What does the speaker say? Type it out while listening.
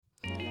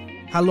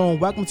Hello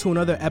and welcome to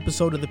another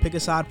episode of the Pick a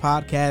Side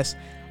podcast.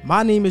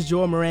 My name is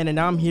Joel Moran and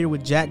I'm here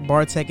with Jack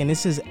Bartek, and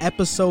this is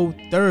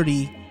episode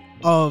 30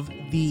 of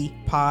the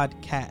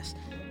podcast.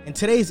 In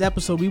today's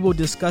episode, we will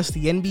discuss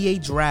the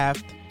NBA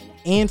draft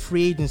and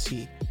free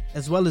agency,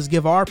 as well as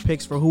give our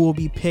picks for who will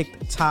be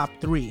picked top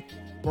 3.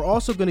 We're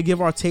also going to give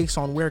our takes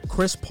on where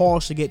Chris Paul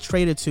should get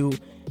traded to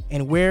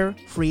and where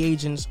free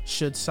agents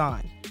should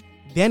sign.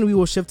 Then we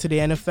will shift to the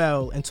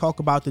NFL and talk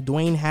about the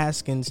Dwayne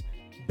Haskins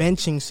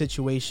benching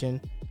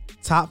situation,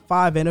 top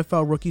 5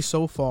 NFL rookies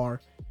so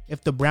far,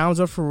 if the Browns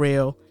are for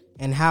real,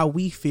 and how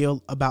we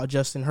feel about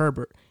Justin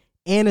Herbert.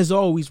 And as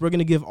always, we're going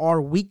to give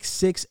our Week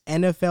 6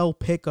 NFL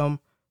Pick'em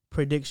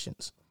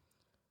predictions.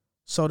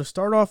 So to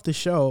start off the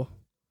show,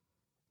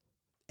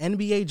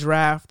 NBA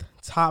draft,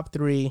 top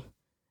 3.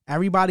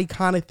 Everybody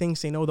kind of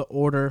thinks they know the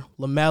order.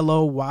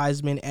 LaMelo,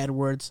 Wiseman,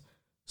 Edwards,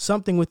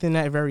 something within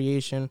that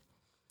variation.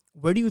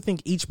 Where do you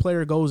think each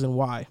player goes and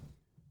why?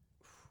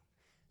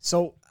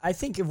 So I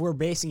think if we're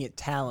basing it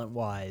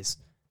talent-wise,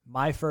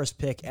 my first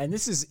pick, and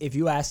this is, if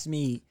you asked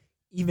me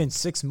even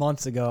 6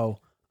 months ago,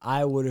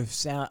 I would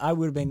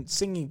have been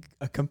singing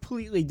a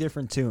completely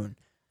different tune.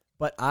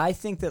 But I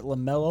think that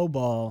LaMelo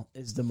Ball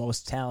is the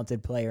most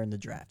talented player in the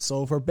draft.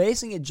 So if we're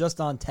basing it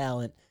just on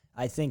talent,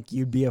 I think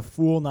you'd be a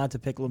fool not to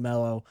pick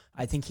LaMelo.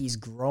 I think he's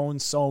grown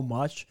so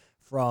much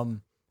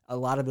from a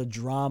lot of the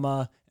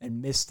drama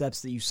and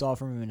missteps that you saw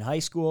from him in high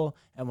school.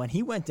 And when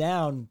he went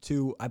down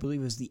to, I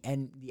believe it was the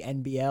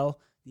NBL,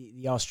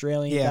 the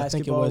Australian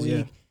Basketball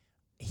League,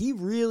 he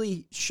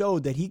really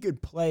showed that he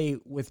could play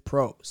with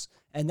pros.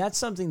 And that's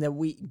something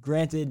that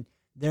granted,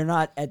 they're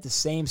not at the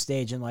same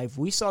stage in life.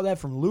 We saw that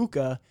from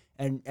Luka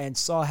and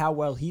saw how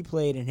well he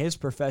played in his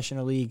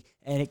professional league,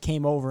 and it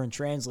came over and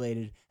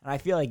translated. And I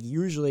feel like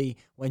usually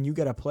when you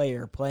get a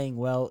player playing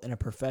well in a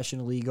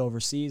professional league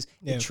overseas,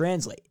 it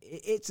translates.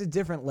 It's a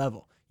different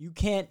level. You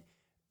can't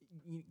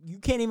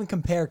even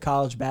compare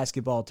college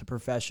basketball to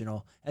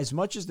professional. As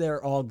much as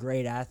they're all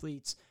great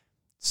athletes,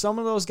 some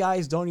of those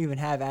guys don't even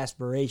have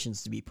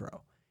aspirations to be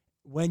pro.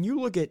 When you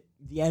look at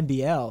the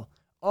NBL,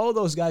 all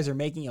those guys are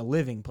making a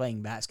living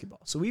playing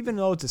basketball. So even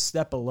though it's a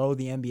step below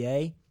the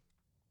NBA,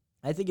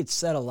 I think it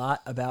said a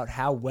lot about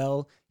how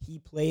well he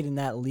played in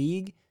that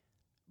league.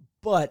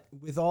 But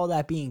with all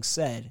that being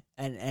said,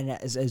 and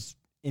as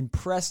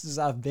impressed as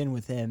I've been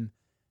with him,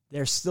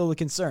 there's still the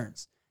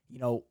concerns.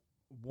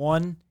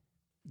 One,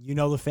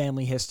 the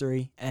family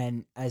history,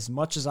 and as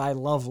much as I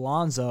love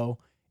Lonzo,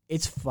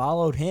 it's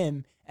followed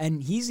him,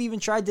 and he's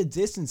even tried to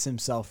distance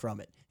himself from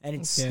it, and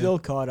it's still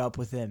caught up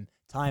with him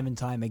time and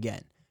time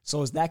again.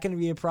 So is that going to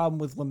be a problem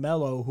with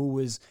LaMelo, who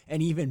was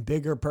an even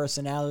bigger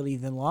personality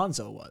than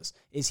Lonzo was?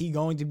 Is he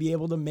going to be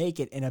able to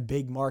make it in a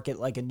big market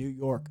like a New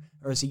York,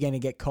 or is he going to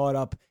get caught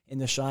up in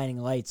the shining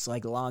lights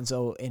like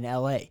Lonzo in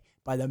LA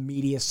by the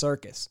media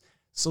circus?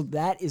 So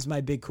that is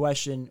my big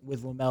question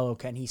with LaMelo.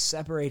 Can he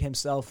separate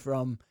himself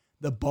from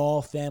the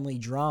Ball family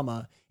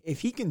drama?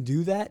 If he can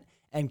do that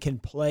and can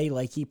play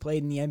like he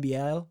played in the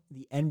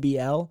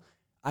NBL,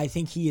 I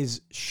think he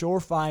is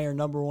surefire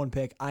number 1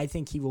 pick. I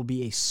think he will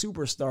be a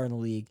superstar in the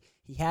league.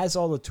 He has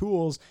all the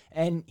tools,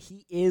 and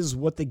he is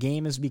what the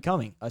game is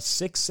becoming, a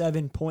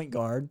 6'7" point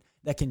guard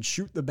that can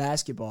shoot the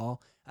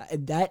basketball.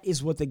 That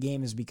is what the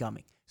game is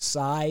becoming.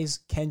 Size,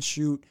 can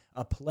shoot,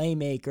 a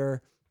playmaker.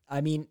 I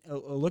mean,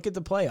 look at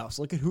the playoffs.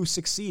 Look at who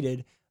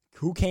succeeded.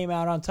 Who came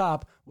out on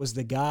top was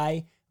the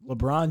guy,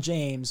 LeBron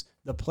James,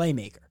 the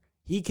playmaker.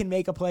 He can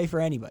make a play for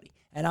anybody.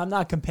 And I'm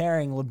not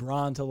comparing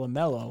LeBron to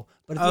LaMelo,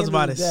 but at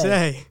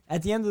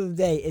the end of the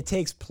day, it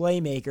takes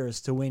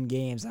playmakers to win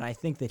games, and I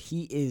think that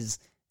he is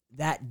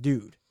that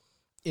dude.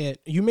 Yeah,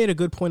 you made a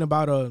good point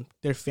about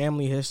their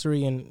family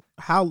history and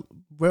how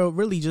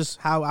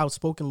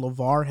outspoken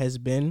LeVar has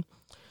been.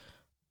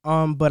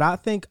 But I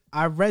think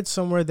I read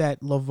somewhere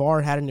that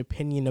LeVar had an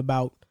opinion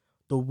about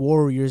the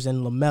Warriors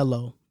and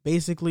LaMelo,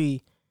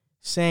 basically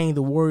saying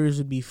the Warriors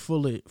would be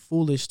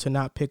foolish to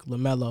not pick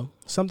LaMelo,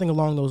 something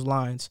along those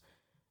lines.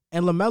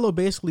 And LaMelo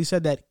basically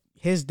said that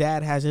his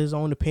dad has his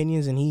own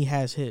opinions and he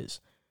has his.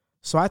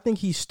 So I think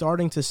he's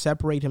starting to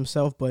separate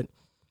himself, but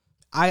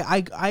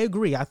I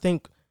agree. I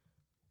think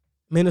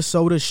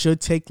Minnesota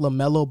should take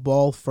LaMelo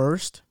Ball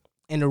first.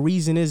 And the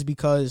reason is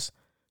because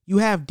you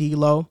have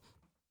D'Lo,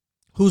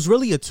 who's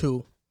really a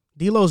 2.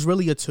 D'Lo's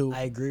really a 2.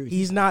 I agree with you.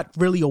 He's not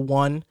really a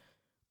 1.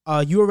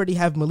 You already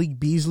have Malik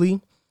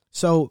Beasley.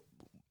 So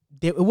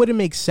it wouldn't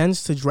make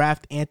sense to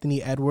draft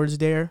Anthony Edwards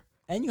there.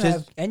 And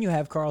you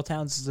have Karl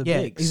Towns as a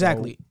big.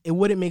 Exactly. So. It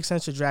wouldn't make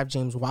sense to draft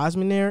James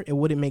Wiseman there. It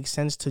wouldn't make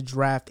sense to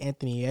draft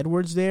Anthony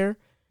Edwards there.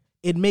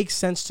 It makes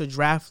sense to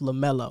draft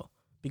LaMelo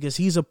because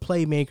he's a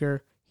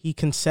playmaker. He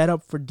can set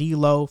up for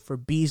D'Lo, for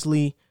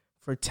Beasley,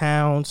 for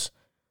Towns.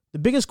 The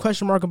biggest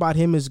question mark about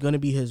him is going to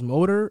be his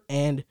motor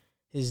and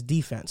his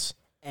defense.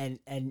 And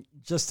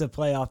just to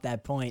play off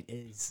that point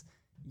is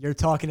you're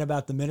talking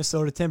about the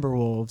Minnesota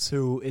Timberwolves,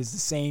 who is the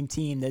same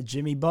team that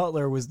Jimmy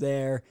Butler was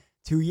there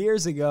 2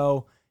 years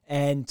ago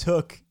and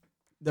took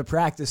the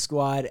practice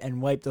squad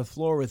and wiped the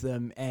floor with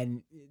him,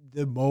 and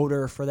the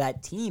motor for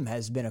that team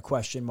has been a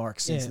question mark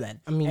since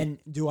then. I mean, and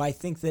do I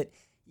think that,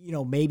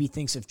 maybe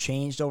things have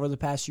changed over the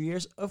past few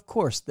years? Of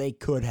course they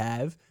could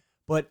have,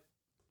 but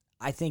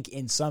I think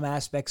in some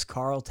aspects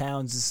Karl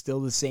Towns is still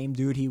the same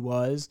dude he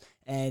was,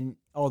 and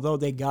although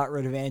they got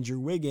rid of Andrew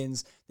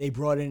Wiggins, they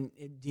brought in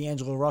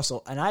D'Angelo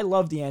Russell, and I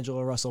love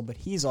D'Angelo Russell, but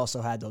he's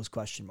also had those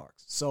question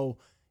marks. So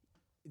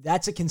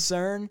that's a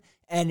concern,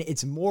 and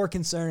it's more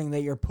concerning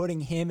that you're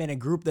putting him in a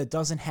group that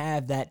doesn't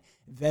have that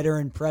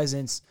veteran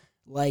presence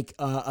like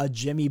a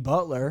Jimmy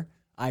Butler,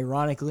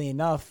 ironically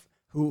enough,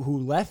 who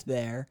left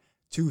there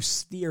to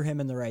steer him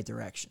in the right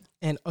direction.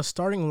 And a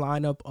starting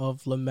lineup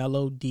of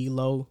LaMelo,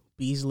 D'Lo,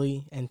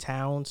 Beasley, and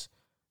Towns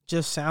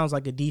just sounds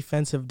like a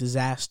defensive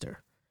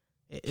disaster.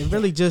 It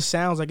really just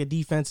sounds like a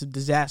defensive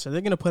disaster.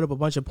 They're going to put up a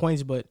bunch of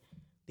points, but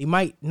they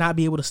might not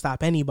be able to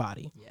stop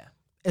anybody. Yeah.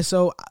 And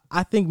so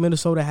I think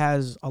Minnesota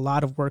has a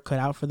lot of work cut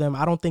out for them.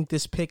 I don't think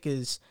this pick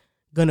is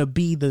going to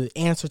be the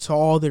answer to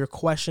all their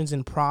questions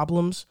and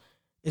problems.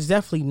 It's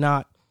definitely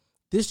not.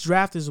 This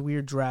draft is a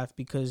weird draft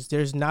because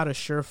there's not a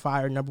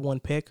surefire number one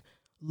pick.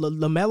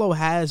 LaMelo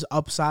has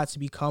upside to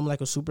become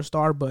like a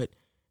superstar, but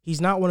he's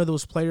not one of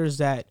those players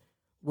that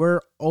we're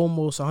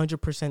almost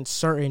 100%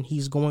 certain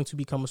he's going to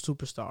become a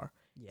superstar.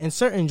 Yeah. In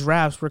certain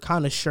drafts, we're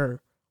kind of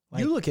sure.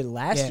 Like, you look at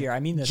last year. I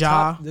mean, the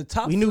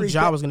top we knew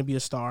Ja was going to be a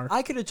star.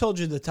 I could have told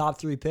you the top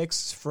 3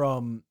 picks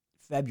from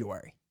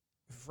February.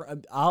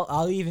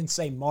 I'll even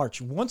say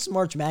March. Once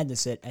March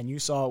Madness hit and you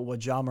saw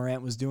what Ja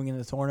Morant was doing in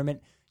the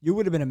tournament, you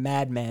would have been a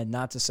madman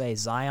not to say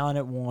Zion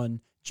at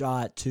 1,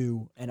 Ja at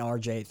 2, and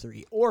RJ at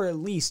 3, or at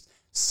least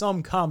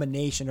some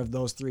combination of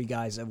those 3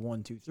 guys at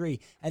 1, 2, 3.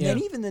 And then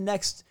even the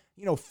next,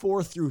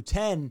 4 through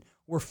 10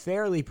 were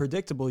fairly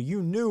predictable.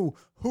 You knew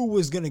who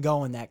was going to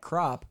go in that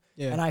crop.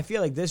 Yeah. And I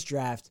feel like this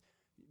draft,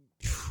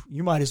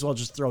 you might as well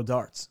just throw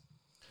darts.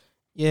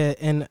 Yeah,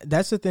 and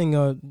that's the thing.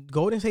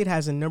 Golden State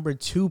has a number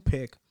 2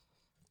 pick.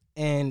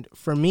 And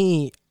for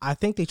me, I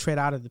think they trade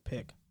out of the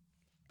pick.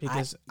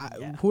 Because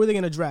who are they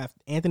going to draft?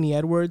 Anthony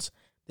Edwards?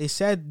 They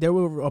said there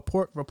will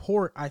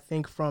report, I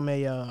think, from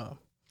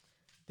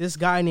this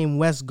guy named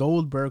Wes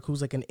Goldberg,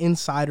 who's like an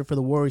insider for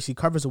the Warriors. He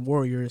covers the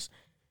Warriors.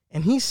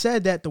 And he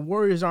said that the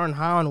Warriors aren't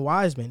high on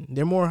Wiseman.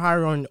 They're more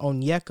higher on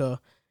Onyeka.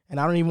 And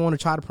I don't even want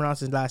to try to pronounce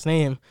his last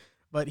name.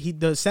 But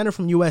the center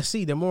from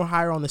USC. They're more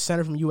higher on the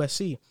center from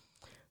USC.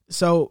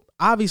 So,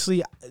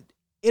 obviously,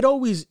 it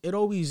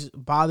always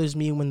bothers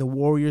me when the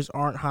Warriors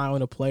aren't high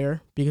on a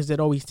player because it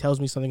always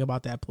tells me something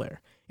about that player.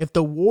 If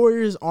the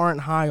Warriors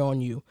aren't high on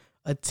you,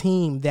 a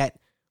team that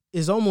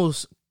is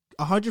almost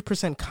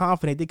 100%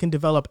 confident they can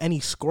develop any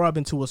scrub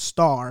into a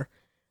star,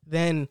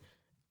 then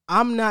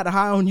I'm not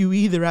high on you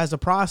either as a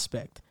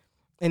prospect.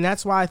 And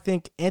that's why I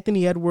think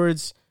Anthony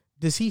Edwards,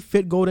 does he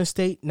fit Golden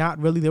State? Not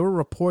really. There were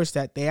reports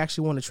that they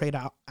actually want to trade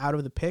out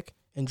of the pick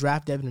and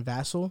draft Devin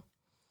Vassell,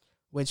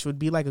 which would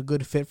be like a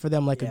good fit for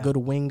them, like a good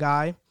wing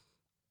guy.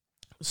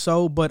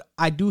 So, but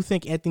I do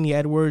think Anthony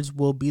Edwards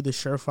will be the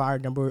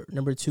surefire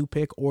number 2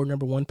 pick or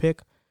number 1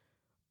 pick.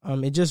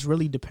 It just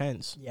really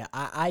depends. Yeah,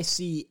 I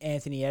see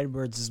Anthony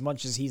Edwards, as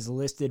much as he's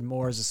listed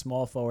more as a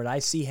small forward, I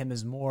see him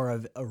as more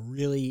of a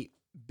really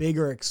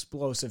bigger,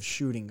 explosive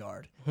shooting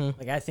guard. Mm-hmm.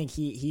 Like, I think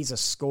he's a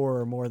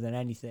scorer more than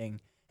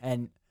anything,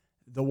 and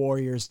the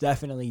Warriors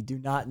definitely do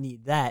not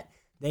need that.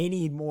 They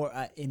need more,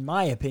 in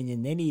my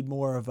opinion, they need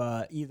more of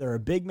either a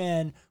big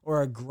man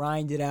or a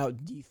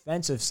grinded-out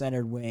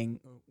defensive-centered wing,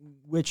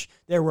 which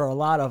there were a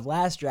lot of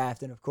last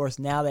draft, and, of course,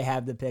 now they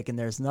have the pick and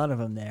there's none of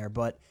them there.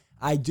 But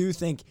I do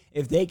think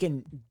if they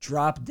can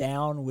drop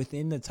down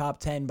within the top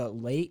 10 but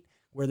late,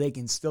 where they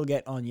can still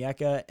get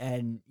Onyeka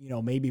and,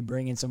 maybe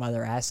bring in some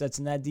other assets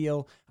in that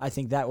deal, I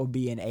think that would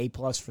be an A+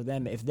 for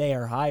them if they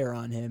are higher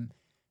on him.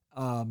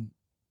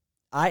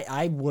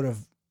 I would have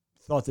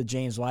thought that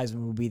James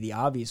Wiseman would be the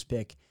obvious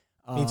pick.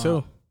 Me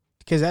too,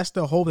 because that's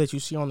the hole that you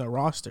see on the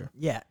roster.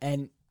 Yeah,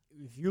 and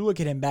if you look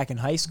at him back in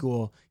high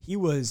school, he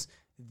was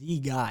the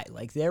guy.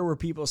 Like, there were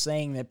people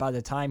saying that by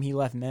the time he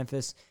left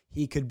Memphis,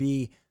 he could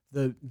be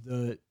the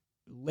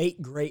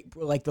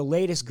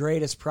latest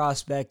greatest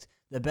prospect,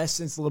 the best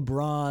since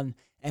LeBron,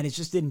 and it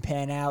just didn't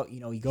pan out.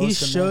 He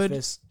goes to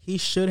Memphis. He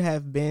should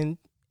have been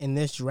in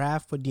this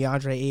draft what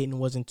DeAndre Ayton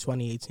was in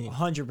 2018.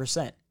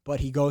 100%. But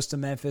he goes to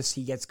Memphis,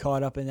 he gets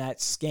caught up in that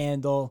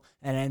scandal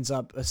and ends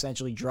up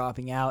essentially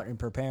dropping out and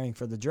preparing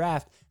for the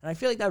draft. And I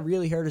feel like that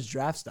really hurt his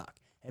draft stock.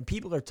 And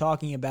people are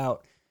talking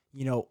about,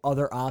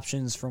 other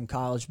options from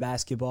college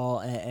basketball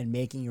and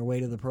making your way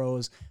to the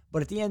pros.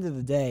 But at the end of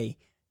the day,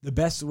 the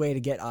best way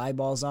to get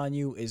eyeballs on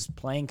you is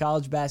playing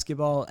college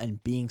basketball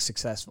and being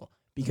successful.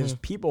 Because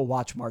people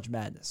watch March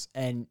Madness.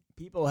 And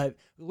people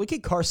look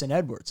at Carson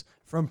Edwards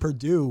from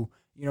Purdue,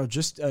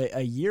 just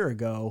a year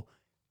ago.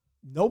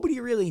 Nobody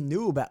really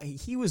knew about.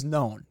 He was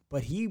known,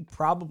 but he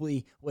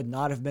probably would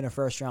not have been a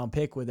first-round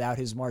pick without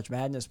his March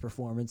Madness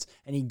performance.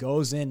 And he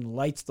goes in,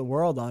 lights the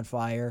world on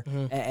fire,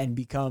 and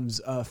becomes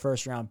a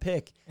first-round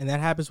pick. And that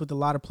happens with a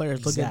lot of players.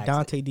 Exactly. Look at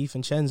Dante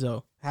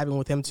DiVincenzo. Happened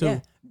with him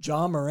too.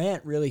 Ja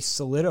Morant really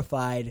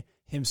solidified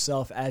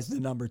himself as the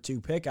number 2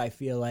 pick, I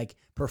feel like,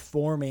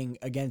 performing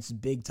against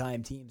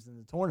big-time teams in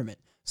the tournament.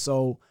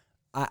 So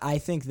I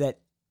think that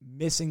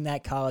missing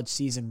that college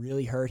season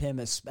really hurt him,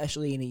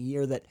 especially in a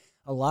year that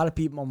a lot of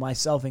people,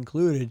 myself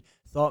included,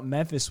 thought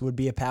Memphis would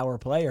be a power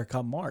player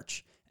come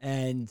March.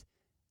 And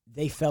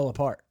they fell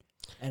apart.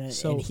 And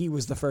he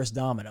was the first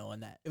domino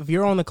in that. If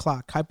you're on the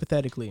clock,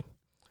 hypothetically,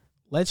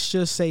 let's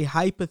just say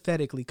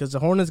hypothetically, because the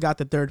Hornets got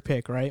the 3rd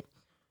pick, right?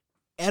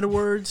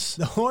 Edwards.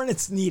 The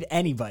Hornets need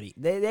anybody.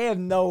 They have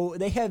no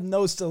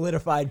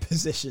solidified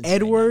positions.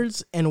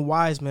 Edwards and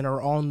Wiseman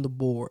are on the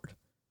board.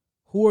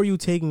 Who are you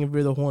taking if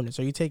you're the Hornets?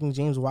 Are you taking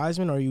James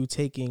Wiseman or are you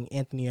taking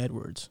Anthony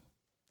Edwards?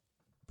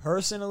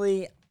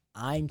 Personally,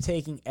 I'm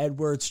taking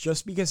Edwards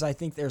just because I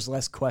think there's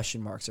less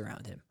question marks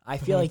around him. I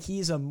feel like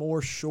he's a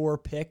more sure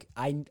pick.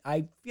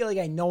 I feel like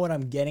I know what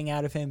I'm getting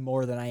out of him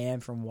more than I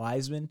am from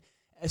Wiseman,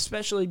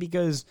 especially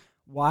because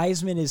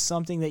Wiseman is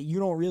something that you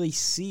don't really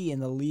see in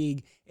the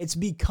league. It's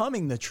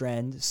becoming the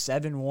trend,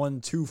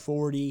 7'1",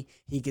 240.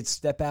 He could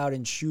step out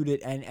and shoot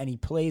it, and he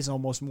plays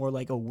almost more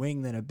like a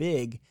wing than a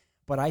big.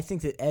 But I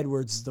think that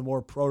Edwards is the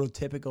more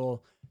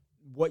prototypical,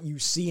 what you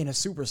see in a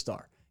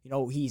superstar. You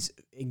know, he's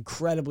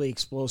incredibly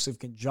explosive,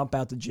 can jump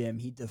out the gym.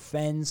 He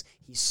defends,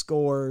 he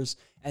scores,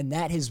 and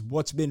that is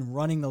what's been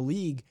running the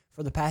league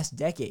for the past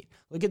decade.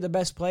 Look at the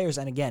best players,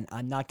 and again,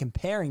 I'm not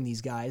comparing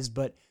these guys,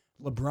 but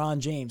LeBron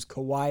James,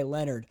 Kawhi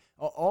Leonard,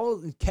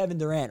 Kevin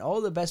Durant, all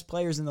the best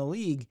players in the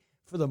league,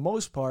 for the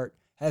most part,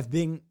 have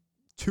been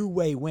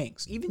two-way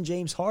wings. Even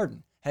James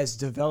Harden has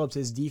developed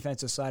his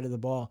defensive side of the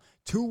ball.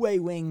 Two-way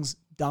wings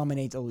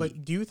dominate the league.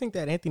 But do you think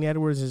that Anthony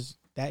Edwards is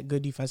that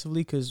good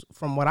defensively? Because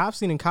from what I've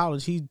seen in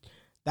college,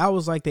 that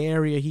was like the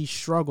area he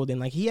struggled in.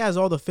 Like, he has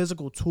all the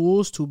physical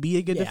tools to be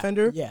a good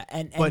defender,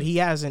 but he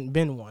hasn't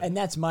been one. And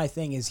that's my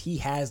thing, is he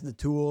has the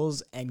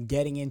tools, and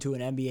getting into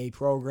an NBA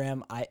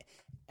program,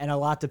 and a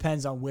lot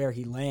depends on where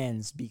he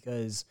lands,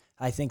 because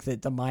I think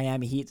that the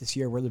Miami Heat this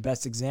year were the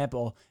best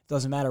example. It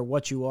doesn't matter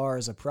what you are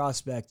as a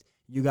prospect,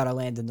 you got to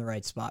land in the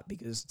right spot,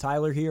 because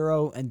Tyler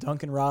Hero and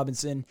Duncan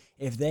Robinson,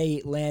 if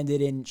they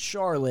landed in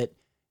Charlotte,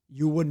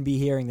 you wouldn't be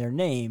hearing their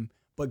name,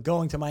 but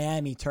going to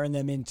Miami turned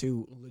them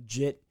into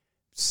legit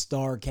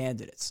star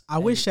candidates. I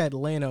wish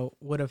Atlanta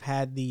would have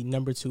had the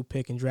number 2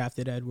 pick and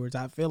drafted Edwards.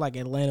 I feel like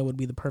Atlanta would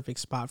be the perfect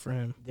spot for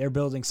him. They're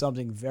building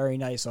something very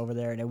nice over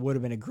there, and it would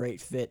have been a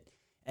great fit.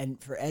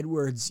 And for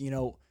Edwards,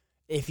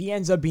 if he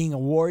ends up being a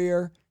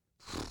Warrior,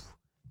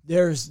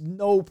 there's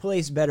no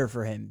place better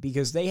for him,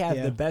 because they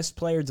have the best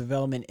player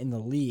development in the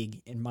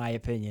league, in my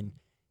opinion.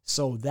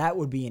 So that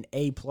would be an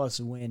A-plus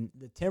win.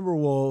 The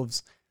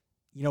Timberwolves,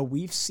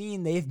 we've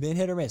seen they've been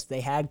hit or miss.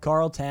 They had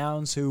Karl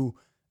Towns, who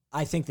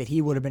I think that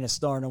he would have been a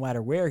star no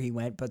matter where he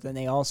went, but then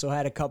they also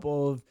had a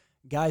couple of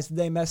guys that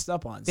they messed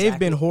up on. They've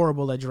been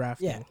horrible at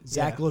drafting. Yeah,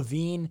 Zach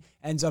LaVine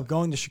ends up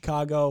going to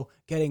Chicago,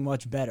 getting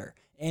much better.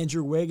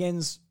 Andrew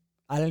Wiggins,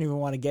 I don't even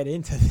want to get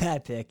into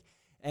that pick.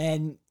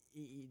 And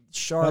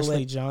Charlotte,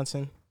 Wesley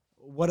Johnson.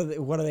 What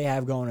do they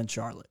have going in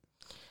Charlotte?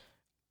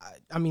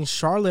 I mean,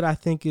 Charlotte, I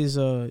think, is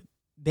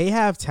they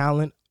have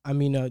talent. I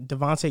mean,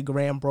 Devontae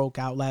Graham broke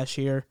out last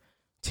year.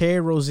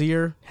 Terry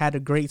Rozier had a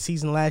great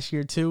season last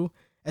year too.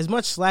 As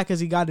much slack as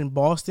he got in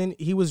Boston,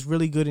 he was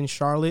really good in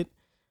Charlotte.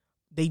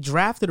 They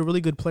drafted a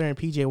really good player in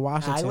P.J.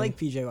 Washington. I like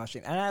P.J.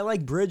 Washington, and I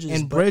like Bridges.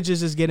 And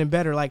Bridges is getting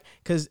better.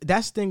 Because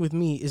that's the thing with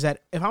me, is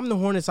that if I'm the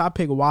Hornets, I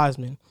pick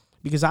Wiseman,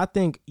 because I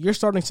think your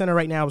starting center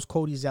right now is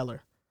Cody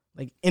Zeller.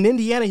 Like, in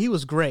Indiana, he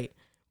was great,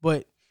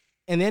 but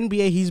in the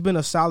NBA, he's been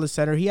a solid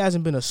center. He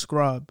hasn't been a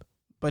scrub,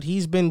 but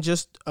he's been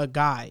just a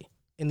guy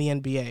in the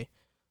NBA.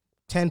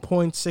 10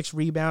 points, 6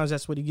 rebounds,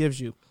 that's what he gives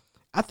you.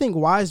 I think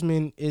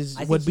Wiseman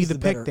would be the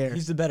pick there.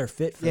 He's the better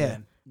fit for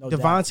them. No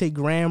Devontae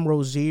Graham,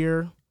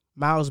 Rozier,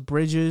 Miles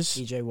Bridges,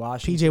 P.J.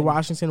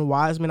 Washington,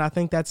 Wiseman. I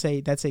think that's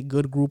a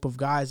good group of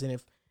guys. And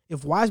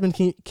if Wiseman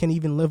can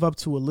even live up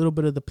to a little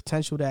bit of the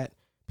potential that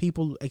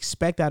people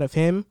expect out of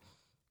him,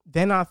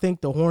 then I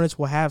think the Hornets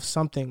will have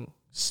something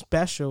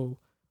special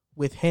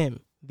with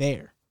him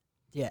there.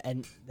 Yeah,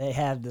 and they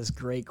have this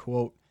great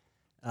quote.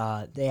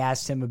 They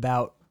asked him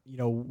about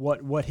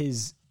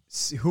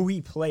who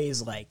he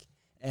plays like,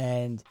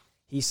 and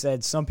he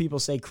said, some people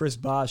say Chris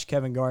Bosh,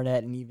 Kevin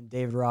Garnett, and even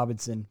David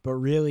Robinson, but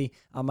really,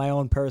 I'm my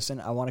own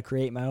person. I want to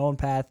create my own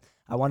path.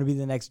 I want to be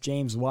the next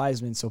James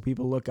Wiseman, so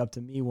people look up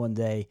to me one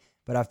day,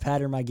 but I've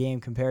patterned my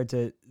game compared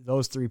to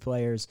those 3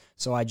 players,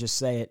 so I just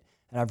say it.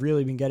 And I've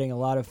really been getting a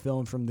lot of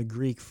film from the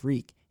Greek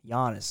freak,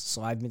 Giannis,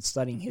 so I've been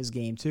studying his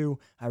game too.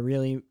 I've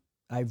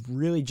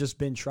really just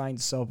been trying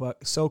to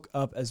soak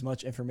up as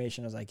much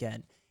information as I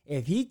can.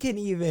 If he can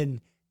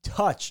even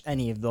touch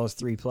any of those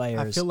 3 players,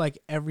 I feel like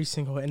every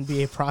single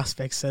NBA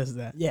prospect says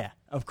that. Yeah,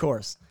 of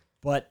course.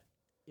 But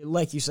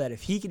like you said,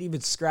 if he could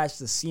even scratch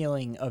the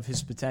ceiling of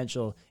his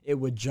potential, it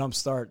would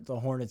jumpstart the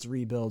Hornets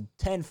rebuild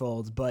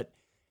tenfold. But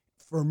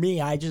for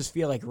me, I just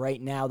feel like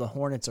right now the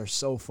Hornets are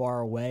so far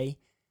away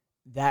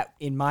that,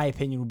 in my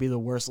opinion, would be the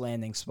worst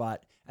landing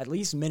spot. At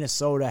least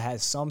Minnesota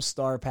has some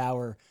star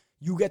power.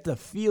 You get the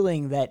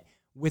feeling that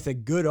with a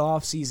good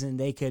offseason,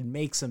 they could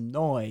make some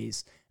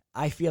noise.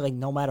 I feel like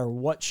no matter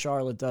what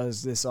Charlotte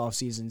does this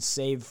offseason,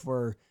 save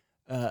for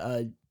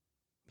a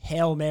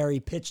Hail Mary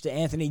pitch to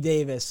Anthony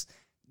Davis,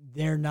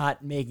 they're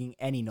not making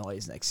any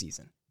noise next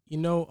season. You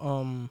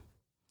know,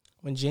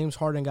 when James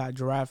Harden got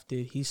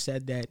drafted, he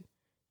said that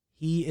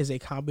he is a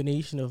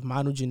combination of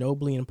Manu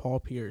Ginobili and Paul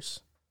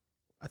Pierce.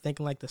 I think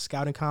in like the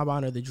scouting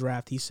combine or the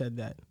draft, he said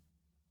that.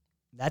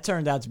 That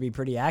turned out to be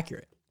pretty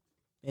accurate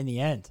in the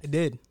end. It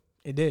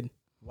did.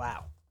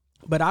 Wow.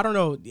 But I don't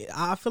know.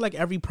 I feel like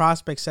every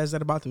prospect says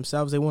that about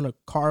themselves. They want to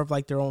carve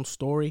like their own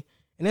story,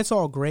 and it's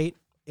all great.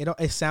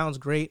 It sounds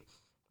great,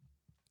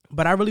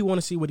 but I really want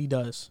to see what he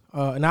does.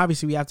 And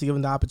obviously, we have to give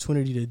him the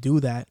opportunity to do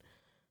that.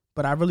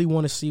 But I really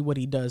want to see what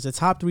he does. The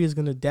top three is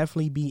going to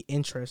definitely be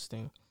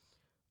interesting.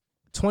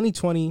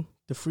 2020,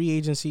 the free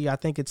agency, I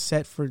think it's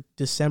set for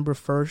December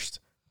 1st.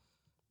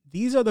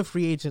 These are the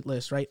free agent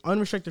lists, right?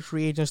 Unrestricted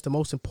free agents, the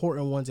most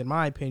important ones, in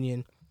my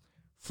opinion.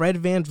 Fred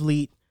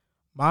VanVleet,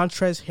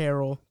 Montrezl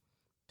Harrell,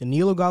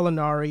 Danilo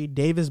Gallinari,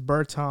 Davis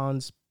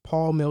Bertans,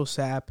 Paul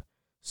Millsap,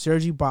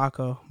 Serge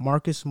Ibaka,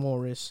 Marcus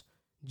Morris,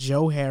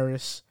 Joe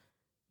Harris,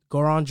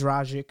 Goran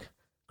Dragic,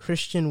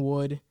 Christian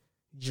Wood,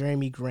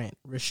 Jeremy Grant.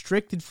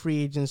 Restricted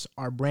free agents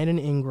are Brandon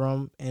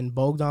Ingram and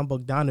Bogdan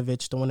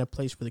Bogdanovic, the one that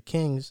plays for the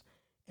Kings.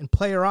 And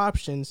player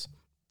options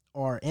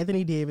are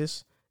Anthony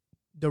Davis,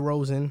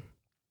 DeRozan,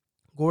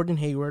 Gordon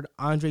Hayward,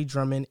 Andre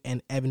Drummond,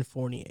 and Evan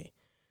Fournier.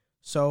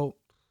 So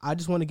I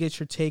just want to get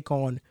your take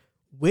on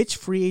which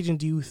free agent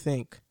do you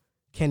think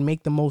can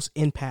make the most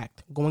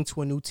impact going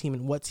to a new team,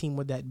 and what team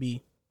would that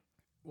be?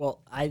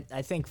 Well, I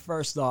think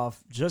first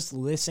off, just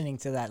listening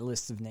to that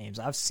list of names,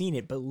 I've seen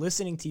it, but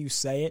listening to you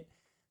say it,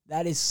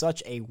 that is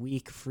such a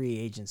weak free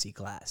agency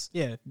class.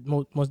 Yeah,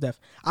 most def.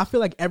 I feel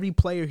like every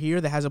player here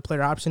that has a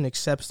player option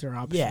accepts their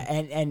option. Yeah,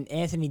 and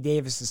Anthony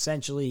Davis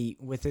essentially,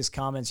 with his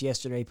comments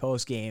yesterday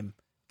post-game,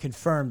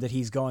 confirmed that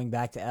he's going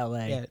back to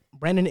L.A. Yeah,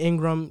 Brandon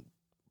Ingram,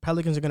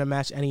 Pelicans are going to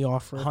match any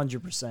offer.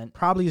 100%.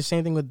 Probably the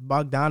same thing with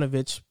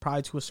Bogdanovic,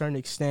 probably to a certain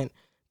extent.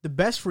 The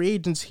best free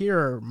agents here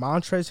are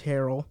Montrezl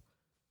Harrell,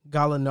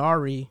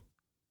 Gallinari,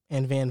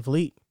 and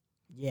VanVleet.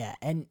 Yeah,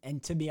 and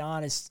to be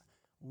honest,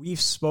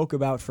 we've spoke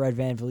about Fred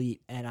VanVleet,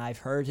 and I've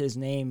heard his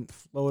name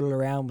floated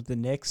around with the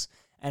Knicks,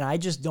 and I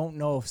just don't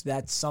know if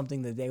that's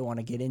something that they want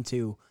to get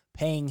into,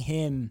 paying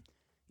him,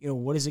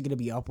 what is it going to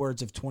be,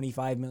 upwards of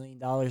 $25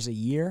 million a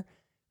year?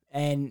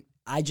 And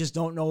I just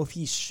don't know if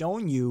he's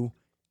shown you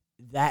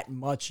that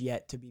much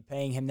yet to be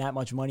paying him that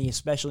much money,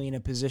 especially in a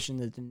position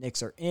that the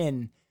Knicks are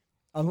in,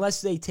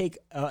 unless they take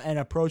an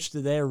approach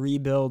to their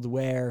rebuild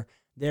where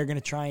they're going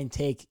to try and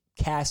take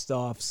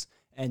cast-offs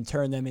and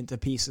turn them into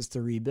pieces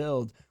to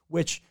rebuild,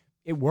 which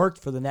it worked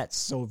for the Nets.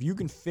 So if you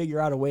can figure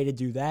out a way to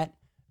do that,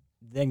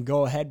 then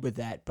go ahead with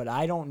that. But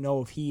I don't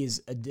know if he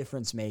is a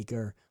difference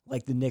maker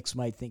like the Knicks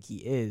might think he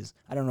is.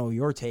 I don't know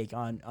your take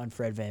on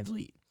Fred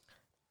VanVleet.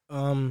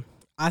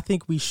 I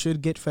think we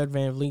should get Fred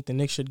VanVleet. The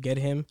Knicks should get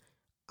him.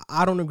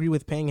 I don't agree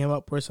with paying him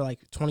upwards to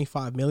like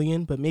 $25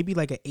 million, but maybe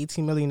like an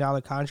 $18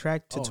 million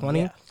contract to $20.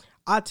 Yeah.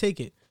 I'd take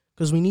it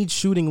because we need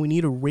shooting. We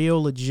need a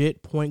real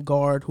legit point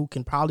guard who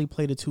can probably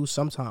play the two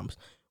sometimes.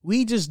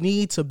 We just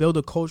need to build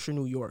a culture in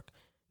New York.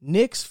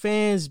 Knicks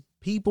fans,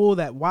 people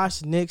that watch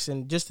the Knicks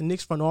and just the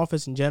Knicks front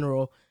office in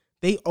general,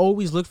 they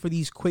always look for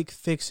these quick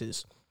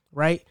fixes,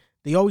 right?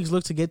 They always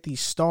look to get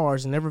these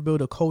stars and never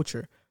build a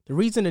culture. The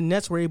reason the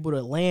Nets were able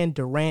to land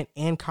Durant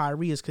and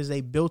Kyrie is because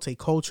they built a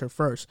culture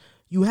first.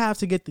 You have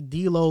to get the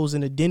D'Los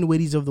and the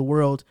Dinwiddies of the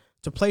world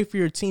to play for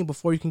your team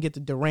before you can get the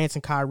Durants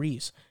and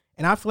Kyries.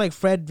 And I feel like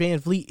Fred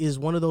VanVleet is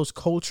one of those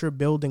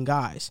culture-building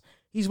guys.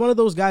 He's one of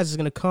those guys that's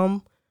going to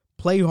come,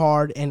 play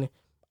hard, and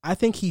I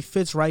think he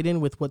fits right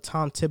in with what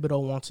Tom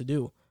Thibodeau wants to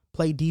do.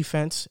 Play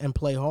defense and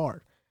play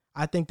hard.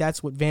 I think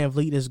that's what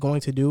VanVleet is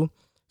going to do.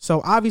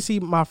 So obviously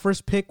my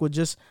first pick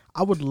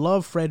I would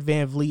love Fred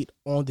VanVleet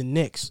on the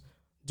Knicks.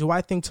 Do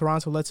I think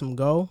Toronto lets him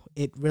go?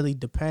 It really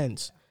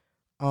depends.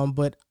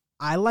 But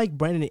I like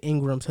Brandon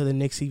Ingram to the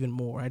Knicks even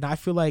more, and I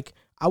feel like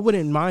I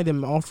wouldn't mind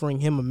them offering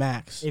him a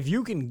max. If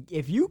you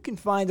can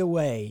find a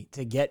way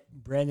to get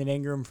Brandon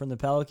Ingram from the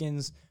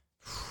Pelicans,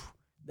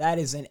 that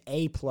is an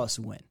A+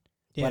 win.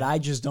 Yeah. But I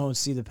just don't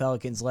see the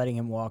Pelicans letting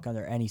him walk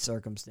under any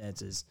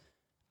circumstances.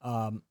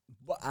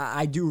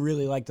 I do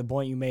really like the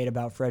point you made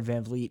about Fred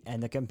VanVleet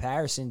and the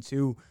comparison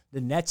to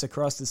the Nets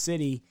across the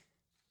city.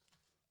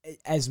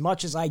 As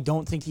much as I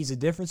don't think he's a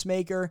difference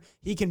maker,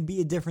 he can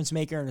be a difference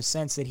maker in a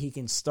sense that he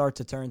can start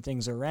to turn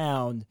things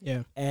around.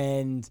 Yeah.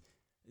 And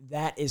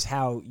that is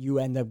how you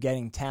end up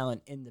getting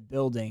talent in the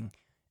building.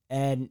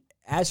 And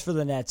as for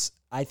the Nets,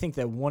 I think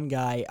that one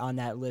guy on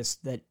that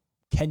list that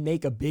can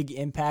make a big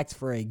impact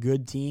for a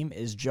good team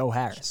is Joe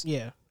Harris.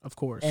 Yeah, of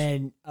course.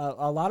 And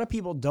a lot of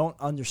people don't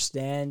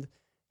understand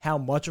how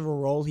much of a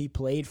role he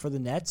played for the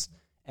Nets,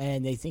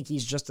 and they think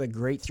he's just a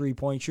great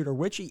three-point shooter,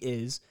 which he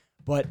is,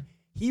 but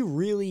he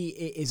really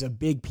is a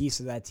big piece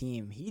of that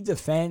team. He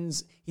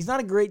defends. He's not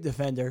a great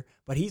defender,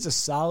 but he's a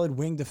solid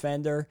wing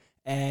defender,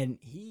 and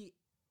he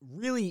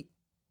really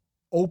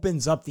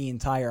opens up the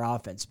entire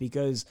offense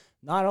because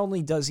not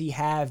only does he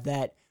have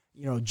that,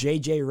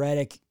 J.J.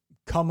 Redick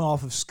come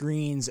off of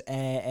screens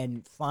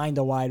and find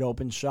a wide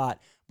open shot.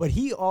 But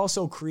he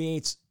also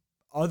creates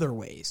other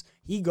ways.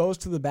 He goes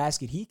to the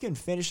basket. He can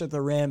finish at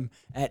the rim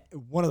at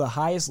one of the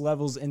highest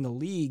levels in the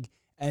league.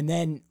 And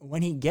then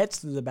when he gets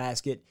to the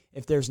basket,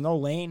 if there's no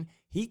lane,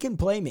 he can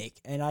play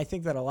make. And I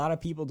think that a lot of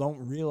people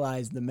don't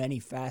realize the many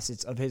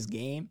facets of his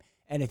game.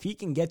 And if he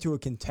can get to a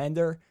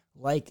contender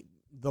like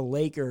the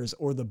Lakers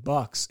or the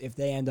Bucks, if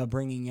they end up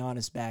bringing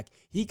Giannis back,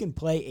 he can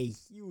play a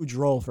huge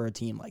role for a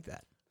team like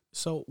that.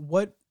 So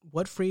what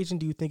free agent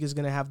do you think is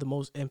going to have the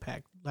most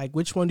impact? Like,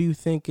 which one do you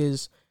think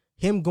is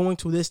him going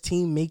to this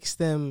team makes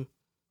them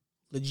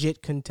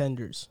legit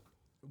contenders?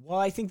 Well,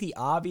 I think the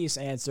obvious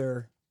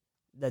answer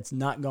that's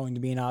not going to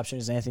be an option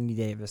is Anthony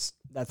Davis.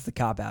 That's the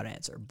cop-out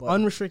answer. But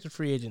unrestricted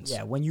free agents.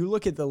 Yeah, when you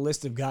look at the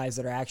list of guys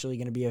that are actually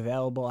going to be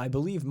available, I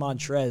believe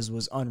Montrez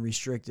was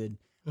unrestricted.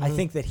 Mm-hmm. I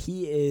think that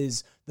he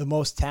is the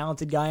most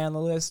talented guy on the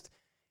list.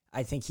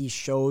 I think he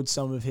showed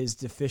some of his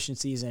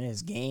deficiencies in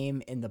his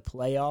game in the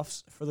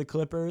playoffs for the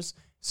Clippers,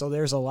 so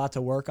there's a lot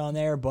to work on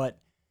there, but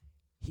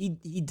he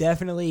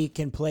definitely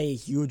can play a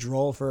huge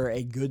role for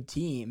a good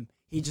team.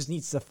 He just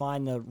needs to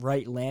find the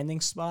right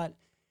landing spot.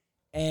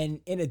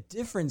 And in a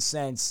different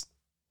sense,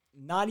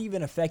 not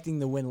even affecting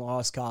the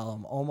win-loss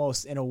column,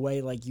 almost in a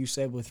way like you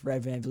said with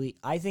Fred VanVleet,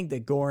 I think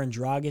that Goran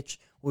Dragic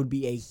would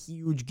be a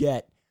huge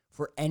get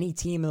for any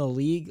team in the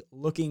league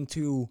looking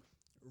to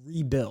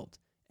rebuild.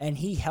 And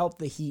he helped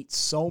the Heat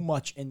so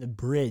much in the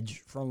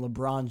bridge from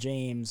LeBron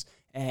James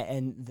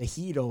and the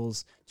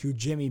Heatles to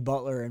Jimmy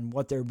Butler and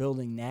what they're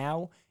building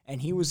now.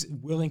 And he was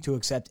willing to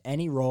accept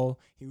any role.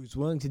 He was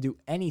willing to do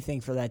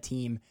anything for that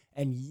team.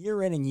 And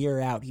year in and year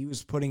out, he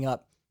was putting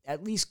up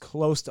at least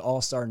close to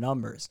all-star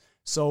numbers.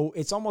 So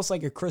it's almost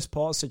like a Chris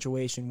Paul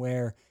situation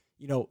where,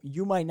 you know,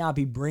 you might not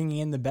be bringing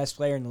in the best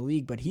player in the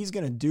league, but he's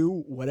going to do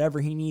whatever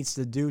he needs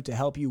to do to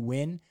help you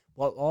win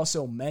while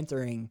also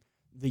mentoring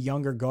the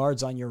younger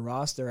guards on your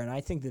roster. And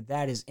I think that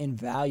that is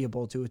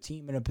invaluable to a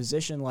team in a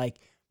position like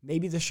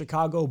maybe the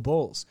Chicago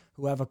Bulls,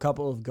 who have a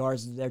couple of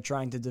guards that they're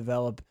trying to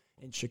develop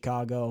in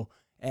Chicago.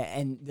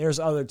 And there's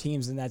other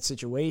teams in that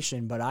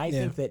situation, but I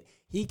think that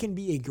he can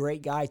be a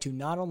great guy to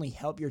not only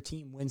help your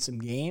team win some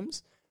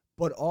games,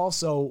 but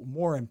also,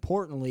 more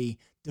importantly,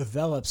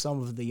 develop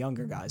some of the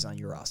younger guys on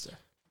your roster.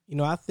 You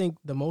know, I think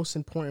the most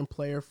important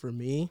player for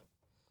me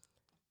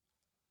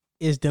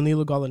is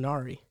Danilo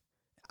Gallinari.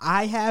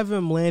 I have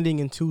him landing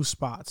in two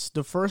spots.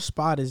 The first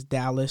spot is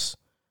Dallas.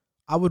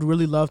 I would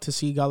really love to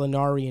see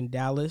Gallinari in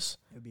Dallas.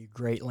 It would be a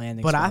great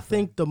landing spot. But I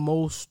think the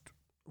most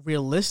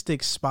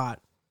realistic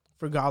spot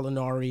for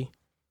Gallinari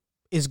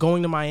is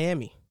going to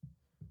Miami.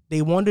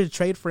 They wanted to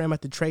trade for him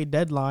at the trade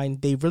deadline.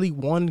 They really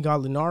won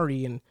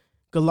Gallinari, and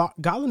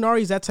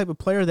Gallinari is that type of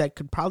player that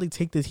could probably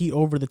take the Heat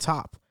over the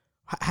top.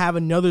 Have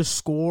another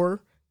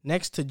scorer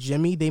next to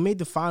Jimmy. They made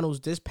the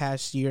finals this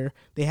past year.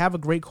 They have a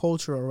great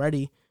culture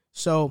already.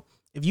 So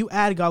if you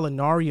add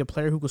Gallinari, a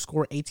player who could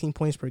score 18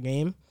 points per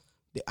game,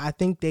 I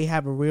think they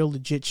have a real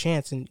legit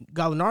chance. And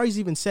Gallinari's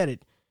even said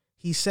it.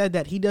 He said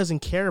that he doesn't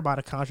care about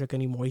a contract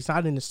anymore. He's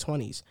not in his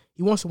 20s.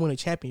 He wants to win a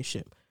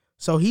championship.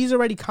 So he's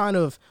already kind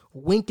of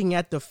winking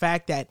at the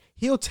fact that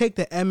he'll take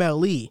the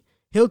MLE.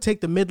 He'll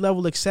take the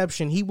mid-level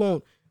exception. He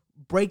won't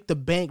break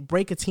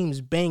a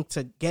team's bank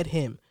to get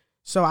him.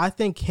 So I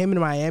think him in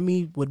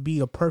Miami would be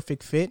a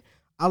perfect fit.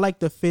 I like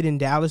the fit in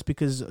Dallas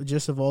because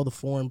just of all the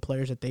foreign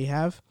players that they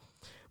have.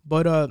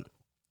 But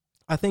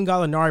I think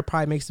Gallinari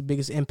probably makes the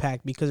biggest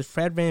impact because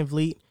Fred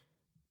VanVleet,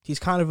 he's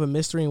kind of a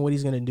mystery in what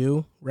he's going to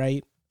do,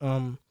 right?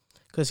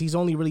 Because he's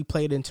only really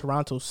played in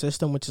Toronto's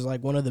system, which is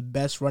like one of the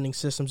best running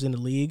systems in the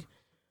league.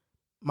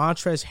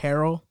 Montrezl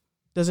Harrell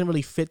doesn't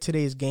really fit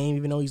today's game,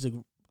 even though he's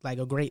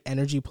a great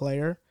energy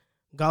player.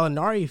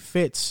 Gallinari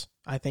fits.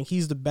 I think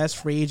he's the best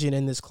free agent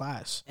in this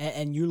class.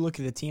 And you look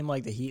at a team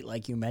like the Heat,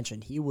 like you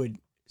mentioned, he would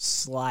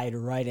slide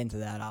right into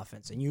that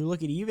offense. And you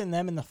look at even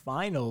them in the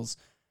finals,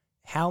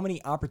 how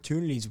many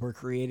opportunities were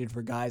created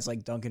for guys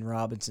like Duncan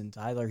Robinson,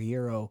 Tyler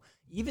Hero,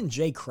 even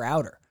Jay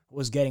Crowder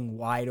was getting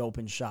wide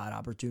open shot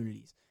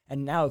opportunities.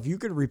 And now if you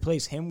could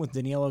replace him with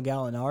Danilo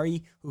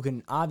Gallinari, who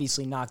can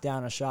obviously knock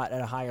down a shot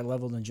at a higher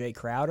level than Jay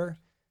Crowder,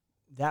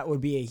 that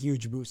would be a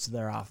huge boost to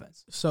their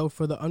offense. So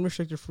for the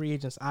unrestricted free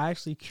agents, I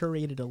actually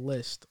curated a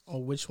list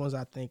on which ones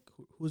I think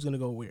who's going to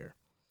go where.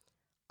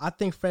 I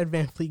think Fred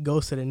VanVleet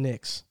goes to the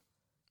Knicks.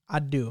 I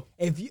do.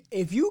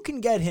 If you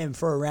can get him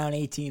for around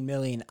 $18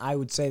 million, I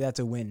would say that's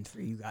a win for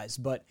you guys.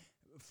 But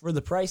for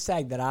the price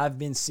tag that I've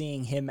been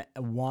seeing him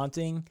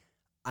wanting,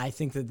 I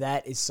think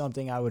that is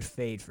something I would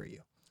fade for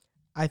you.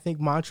 I think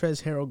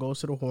Montrezl Harrell goes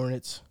to the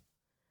Hornets.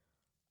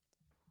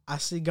 I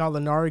see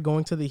Gallinari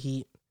going to the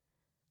Heat.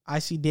 I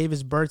see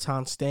Davis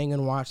Bertans staying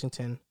in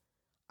Washington.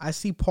 I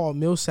see Paul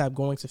Millsap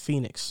going to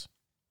Phoenix.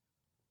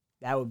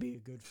 That would be a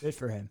good fit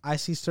for him. I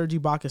see Serge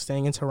Ibaka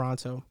staying in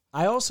Toronto.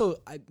 I also,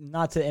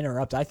 not to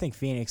interrupt, I think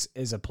Phoenix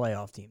is a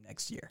playoff team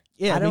next year.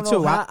 Yeah, me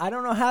too. I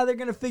don't know how they're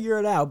going to figure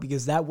it out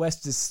because that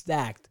West is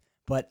stacked,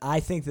 but I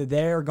think that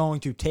they're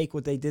going to take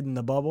what they did in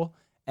the bubble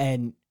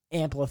and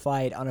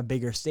amplify it on a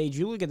bigger stage.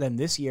 You look at them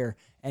this year,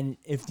 and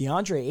if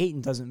DeAndre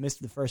Ayton doesn't miss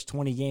the first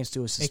 20 games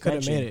to a suspension, they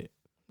could have made it.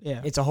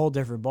 Yeah, it's a whole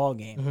different ball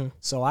game. Mm-hmm.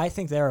 So I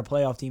think they're a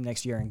playoff team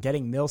next year, and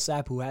getting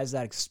Millsap, who has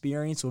that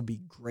experience, would be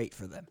great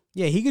for them.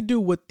 Yeah, he could do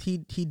what he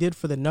did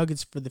for the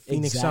Nuggets for the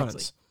Phoenix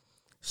Suns.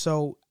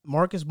 So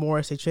Marcus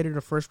Morris, they traded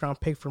a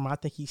first-round pick for him. I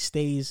think he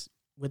stays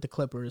with the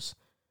Clippers.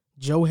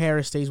 Joe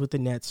Harris stays with the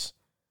Nets.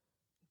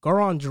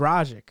 Goran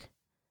Dragic,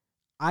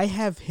 I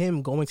have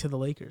him going to the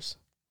Lakers.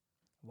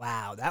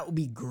 Wow, that would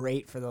be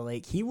great for the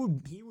Lake. He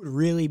would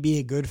really be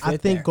a good fit. I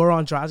think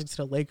Goran Dragic to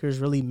the Lakers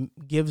really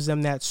gives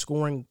them that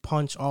scoring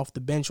punch off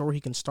the bench, or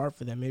he can start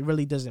for them. It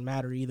really doesn't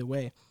matter either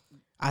way.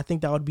 I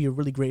think that would be a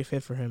really great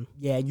fit for him.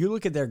 Yeah, you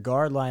look at their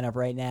guard lineup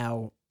right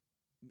now,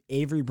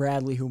 Avery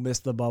Bradley, who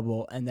missed the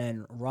bubble, and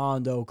then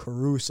Rondo,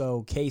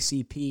 Caruso,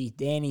 KCP,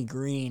 Danny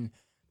Green.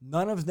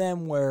 None of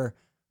them were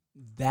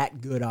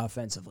that good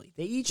offensively.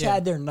 They each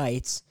had their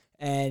nights,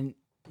 and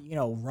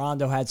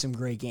Rondo had some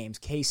great games.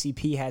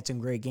 KCP had some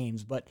great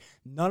games, but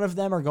none of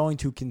them are going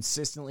to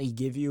consistently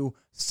give you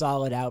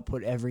solid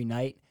output every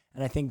night.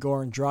 And I think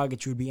Goran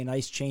Dragic would be a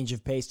nice change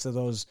of pace to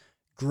those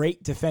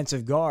great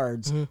defensive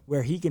guards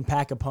where he can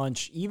pack a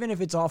punch. Even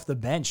if it's off the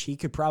bench, he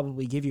could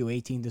probably give you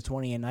 18 to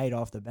 20 a night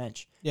off the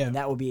bench. Yeah. And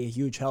that would be a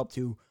huge help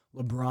to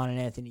LeBron and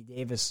Anthony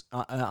Davis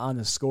on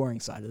the scoring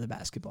side of the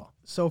basketball.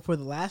 So for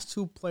the last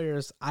two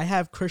players, I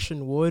have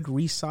Christian Wood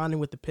re-signing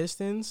with the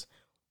Pistons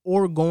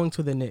or going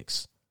to the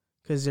Knicks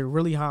because they're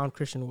really high on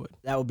Christian Wood.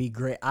 That would be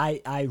great.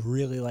 I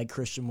really like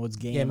Christian Wood's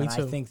game. Yeah, me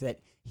too. I think that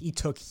he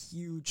took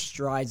huge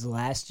strides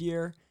last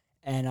year,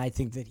 and I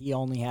think that he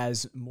only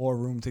has more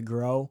room to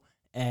grow,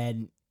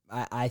 and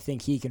I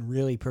think he can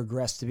really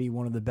progress to be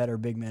one of the better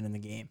big men in the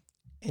game.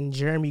 And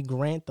Jeremy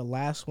Grant, the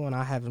last one,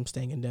 I have him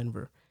staying in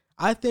Denver.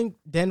 I think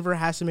Denver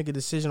has to make a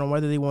decision on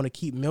whether they want to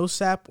keep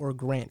Millsap or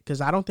Grant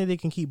because I don't think they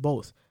can keep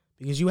both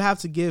because you have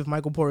to give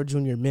Michael Porter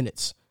Jr.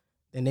 minutes,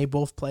 and they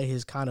both play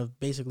his kind of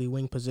basically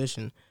wing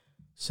position.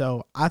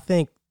 So I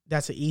think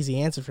that's an easy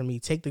answer for me.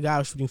 Take the guy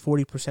who's shooting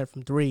 40%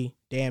 from three,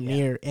 damn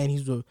near, and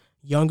he's a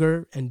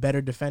younger and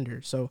better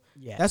defender. So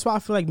that's why I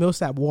feel like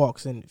Millsap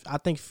walks, and I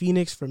think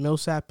Phoenix for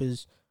Millsap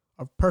is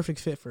a perfect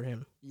fit for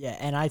him. Yeah,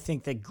 and I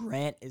think that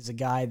Grant is a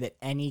guy that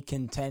any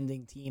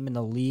contending team in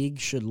the league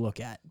should look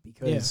at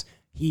because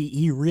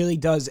he really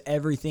does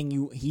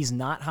everything. He's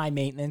not high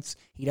maintenance.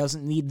 He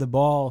doesn't need the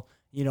ball,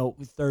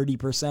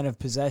 30% of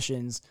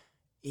possessions.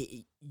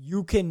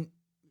 You can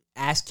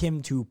ask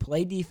him to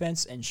play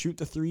defense and shoot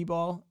the three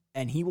ball,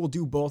 and he will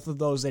do both of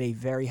those at a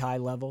very high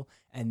level,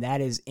 and that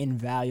is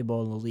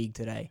invaluable in the league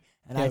today.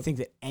 And I think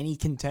that any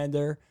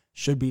contender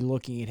should be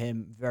looking at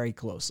him very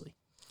closely.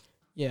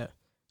 Yeah.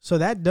 So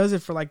that does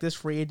it for this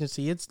free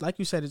agency. It's like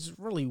you said, it's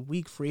really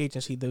weak free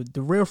agency.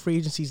 The real free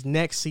agency is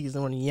next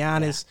season when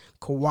Giannis,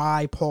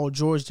 Kawhi, Paul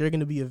George, they're going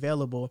to be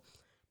available.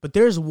 But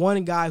there's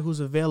one guy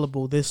who's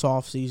available this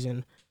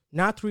offseason,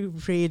 not through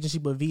free agency,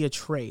 but via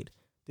trade.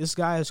 This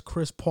guy is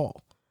Chris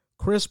Paul.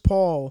 Chris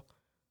Paul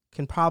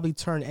can probably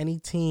turn any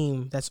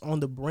team that's on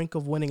the brink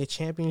of winning a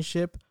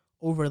championship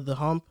over the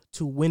hump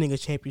to winning a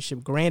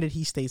championship. Granted,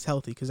 he stays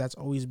healthy because that's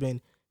always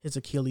been his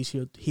Achilles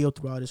heel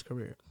throughout his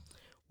career.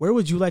 Where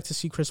would you like to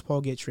see Chris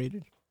Paul get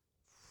traded?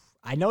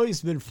 I know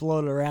he's been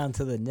floated around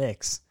to the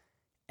Knicks,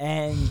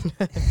 and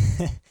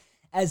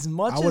as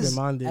much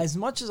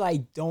as I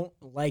don't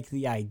like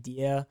the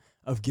idea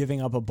of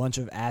giving up a bunch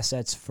of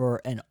assets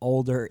for an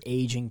older,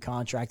 aging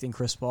contract in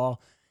Chris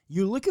Paul,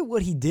 you look at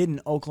what he did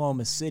in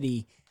Oklahoma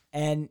City,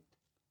 and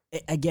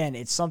again,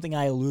 it's something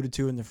I alluded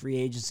to in the free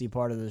agency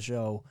part of the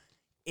show.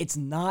 It's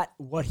not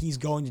what he's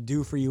going to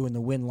do for you in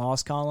the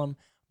win-loss column,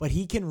 but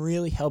he can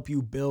really help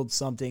you build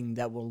something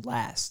that will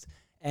last.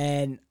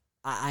 And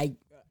I'm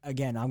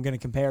going to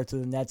compare it to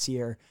the Nets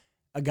here.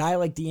 A guy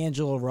like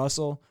D'Angelo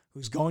Russell,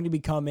 who's going to be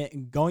coming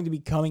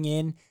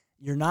in,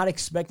 you're not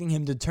expecting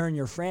him to turn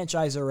your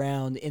franchise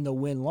around in the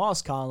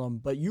win-loss column,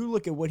 but you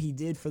look at what he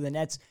did for the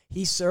Nets,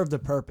 he served a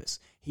purpose.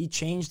 He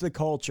changed the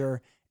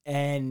culture,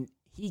 and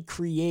he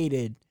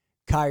created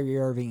Kyrie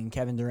Irving and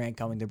Kevin Durant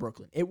coming to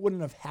Brooklyn. It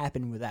wouldn't have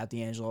happened without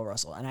D'Angelo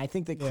Russell. And I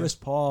think that Chris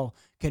Paul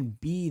can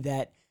be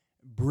that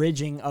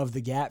bridging of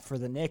the gap for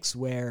the Knicks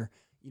where,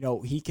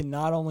 he can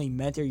not only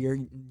mentor your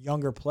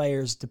younger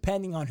players,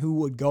 depending on who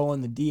would go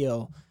on the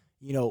deal,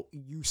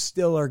 you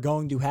still are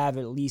going to have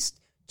at least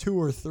 2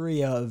 or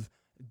 3 of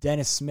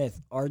Dennis Smith,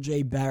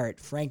 RJ Barrett,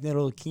 Frank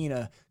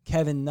Ntilikina,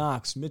 Kevin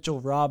Knox, Mitchell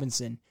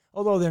Robinson.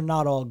 Although they're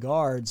not all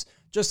guards,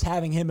 just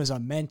having him as a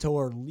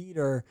mentor,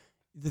 leader,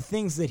 the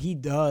things that he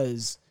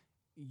does,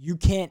 you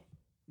can't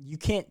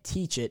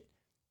teach it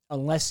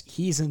unless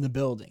he's in the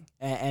building,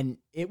 and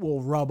it will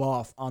rub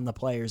off on the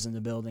players in the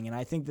building. And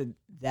I think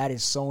that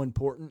is so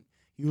important.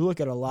 You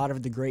look at a lot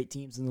of the great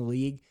teams in the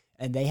league,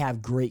 and they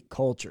have great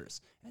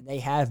cultures, and they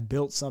have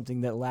built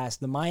something that lasts.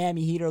 The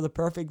Miami Heat are the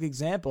perfect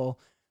example.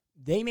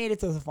 They made it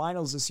to the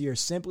finals this year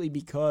simply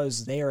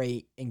because they are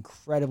an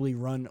incredibly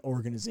run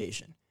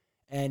organization.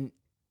 And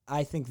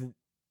I think that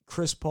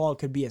Chris Paul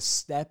could be a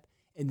step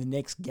in the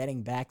Knicks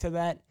getting back to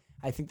that.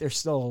 I think they're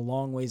still a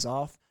long ways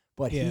off,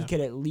 but he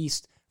could at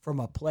least from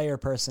a player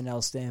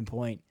personnel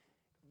standpoint,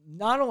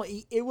 not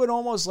only it would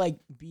almost like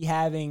be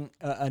having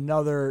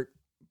another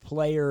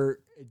player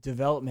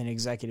development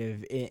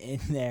executive in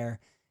there,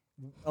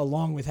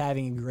 along with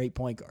having a great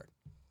point guard.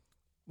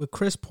 With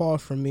Chris Paul,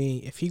 for me,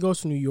 if he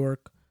goes to New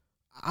York,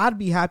 I'd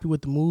be happy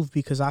with the move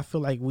because I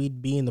feel like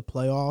we'd be in the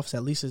playoffs,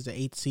 at least as the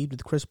 8th seed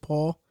with Chris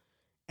Paul.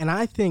 And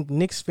I think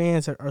Knicks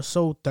fans are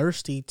so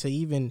thirsty to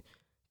even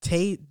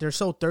they're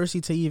so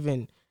thirsty to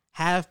even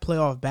have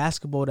playoff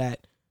basketball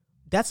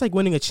that's like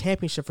winning a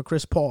championship for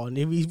Chris Paul. And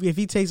if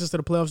he takes us to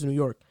the playoffs in New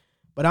York.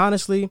 But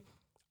honestly,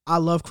 I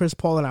love Chris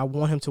Paul and I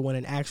want him to win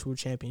an actual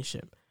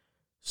championship.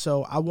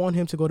 So I want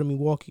him to go to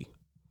Milwaukee.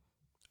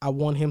 I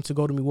want him to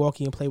go to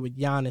Milwaukee and play with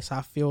Giannis.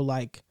 I feel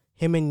like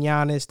him and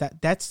Giannis,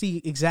 that's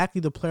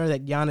exactly the player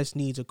that Giannis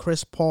needs, a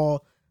Chris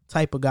Paul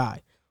type of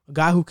guy. A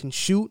guy who can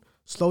shoot,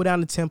 slow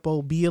down the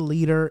tempo, be a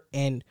leader,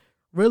 and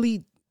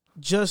really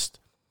just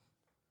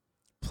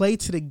play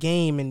to the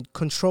game and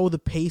control the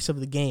pace of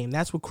the game.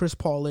 That's what Chris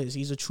Paul is.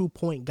 He's a true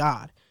point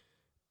guard.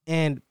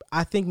 And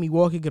I think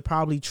Milwaukee could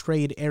probably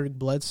trade Eric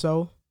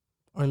Bledsoe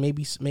or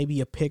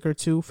maybe a pick or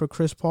two for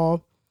Chris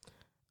Paul.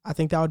 I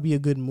think that would be a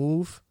good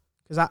move.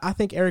 Because I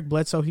think Eric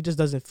Bledsoe, he just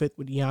doesn't fit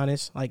with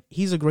Giannis. Like,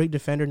 he's a great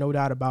defender, no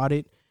doubt about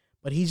it.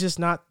 But he's just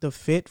not the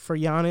fit for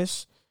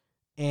Giannis.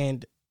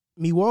 And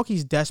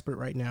Milwaukee's desperate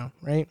right now,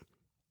 right?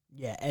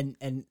 Yeah,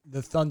 and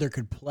the Thunder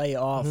could play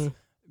off,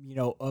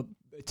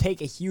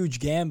 take a huge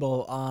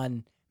gamble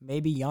on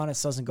maybe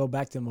Giannis doesn't go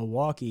back to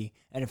Milwaukee.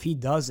 And if he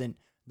doesn't,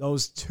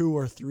 those 2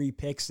 or 3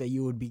 picks that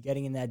you would be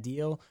getting in that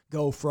deal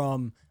go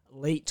from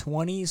late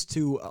 20s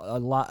to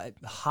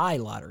a high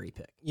lottery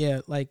pick.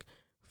 Yeah, like,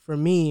 for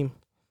me,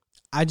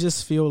 I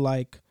just feel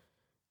like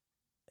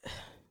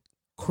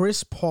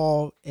Chris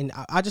Paul, and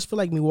I just feel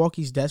like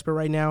Milwaukee's desperate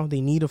right now.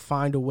 They need to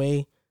find a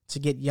way to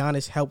get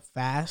Giannis help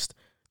fast.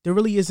 There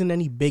really isn't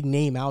any big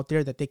name out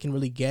there that they can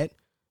really get.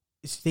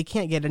 They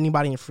can't get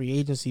anybody in free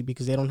agency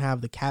because they don't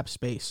have the cap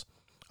space.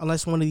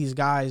 Unless one of these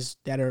guys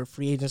that are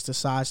free agents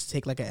decides to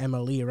take like an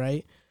MLE,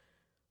 right?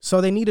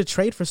 So they need to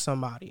trade for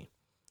somebody.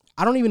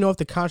 I don't even know if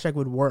the contract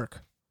would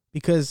work.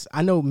 Because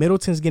I know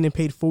Middleton's getting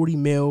paid $40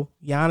 million.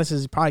 Giannis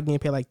is probably getting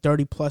paid like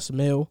 $30+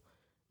 million.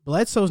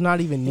 Bledsoe's not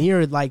even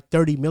near like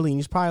 $30 million.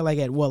 He's probably like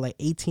at like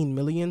 $18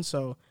 million.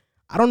 So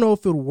I don't know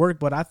if it would work,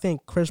 but I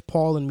think Chris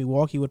Paul in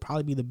Milwaukee would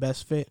probably be the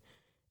best fit.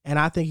 And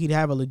I think he'd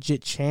have a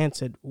legit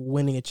chance at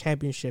winning a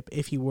championship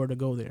if he were to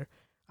go there.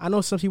 I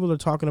know some people are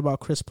talking about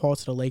Chris Paul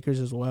to the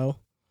Lakers as well.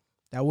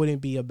 That wouldn't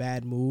be a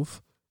bad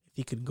move if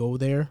he could go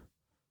there.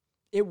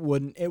 It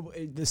wouldn't.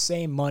 The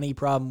same money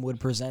problem would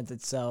present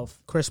itself.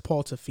 Chris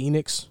Paul to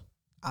Phoenix.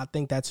 I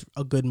think that's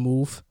a good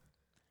move.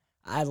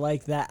 I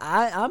like that.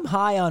 I'm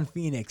high on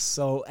Phoenix,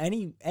 so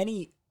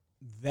any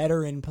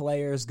veteran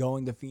players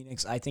going to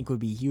Phoenix I think would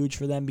be huge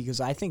for them because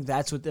I think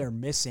that's what they're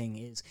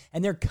missing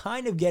and they're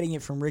kind of getting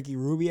it from Ricky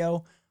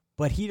Rubio,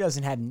 but he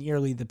doesn't have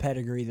nearly the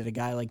pedigree that a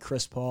guy like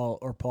Chris Paul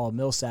or Paul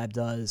Millsap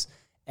does,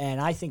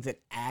 and I think that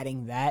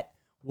adding that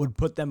would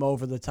put them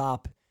over the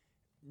top.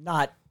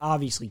 Not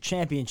obviously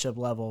championship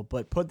level,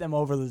 but put them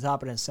over the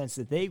top in a sense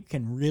that they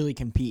can really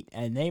compete,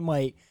 and they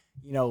might,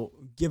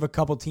 give a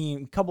couple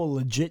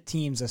legit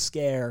teams a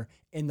scare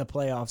in the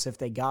playoffs if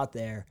they got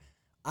there.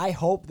 I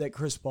hope that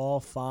Chris Paul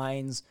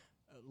finds,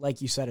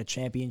 like you said, a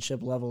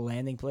championship level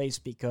landing place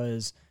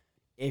because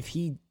if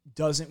he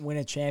doesn't win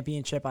a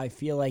championship, I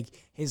feel like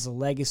his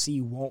legacy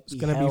won't be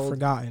held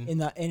forgotten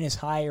in as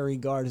high a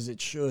regard as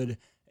it should.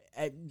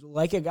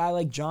 Like a guy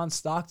like John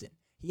Stockton.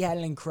 He had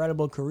an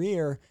incredible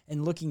career,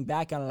 and looking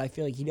back on it, I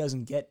feel like he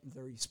doesn't get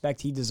the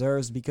respect he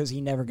deserves because he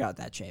never got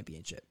that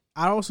championship.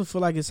 I also feel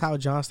like it's how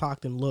John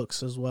Stockton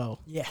looks as well.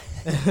 Yeah.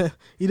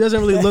 He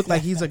doesn't really look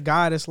like he's a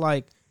guy that's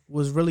like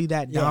was really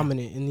that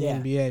dominant in the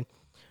NBA.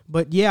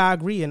 But yeah, I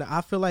agree, and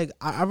I feel like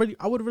I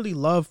would really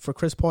love for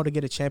Chris Paul to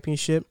get a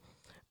championship.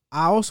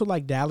 I also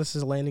like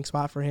Dallas's landing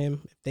spot for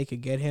him if they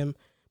could get him.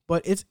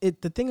 But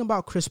the thing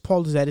about Chris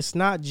Paul is that it's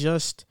not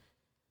just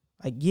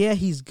like, yeah,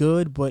 he's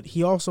good, but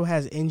he also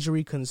has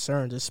injury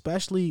concerns,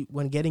 especially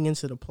when getting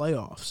into the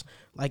playoffs.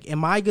 Like,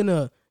 am I going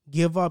to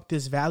give up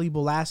this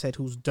valuable asset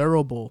who's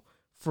durable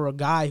for a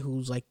guy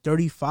who's like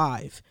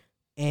 35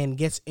 and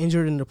gets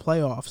injured in the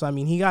playoffs? I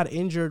mean, he got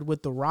injured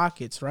with the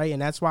Rockets, right?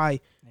 And that's why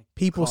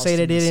people say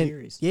that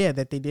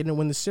they didn't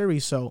win the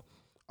series. So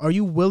are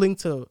you willing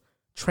to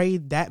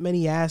trade that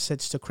many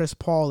assets to Chris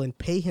Paul and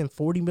pay him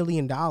 $40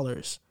 million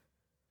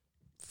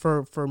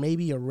for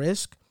maybe a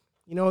risk?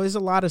 There's a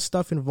lot of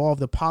stuff involved,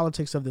 the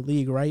politics of the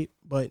league, right?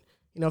 But,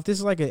 if this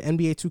is like an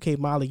NBA 2K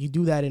model, you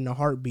do that in a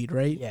heartbeat,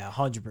 right? Yeah,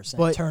 100%.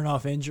 But turn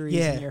off injuries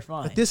and you're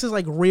fine. But this is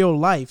like real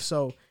life,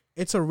 so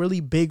it's a really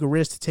big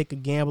risk to take a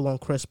gamble on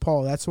Chris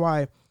Paul. That's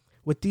why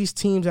with these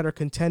teams that are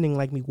contending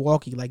like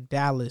Milwaukee, like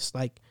Dallas,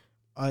 like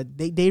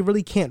they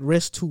really can't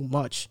risk too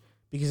much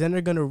because then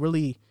they're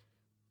really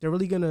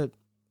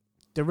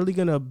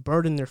gonna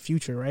burden their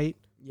future, right?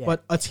 Yeah.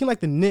 But a team like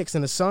the Knicks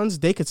and the Suns,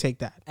 they could take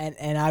that.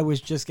 And I was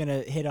just going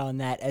to hit on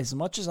that. As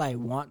much as I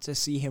want to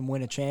see him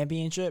win a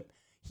championship,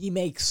 he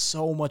makes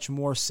so much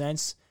more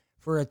sense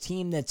for a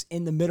team that's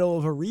in the middle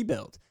of a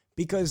rebuild.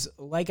 Because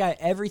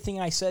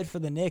everything I said for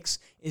the Knicks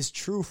is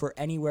true for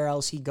anywhere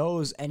else he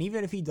goes. And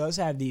even if he does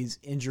have these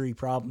injury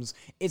problems,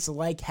 it's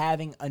like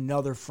having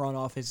another front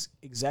office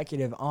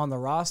executive on the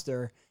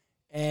roster,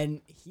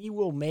 and he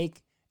will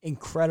make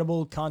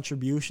incredible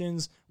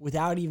contributions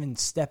without even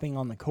stepping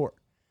on the court.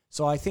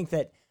 So I think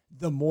that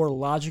the more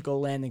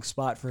logical landing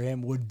spot for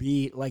him would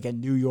be like a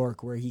New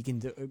York, where he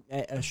can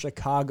a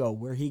Chicago,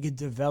 where he could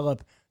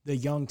develop the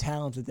young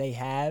talent that they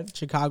have.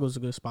 Chicago's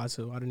a good spot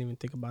too. I didn't even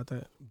think about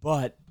that.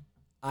 But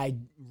I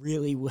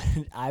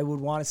would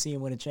want to see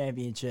him win a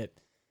championship.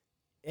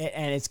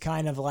 And it's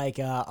kind of like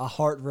a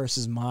heart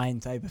versus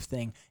mind type of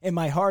thing. In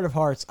my heart of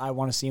hearts, I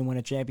want to see him win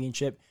a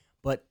championship.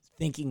 But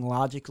thinking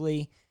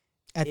logically,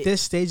 at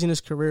this stage in his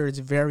career, it's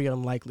very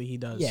unlikely he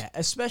does. Yeah,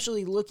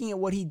 especially looking at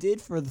what he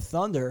did for the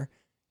Thunder.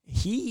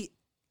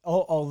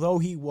 Although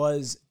he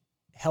was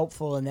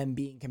helpful in them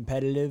being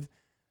competitive,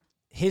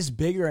 his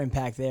bigger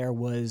impact there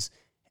was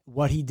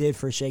what he did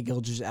for Shai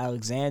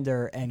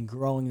Gilgeous-Alexander and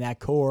growing that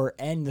core,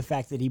 and the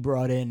fact that he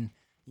brought in,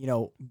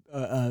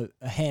 a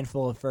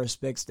handful of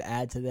first picks to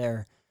add to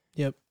their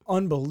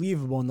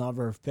unbelievable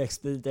number of picks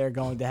that they're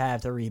going to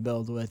have to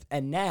rebuild with.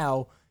 And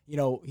now,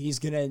 he's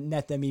going to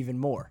net them even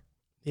more.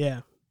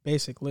 Yeah,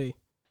 basically.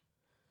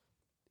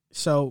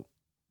 So,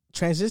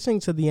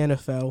 transitioning to the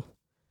NFL,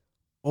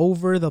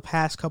 over the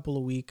past couple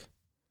of weeks,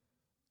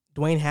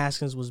 Dwayne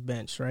Haskins was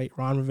benched, right?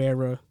 Ron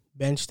Rivera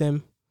benched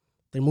him.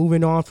 They're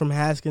moving on from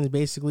Haskins,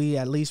 basically,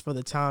 at least for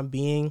the time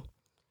being.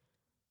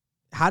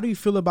 How do you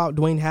feel about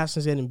Dwayne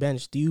Haskins getting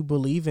benched? Do you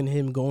believe in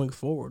him going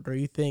forward, or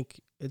you think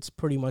it's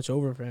pretty much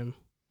over for him?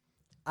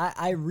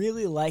 I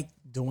really like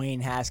Dwayne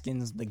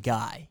Haskins, the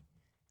guy.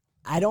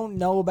 I don't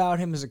know about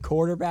him as a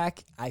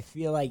quarterback. I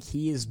feel like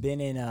he has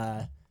been in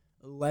a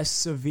less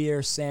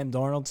severe Sam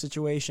Darnold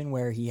situation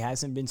where he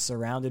hasn't been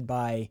surrounded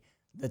by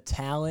the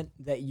talent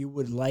that you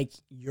would like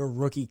your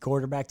rookie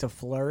quarterback to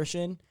flourish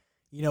in.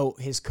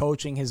 His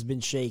coaching has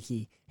been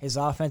shaky. His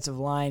offensive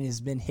line has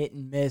been hit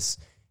and miss.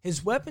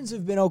 His weapons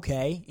have been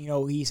okay.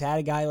 He's had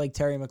a guy like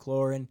Terry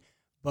McLaurin,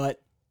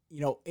 but,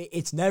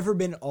 it's never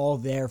been all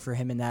there for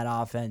him in that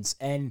offense.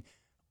 And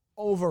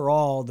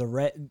overall,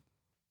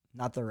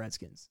 not the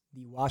Redskins,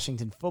 the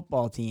Washington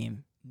football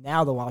team,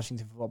 now the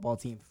Washington football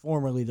team,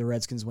 formerly the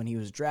Redskins when he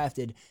was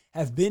drafted,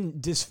 have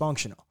been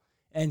dysfunctional.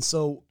 And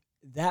so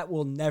that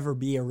will never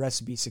be a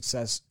recipe for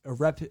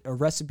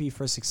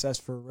success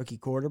for a rookie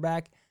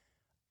quarterback.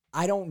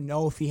 I don't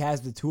know if he has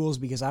the tools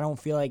because I don't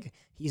feel like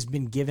he's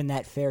been given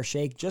that fair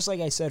shake, just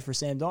like I said for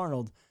Sam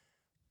Darnold.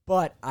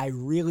 But I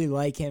really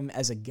like him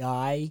as a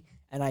guy,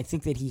 and I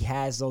think that he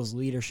has those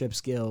leadership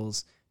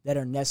skills that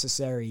are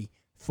necessary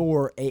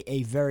for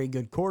a very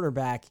good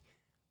quarterback.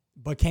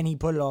 But can he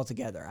put it all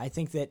together? I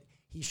think that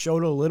he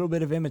showed a little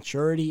bit of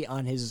immaturity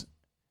on his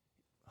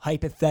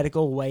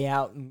hypothetical way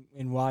out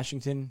in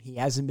Washington. He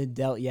hasn't been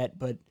dealt yet,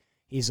 but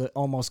he's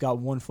almost got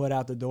 1 foot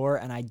out the door,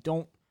 and I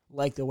don't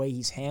like the way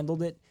he's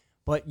handled it.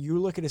 But you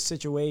look at a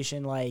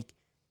situation like,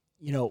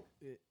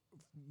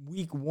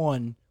 week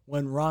 1,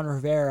 when Ron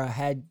Rivera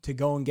had to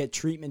go and get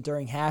treatment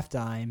during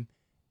halftime,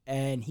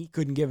 and he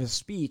couldn't give a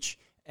speech,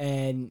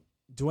 and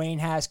Dwayne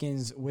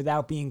Haskins,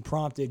 without being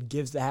prompted,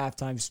 gives the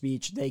halftime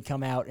speech. They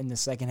come out in the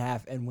second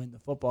half and win the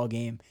football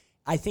game.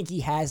 I think he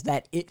has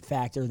that it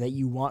factor that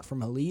you want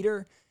from a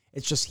leader.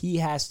 It's just he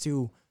has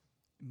to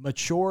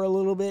mature a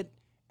little bit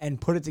and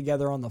put it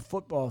together on the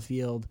football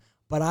field.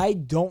 But I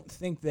don't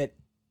think that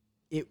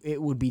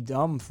it would be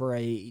dumb for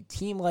a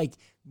team like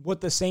what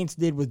the Saints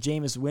did with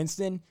Jameis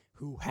Winston,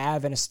 who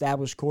have an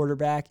established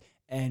quarterback,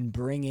 and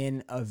bring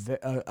in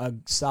a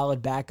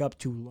solid backup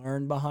to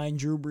learn behind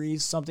Drew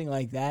Brees, something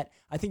like that.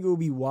 I think it would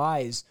be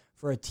wise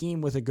for a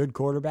team with a good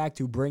quarterback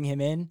to bring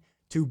him in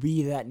to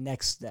be that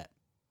next step.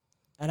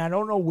 And I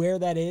don't know where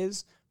that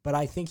is, but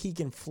I think he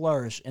can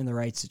flourish in the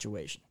right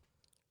situation.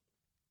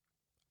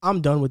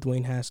 I'm done with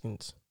Dwayne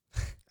Haskins.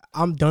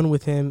 I'm done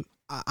with him.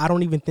 I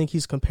don't even think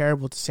he's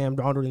comparable to Sam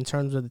Darnold in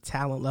terms of the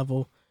talent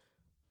level.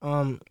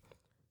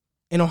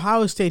 In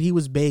Ohio State, he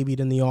was babied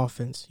in the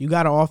offense. You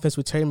got an offense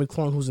with Terry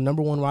McLaurin, who's the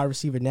number 1 wide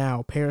receiver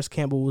now. Paris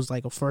Campbell was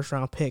like a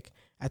first-round pick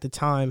at the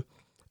time.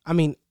 I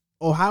mean,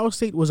 Ohio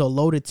State was a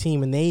loaded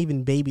team, and they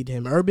even babied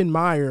him. Urban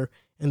Meyer,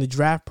 in the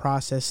draft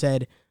process,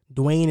 said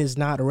Dwayne is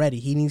not ready.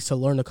 He needs to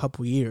learn a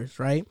couple years,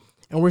 right?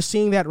 And we're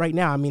seeing that right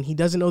now. I mean, he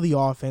doesn't know the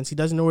offense. He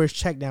doesn't know where his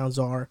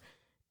checkdowns are.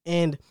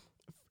 And,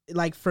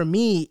 like, for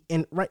me,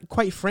 and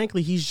quite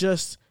frankly, he's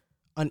just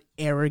an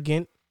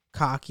arrogant,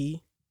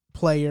 cocky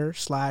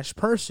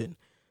player/person.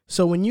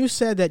 So when you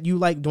said that you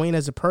like Dwayne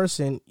as a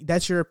person,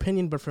 that's your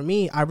opinion. But for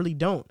me, I really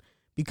don't,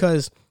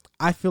 because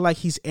I feel like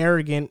he's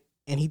arrogant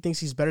and he thinks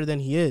he's better than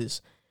he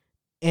is.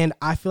 And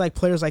I feel like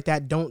players like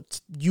that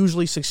don't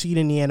usually succeed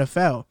in the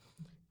NFL.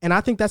 And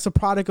I think that's a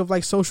product of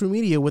like social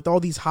media with all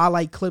these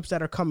highlight clips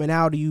that are coming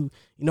out. You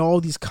know, all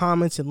these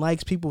comments and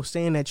likes, people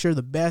saying that you're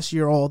the best,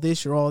 you're all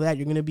this, you're all that.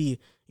 You're going to be,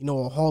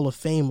 a Hall of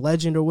Fame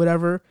legend or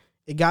whatever.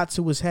 It got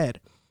to his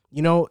head,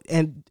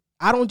 and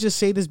I don't just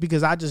say this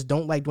because I just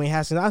don't like Dwayne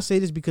Haskins. I say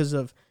this because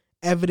of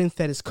evidence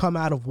that has come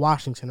out of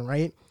Washington,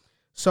 right?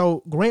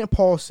 So Grant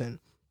Paulson,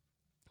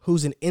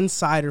 who's an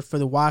insider for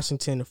the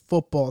Washington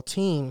football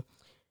team,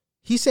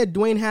 he said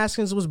Dwayne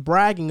Haskins was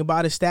bragging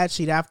about his stat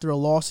sheet after a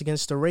loss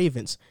against the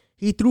Ravens.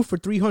 He threw for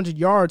 300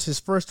 yards, his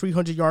first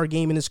 300-yard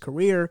game in his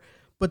career,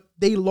 but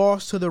they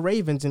lost to the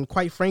Ravens, and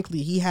quite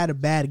frankly, he had a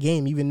bad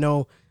game, even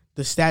though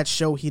the stats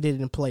show he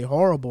didn't play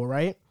horrible,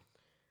 right?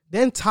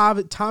 Then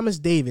Thomas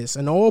Davis,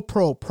 an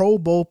all-pro, Pro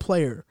Bowl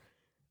player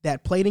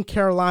that played in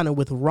Carolina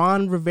with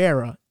Ron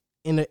Rivera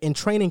in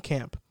training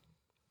camp.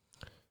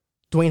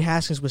 Dwayne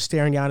Haskins was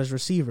staring down his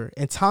receiver,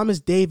 and Thomas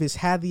Davis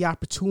had the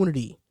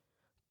opportunity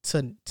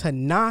to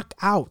knock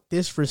out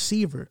this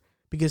receiver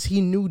because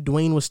he knew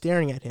Dwayne was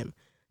staring at him.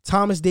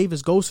 Thomas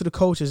Davis goes to the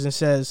coaches and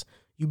says,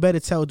 you better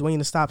tell Dwayne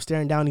to stop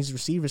staring down these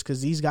receivers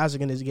because these guys are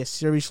going to get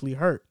seriously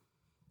hurt,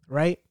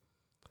 right?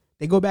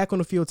 They go back on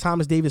the field.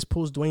 Thomas Davis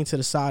pulls Dwayne to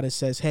the side and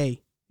says,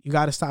 hey, you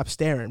got to stop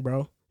staring,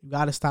 bro. You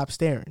got to stop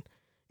staring.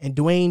 And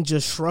Dwayne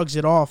just shrugs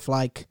it off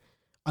like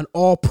an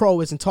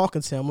all-pro isn't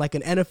talking to him, like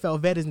an NFL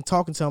vet isn't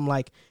talking to him.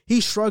 Like,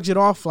 he shrugs it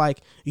off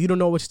like, you don't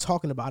know what you're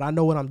talking about. I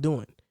know what I'm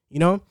doing, you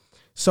know?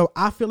 So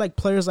I feel like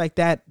players like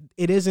that,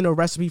 it isn't a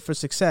recipe for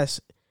success.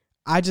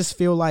 I just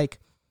feel like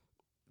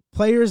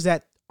players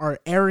that are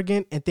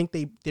arrogant and think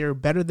they're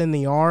better than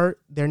they are,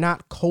 they're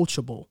not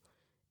coachable.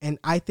 And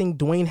I think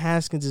Dwayne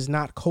Haskins is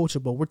not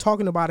coachable. We're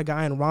talking about a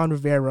guy in Ron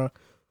Rivera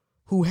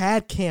who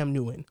had Cam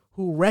Newton,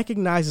 who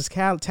recognizes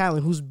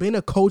talent, who's been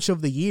a coach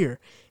of the year.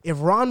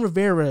 If Ron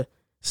Rivera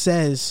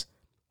says,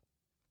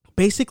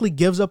 basically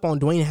gives up on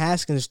Dwayne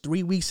Haskins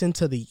 3 weeks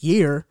into the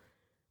year,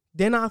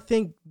 then I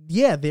think,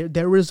 yeah,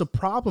 there is a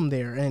problem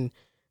there. And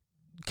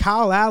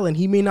Kyle Allen,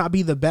 he may not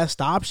be the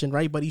best option,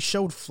 right? But he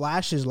showed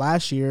flashes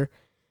last year.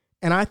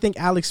 And I think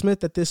Alex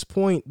Smith at this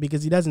point,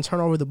 because he doesn't turn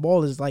over the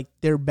ball, is like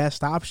their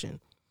best option.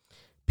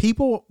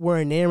 People were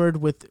enamored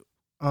with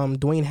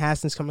Dwayne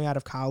Haskins coming out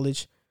of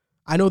college.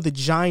 I know the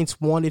Giants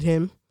wanted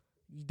him.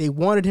 They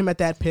wanted him at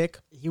that pick.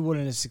 He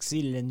wouldn't have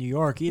succeeded in New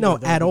York either. No,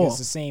 at all. Because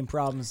the same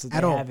problems that they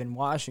have in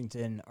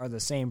Washington are the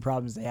same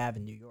problems they have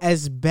in New York.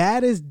 As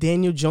bad as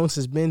Daniel Jones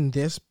has been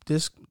this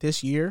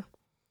year,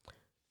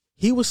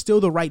 he was still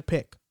the right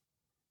pick.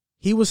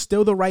 He was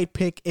still the right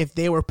pick if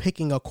they were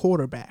picking a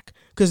quarterback.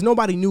 Because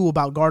nobody knew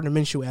about Gardner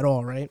Minshew at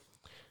all, right?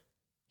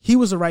 He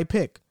was the right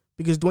pick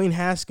because Dwayne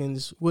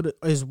Haskins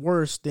is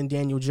worse than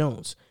Daniel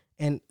Jones.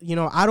 And, you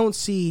know, I don't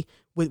see,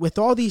 with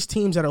all these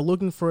teams that are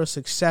looking for a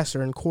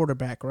successor in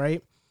quarterback,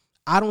 right?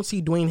 I don't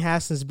see Dwayne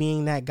Haskins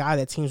being that guy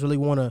that teams really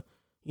want to,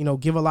 you know,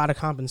 give a lot of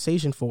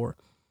compensation for.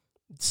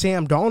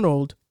 Sam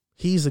Darnold,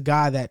 he's a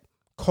guy that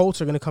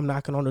Colts are going to come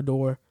knocking on the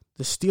door.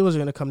 The Steelers are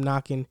going to come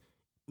knocking.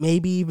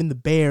 Maybe even the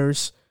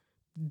Bears.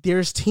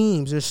 There's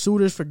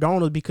suitors for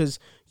Darnold because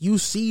you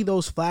see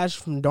those flashes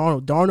from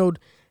Darnold. Darnold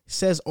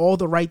says all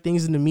the right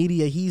things in the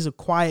media. He's a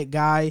quiet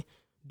guy.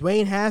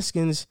 Dwayne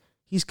Haskins,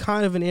 he's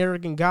kind of an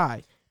arrogant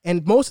guy.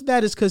 And most of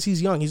that is because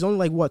he's young. He's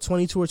only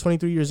 22 or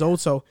 23 years old,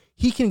 so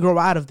he can grow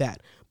out of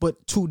that.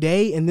 But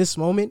today, in this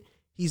moment,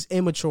 he's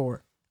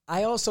immature.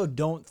 I also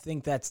don't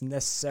think that's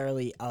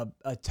necessarily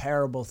a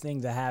terrible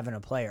thing to have in a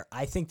player.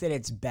 I think that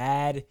it's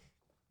bad.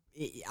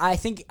 I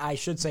think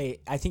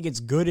it's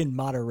good in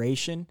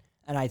moderation,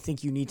 and I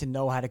think you need to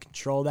know how to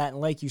control that.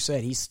 And like you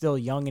said, he's still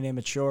young and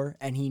immature,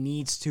 and he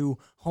needs to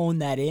hone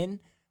that in.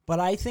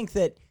 But I think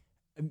that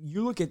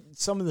you look at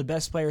some of the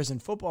best players in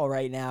football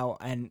right now,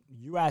 and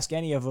you ask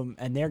any of them,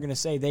 and they're going to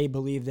say they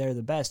believe they're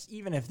the best,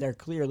 even if they're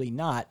clearly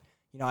not.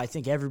 You know, I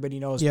think everybody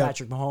knows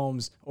Patrick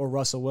Mahomes or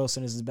Russell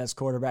Wilson is the best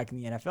quarterback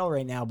in the NFL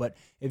right now. But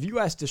if you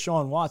ask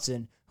Deshaun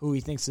Watson who he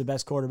thinks the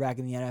best quarterback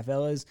in the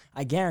NFL is,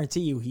 I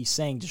guarantee you he's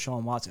saying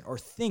Deshaun Watson or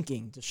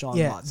thinking Deshaun Watson.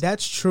 Yeah,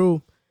 that's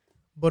true.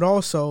 But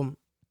also,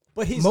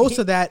 most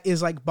of that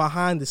is like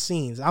behind the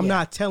scenes. I'm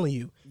not telling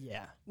you.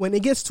 Yeah. When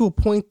it gets to a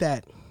point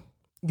that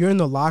you're in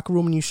the locker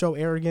room and you show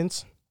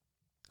arrogance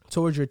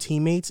towards your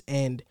teammates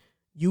and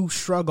you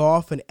shrug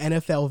off an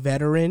NFL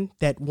veteran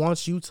that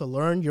wants you to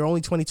learn. You're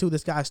only 22.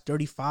 This guy's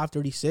 35,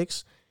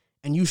 36.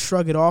 And you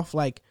shrug it off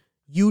like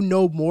you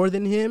know more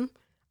than him.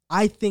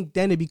 I think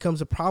then it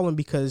becomes a problem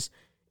because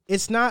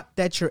it's not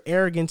that your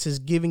arrogance is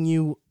giving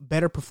you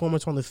better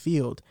performance on the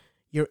field.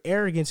 Your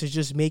arrogance is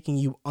just making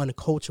you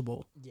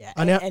uncoachable. Yeah,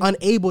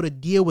 unable to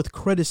deal with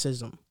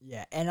criticism.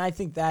 Yeah, and I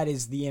think that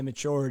is the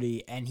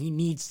immaturity, and he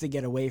needs to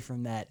get away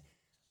from that.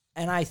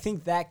 And I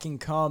think that can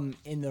come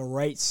in the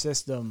right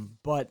system,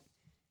 but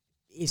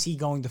is he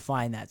going to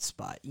find that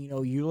spot? You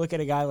know, you look at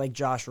a guy like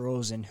Josh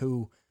Rosen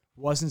who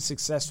wasn't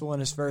successful in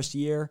his first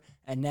year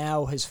and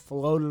now has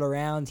floated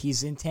around.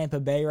 He's in Tampa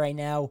Bay right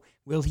now.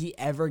 Will he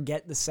ever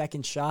get the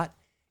second shot?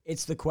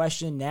 It's the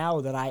question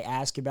now that I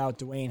ask about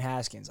Dwayne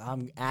Haskins.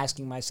 I'm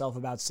asking myself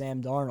about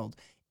Sam Darnold.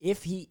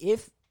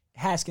 If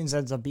Haskins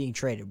ends up being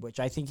traded, which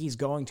I think he's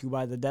going to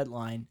by the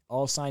deadline,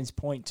 all signs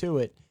point to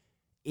it,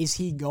 is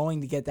he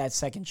going to get that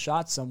second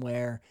shot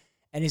somewhere?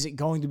 And is it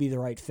going to be the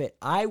right fit?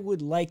 I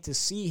would like to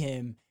see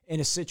him in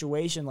a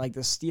situation like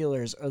the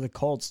Steelers or the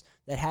Colts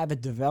that have a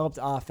developed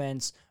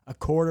offense, a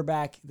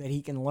quarterback that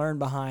he can learn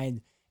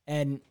behind,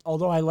 And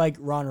although I like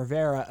Ron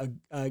Rivera,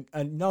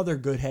 another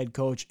good head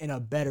coach in a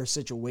better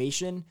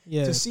situation,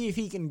 to see if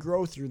he can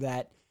grow through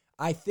that,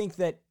 I think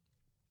that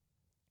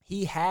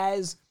he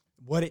has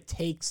what it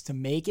takes to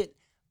make it,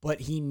 but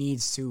he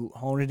needs to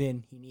hone it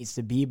in. He needs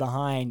to be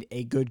behind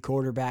a good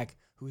quarterback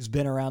who's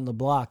been around the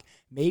block.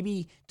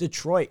 Maybe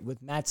Detroit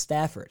with Matt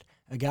Stafford,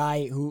 a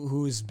guy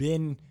who's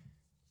been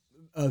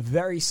a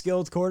very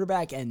skilled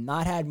quarterback and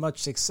not had much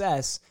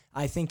success,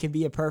 I think can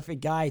be a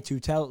perfect guy to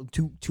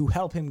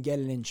help him get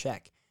it in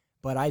check.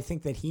 But I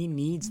think that he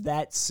needs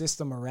that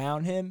system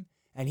around him,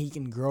 and he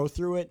can grow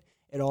through it.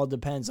 It all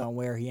depends on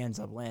where he ends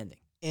up landing.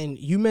 And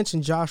you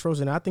mentioned Josh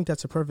Rosen. I think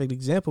that's a perfect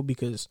example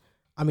because,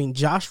 I mean,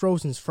 Josh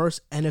Rosen's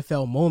first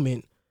NFL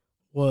moment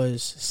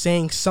was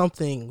saying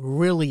something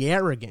really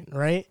arrogant,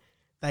 right?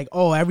 Like,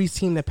 oh, every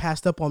team that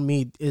passed up on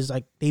me is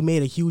like they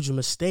made a huge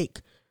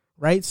mistake,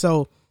 right?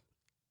 So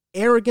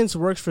arrogance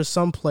works for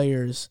some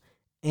players,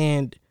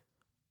 and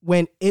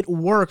when it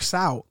works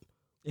out,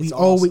 we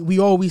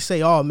always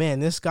say, oh, man,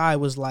 this guy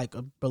was like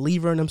a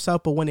believer in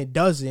himself. But when it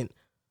doesn't,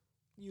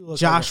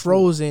 Josh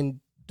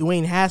Rosen,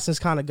 Dwayne Haskins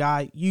kind of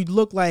guy, you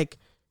look like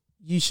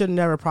you should have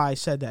never probably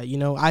said that. You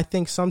know, I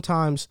think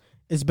sometimes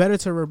it's better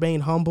to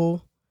remain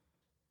humble,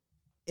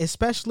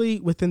 especially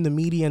within the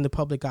media and the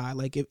public eye.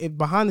 Like, if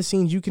behind the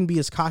scenes, you can be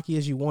as cocky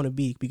as you want to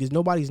be because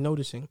nobody's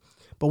noticing.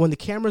 But when the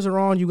cameras are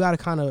on, you got to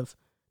kind of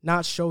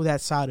not show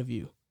that side of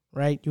you,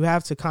 right? You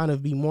have to kind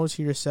of be more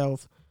to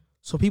yourself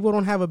so people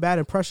don't have a bad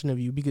impression of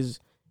you because,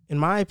 in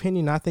my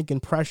opinion, I think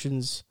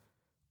impressions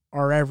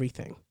are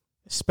everything,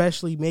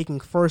 especially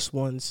making first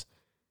ones.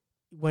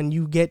 When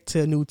you get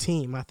to a new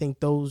team, I think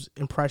those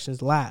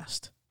impressions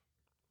last.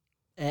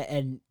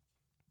 And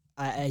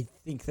I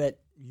think that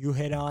you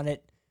hit on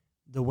it.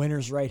 The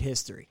winners write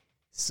history.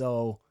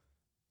 So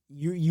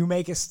you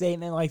make a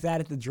statement like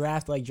that at the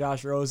draft, like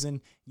Josh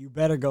Rosen, you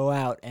better go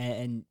out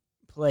and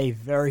play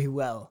very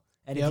well.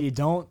 And if you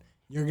don't,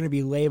 you're going to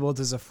be labeled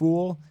as a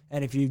fool.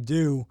 And if you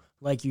do,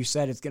 like you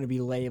said, it's going to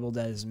be labeled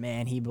as,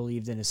 man, he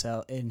believed in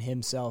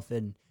himself,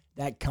 and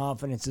that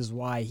confidence is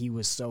why he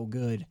was so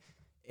good.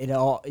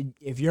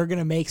 If you're going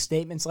to make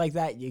statements like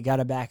that, you got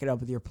to back it up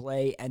with your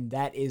play, and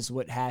that is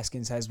what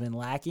Haskins has been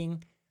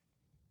lacking.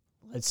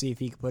 Let's see if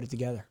he can put it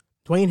together.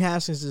 Dwayne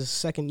Haskins is a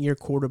second-year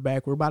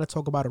quarterback. We're about to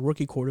talk about a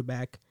rookie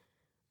quarterback,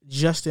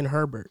 Justin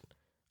Herbert.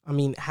 I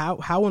mean,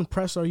 how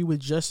impressed are you with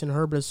Justin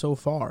Herbert so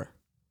far?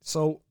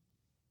 So,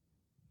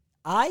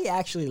 I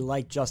actually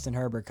like Justin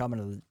Herbert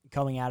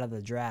coming out of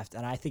the draft,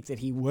 and I think that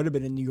he would have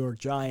been a New York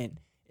Giant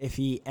if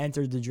he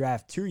entered the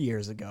draft 2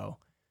 years ago.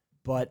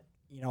 But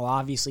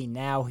obviously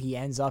now he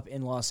ends up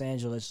in Los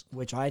Angeles,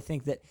 which I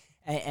think that,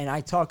 and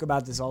I talk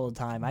about this all the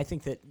time, I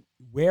think that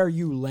where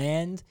you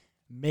land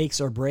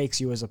makes or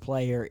breaks you as a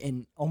player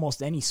in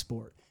almost any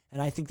sport.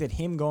 And I think that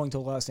him going to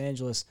Los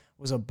Angeles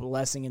was a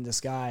blessing in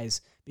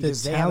disguise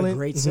because they have a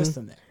great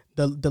system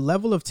there. The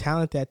level of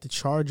talent that the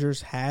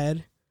Chargers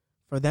had,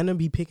 for them to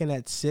be picking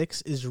at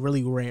 6 is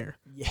really rare.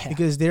 Yeah.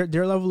 Because their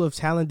level of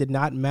talent did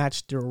not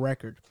match their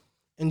record.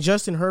 And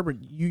Justin Herbert,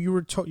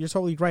 you're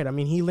totally right. I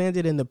mean, he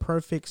landed in the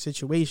perfect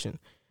situation.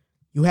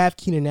 You have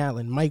Keenan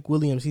Allen, Mike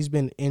Williams, he's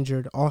been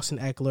injured, Austin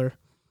Eckler,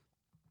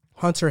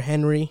 Hunter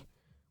Henry.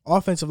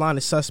 Offensive line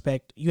is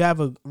suspect. You have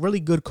a really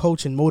good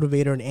coach and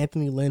motivator in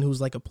Anthony Lynn,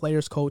 who's like a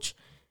player's coach,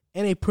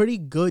 and a pretty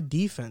good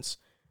defense.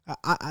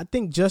 I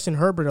think Justin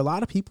Herbert, a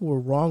lot of people were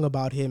wrong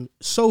about him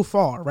so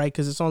far, right?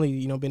 Because it's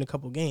only been a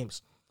couple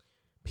games.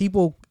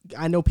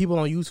 I know people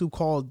on YouTube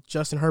called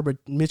Justin Herbert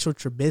Mitchell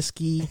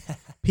Trubisky.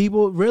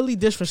 People really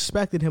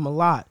disrespected him a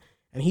lot.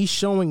 And he's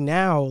showing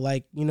now,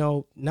 like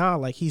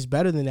he's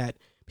better than that.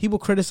 People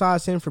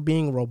criticize him for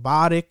being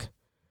robotic,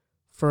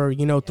 for,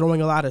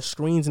 throwing a lot of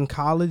screens in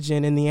college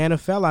and in the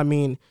NFL. I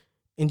mean,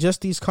 in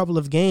just these couple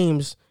of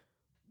games,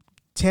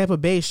 Tampa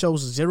Bay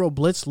shows zero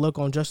blitz look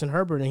on Justin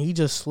Herbert, and he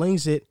just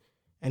slings it,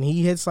 and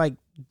he hits, like,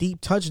 deep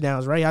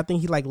touchdowns, right? I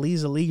think he,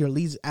 leads the league or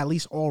leads at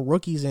least all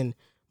rookies in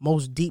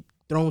most deep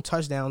thrown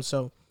touchdowns.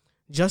 So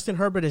Justin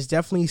Herbert has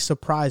definitely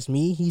surprised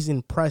me. He's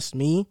impressed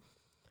me.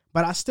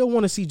 But I still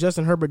want to see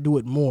Justin Herbert do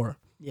it more.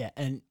 Yeah,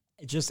 and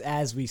just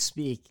as we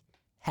speak,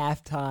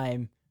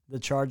 halftime, the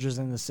Chargers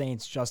and the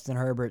Saints, Justin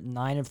Herbert,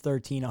 9 of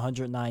 13,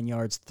 109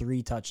 yards,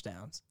 3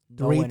 touchdowns.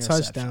 No 3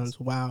 touchdowns,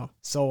 wow.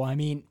 So, I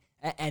mean,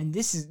 and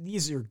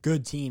these are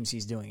good teams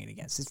he's doing it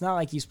against. It's not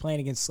like he's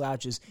playing against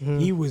slouches. Mm-hmm.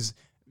 He was...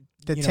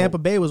 Tampa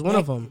Bay was one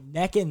of them.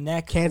 Neck and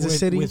neck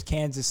with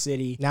Kansas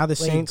City. Now the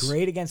Saints.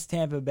 Great against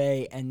Tampa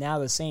Bay, and now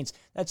the Saints.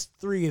 That's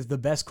 3 of the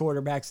best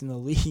quarterbacks in the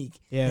league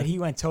that he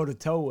went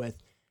toe-to-toe with.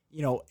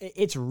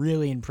 It's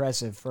really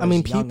impressive for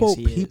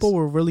people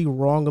were really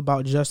wrong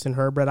about Justin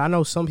Herbert. I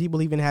know some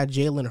people even had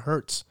Jalen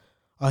Hurts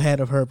ahead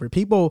of Herbert.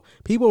 People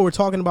were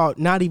talking about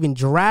not even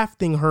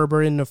drafting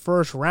Herbert in the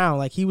first round.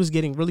 Like, he was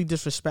getting really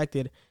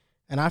disrespected,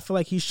 and I feel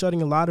like he's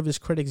shutting a lot of his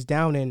critics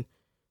down, and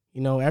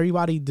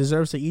everybody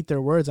deserves to eat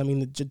their words. I mean,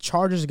 the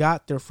Chargers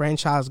got their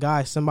franchise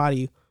guy,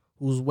 somebody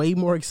who's way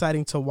more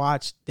exciting to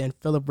watch than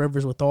Phillip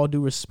Rivers, with all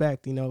due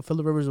respect.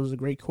 Phillip Rivers was a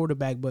great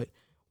quarterback, but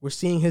we're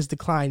seeing his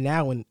decline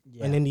now in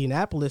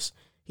Indianapolis,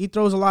 he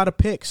throws a lot of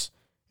picks.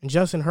 And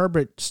Justin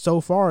Herbert,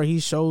 so far, he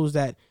shows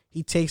that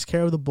he takes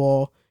care of the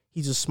ball.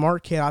 He's a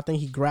smart kid. I think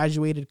he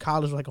graduated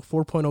college with like a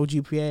 4.0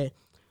 GPA.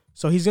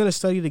 So he's going to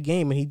study the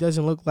game, and he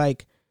doesn't look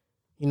like,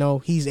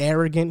 he's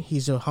arrogant.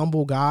 He's a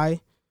humble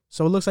guy.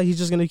 So it looks like he's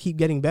just going to keep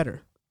getting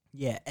better.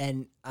 Yeah,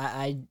 and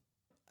I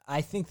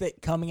think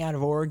that coming out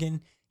of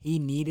Oregon, he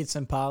needed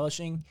some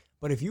polishing.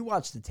 But if you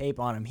watch the tape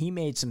on him, he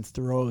made some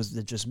throws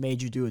that just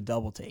made you do a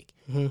double take.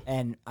 Mm-hmm.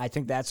 And I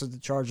think that's what the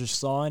Chargers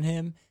saw in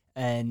him.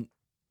 And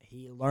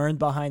he learned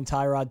behind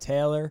Tyrod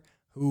Taylor,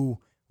 who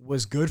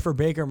was good for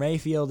Baker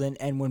Mayfield.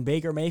 And when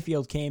Baker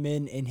Mayfield came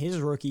in his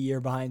rookie year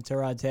behind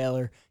Tyrod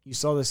Taylor, you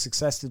saw the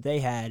success that they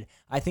had.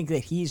 I think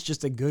that he's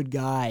just a good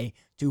guy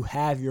to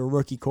have your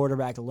rookie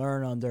quarterback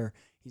learn under.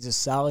 He's a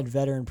solid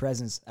veteran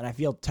presence, and I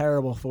feel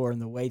terrible for him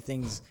the way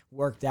things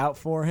worked out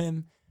for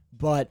him.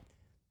 But,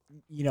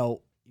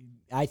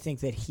 I think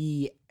that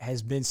he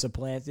has been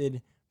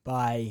supplanted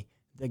by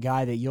the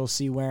guy that you'll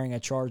see wearing a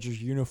Chargers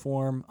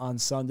uniform on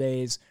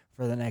Sundays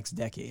for the next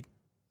decade.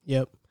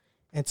 Yep.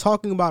 And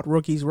talking about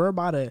rookies, we're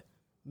about to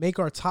make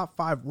our top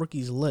 5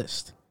 rookies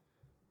list.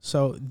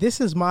 So this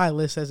is my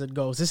list as it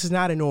goes. This is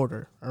not in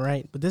order, all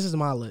right? But this is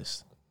my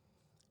list.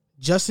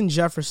 Justin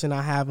Jefferson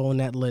I have on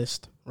that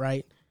list,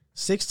 right?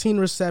 16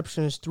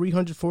 receptions,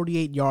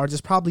 348 yards.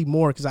 It's probably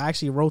more because I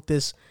actually wrote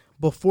this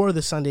before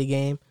the Sunday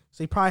game.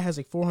 So he probably has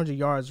like 400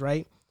 yards,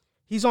 right?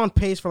 He's on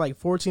pace for like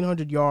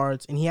 1,400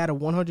 yards, and he had a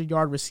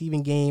 100-yard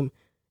receiving game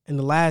in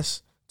the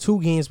last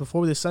 2 games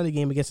before the Sunday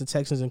game against the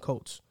Texans and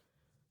Colts.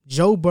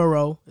 Joe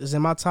Burrow is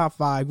in my top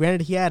 5.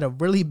 Granted, he had a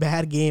really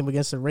bad game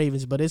against the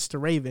Ravens, but it's the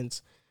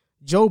Ravens.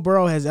 Joe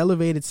Burrow has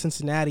elevated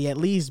Cincinnati. At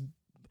least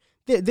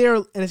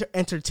they're an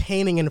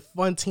entertaining and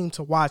fun team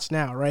to watch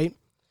now, right?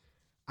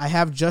 I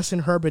have Justin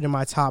Herbert in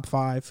my top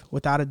 5,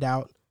 without a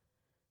doubt.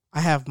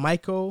 I have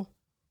Michael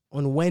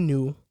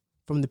Onwenu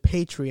from the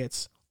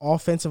Patriots,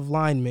 offensive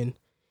lineman.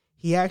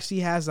 He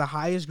actually has the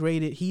highest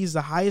graded. He's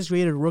the highest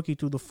graded rookie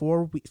through the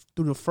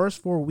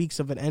first 4 weeks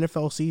of an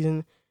NFL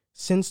season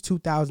since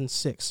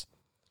 2006,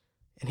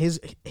 and his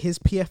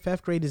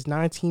PFF grade is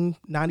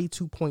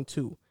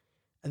 1992.2.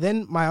 And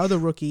then my other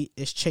rookie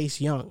is Chase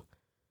Young,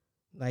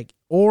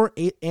 or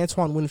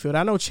Antoine Winfield.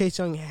 I know Chase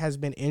Young has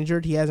been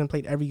injured; he hasn't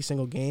played every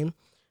single game.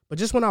 But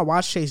just when I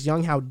watch Chase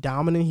Young, how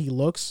dominant he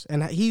looks,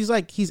 and he's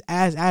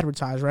as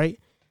advertised, right?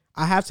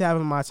 I have to have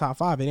him in my top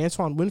 5. And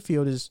Antoine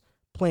Winfield is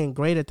playing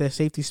great at the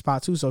safety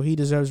spot too, so he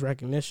deserves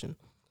recognition.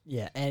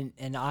 Yeah,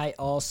 and I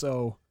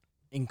also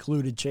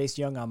included Chase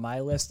Young on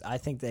my list. I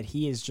think that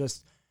he has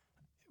just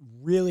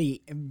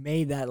really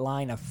made that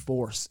line a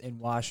force in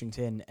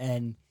Washington,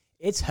 and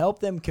it's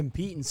helped them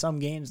compete in some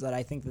games that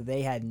I think that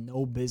they had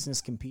no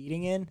business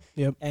competing in.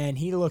 Yep. And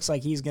he looks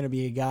like he's going to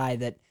be a guy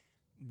that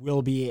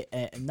will be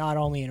not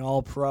only an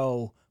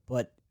all-pro,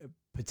 but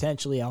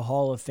potentially a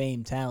Hall of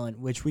Fame talent,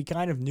 which we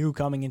kind of knew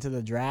coming into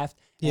the draft.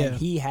 Yeah. And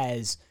he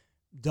has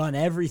done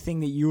everything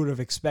that you would have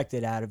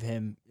expected out of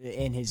him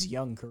in his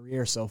young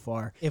career so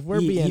far. If we're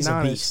being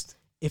honest,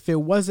 if it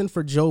wasn't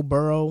for Joe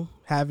Burrow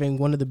having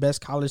one of the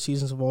best college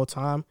seasons of all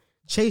time,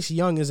 Chase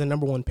Young is a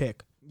number 1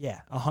 pick. Yeah,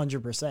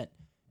 100%.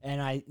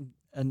 And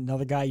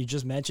another guy you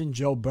just mentioned,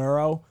 Joe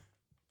Burrow,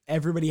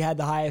 everybody had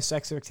the highest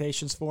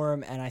expectations for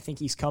him, and I think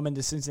he's coming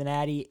to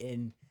Cincinnati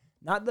in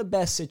not the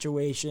best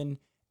situation,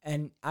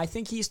 and I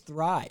think he's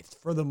thrived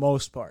for the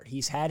most part.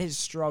 He's had his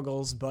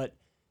struggles, but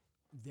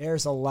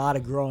there's a lot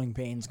of growing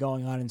pains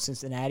going on in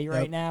Cincinnati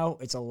right now.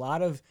 There's a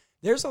lot of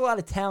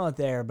talent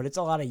there, but it's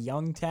a lot of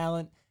young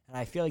talent, and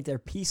I feel like they're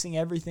piecing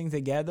everything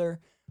together,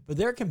 but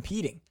they're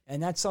competing,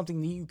 and that's something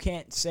that you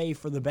can't say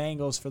for the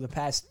Bengals for the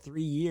past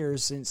 3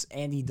 years since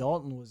Andy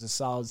Dalton was a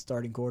solid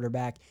starting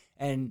quarterback,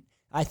 and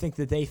I think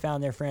that they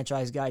found their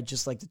franchise guy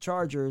just like the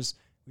Chargers.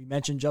 We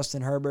mentioned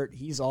Justin Herbert.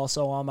 He's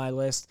also on my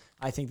list.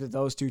 I think that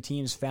those 2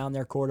 teams found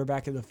their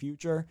quarterback of the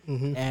future,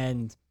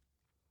 and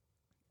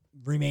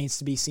remains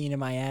to be seen in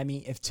Miami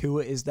if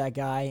Tua is that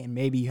guy, and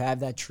maybe you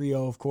have that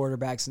trio of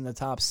quarterbacks in the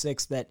top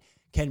 6 that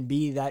can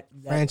be that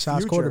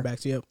franchise future.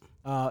 Quarterbacks. Yep.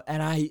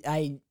 And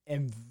I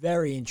am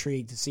very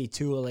intrigued to see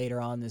Tua later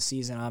on this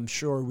season. I'm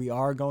sure we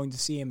are going to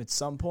see him at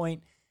some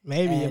point.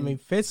 Maybe.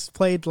 Fitz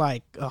played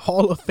like a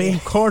Hall of Fame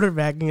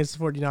quarterback against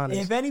the 49ers.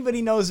 If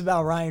anybody knows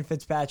about Ryan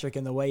Fitzpatrick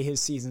and the way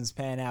his seasons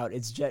pan out,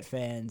 it's Jet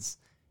fans.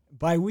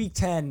 By week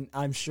 10,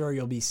 I'm sure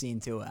you'll be seeing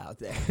Tua out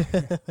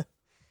there.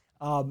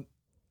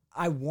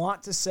 I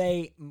want to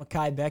say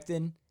Mekhi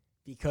Becton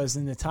because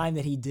in the time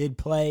that he did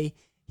play,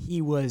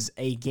 he was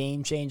a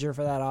game changer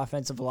for that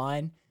offensive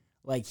line.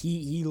 Like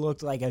he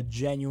looked like a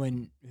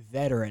genuine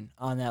veteran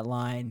on that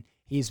line.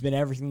 He's been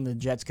everything the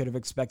Jets could have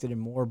expected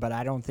and more, but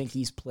I don't think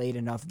he's played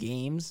enough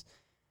games.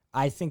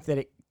 I think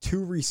that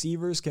 2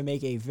 receivers can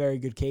make a very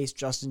good case.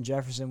 Justin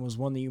Jefferson was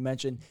one that you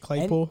mentioned.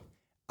 Claypool.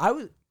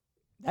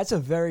 That's a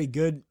very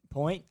good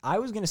point. I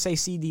was going to say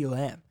CeeDee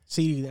Lamb.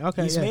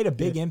 Okay. He's made a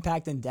big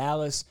impact in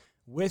Dallas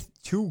with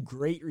 2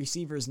 great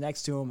receivers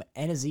next to him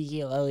and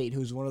Ezekiel Elliott,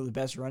 who's one of the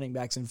best running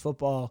backs in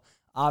football.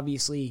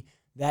 Obviously,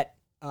 that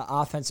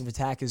offensive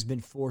attack has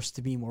been forced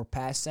to be more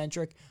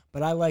pass-centric.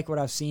 But I like what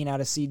I've seen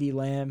out of CeeDee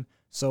Lamb,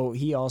 so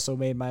he also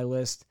made my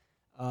list.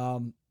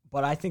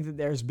 But I think that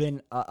there's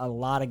been a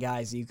lot of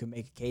guys that you can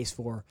make a case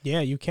for.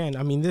 Yeah, you can.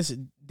 I mean,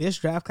 this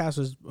draft class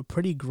was a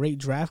pretty great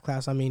draft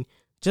class. I mean,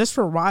 just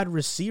for wide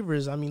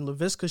receivers, I mean,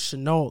 Laviska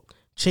Shenault,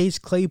 Chase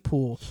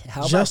Claypool,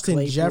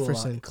 Justin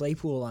Jefferson.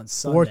 Claypool on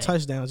Sunday. 4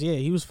 touchdowns. Yeah,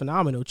 he was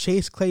phenomenal.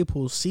 Chase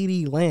Claypool,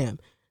 CeeDee Lamb.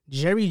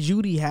 Jerry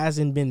Jeudy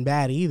hasn't been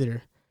bad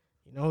either.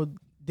 You know,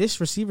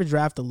 this receiver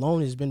draft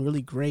alone has been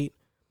really great.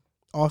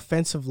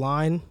 Offensive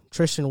line,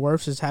 Tristan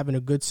Wirfs is having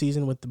a good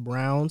season with the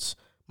Browns.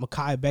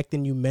 Mekhi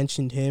Becton, you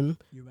mentioned him.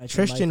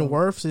 Tristan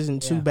Wirfs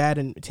isn't too bad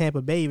in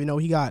Tampa Bay, even though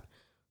he got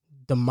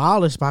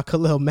demolished by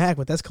Khalil Mack,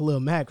 but that's Khalil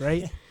Mack,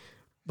 right?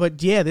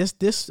 But yeah,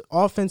 this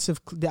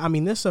offensive, I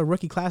mean, this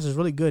rookie class is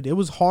really good. It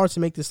was hard to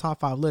make this top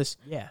 5 list,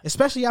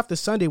 especially after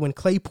Sunday when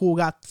Claypool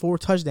got 4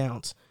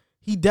 touchdowns.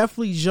 He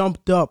definitely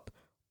jumped up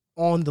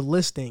on the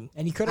listing,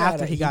 and he could have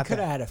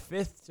had a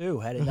 5th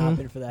too had it not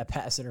been for that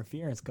pass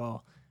interference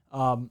call.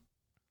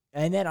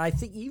 And then I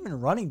think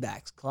even running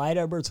backs, Clyde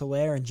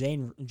Edwards-Helaire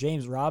and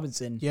James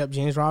Robinson. Yep,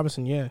 James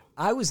Robinson, yeah.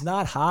 I was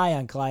not high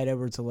on Clyde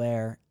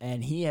Edwards-Helaire,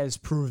 and he has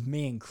proved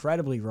me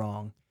incredibly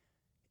wrong.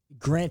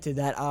 Granted,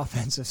 that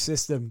offensive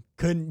system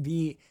couldn't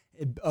be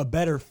a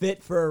better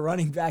fit for a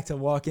running back to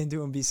walk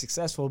into and be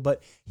successful,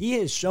 but he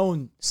has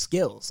shown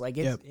skills. Like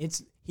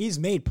he's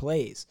made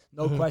plays,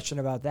 no question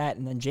about that.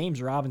 And then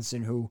James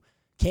Robinson, who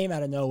came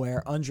out of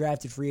nowhere,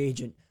 undrafted free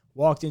agent,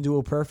 walked into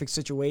a perfect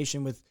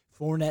situation with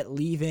Fournette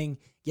leaving,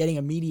 getting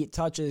immediate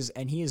touches,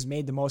 and he has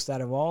made the most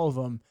out of all of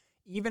them,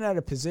 even at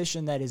a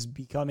position that is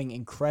becoming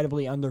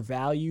incredibly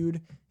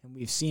undervalued. And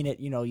we've seen it,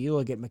 you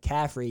look at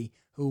McCaffrey,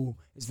 who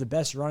is the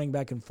best running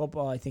back in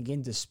football, I think,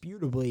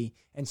 indisputably.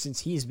 And since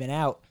he's been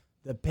out,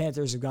 the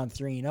Panthers have gone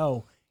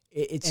 3-0.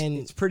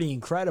 It's pretty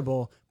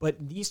incredible. But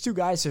these two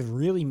guys have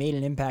really made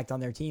an impact on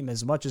their team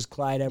as much as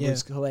Clyde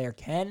Edwards-Helaire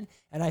can.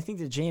 And I think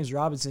that James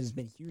Robinson has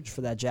been huge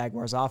for that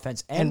Jaguars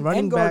offense and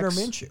Gardner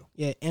Minshew.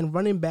 Yeah, and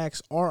running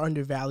backs are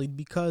undervalued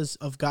because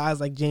of guys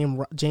like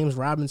James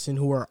Robinson,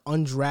 who are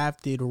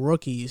undrafted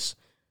rookies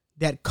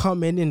that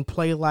come in and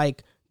play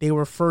like they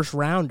were first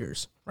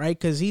rounders, right?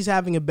 Because he's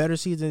having a better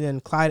season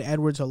than Clyde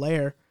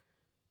Edwards-Helaire,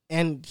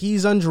 and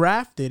he's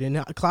undrafted,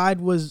 and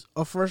Clyde was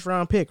a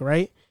first-round pick,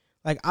 right?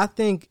 Like, I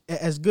think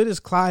as good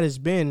as Clyde has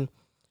been,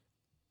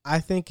 I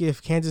think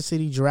if Kansas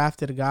City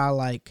drafted a guy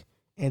like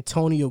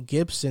Antonio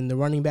Gibson, the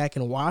running back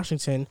in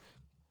Washington,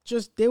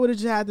 they would have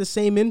just had the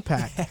same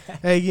impact.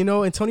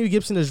 Antonio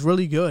Gibson is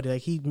really good.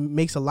 Like, he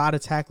makes a lot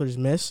of tacklers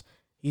miss.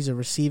 He's a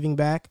receiving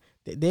back.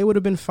 They would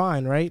have been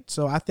fine, right?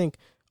 So I think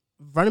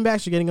running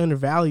backs are getting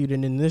undervalued,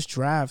 and in this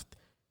draft,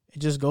 it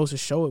just goes to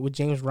show it with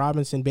James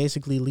Robinson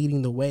basically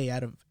leading the way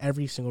out of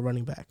every single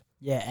running back.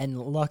 Yeah, and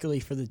luckily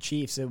for the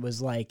Chiefs, it was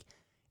like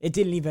they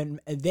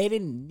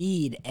didn't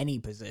need any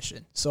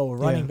position. So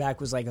running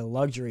back was like a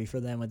luxury for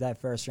them with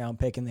that first-round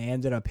pick, and they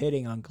ended up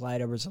hitting on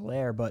Clyde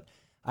Edwards-Helaire. But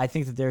I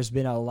think that there's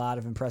been a lot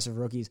of impressive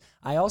rookies.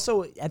 I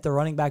also, at the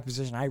running back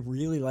position, I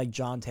really like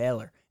John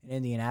Taylor in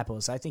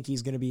Indianapolis. I think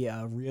he's going to be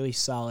a really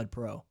solid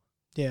pro.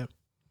 Yeah.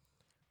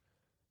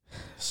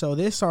 So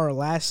this is our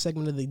last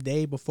segment of the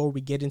day before we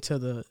get into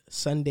the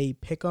Sunday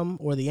Pick'em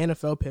or the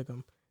NFL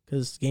Pick'em,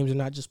 because games are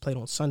not just played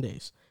on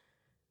Sundays.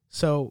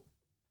 So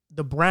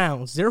the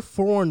Browns, they're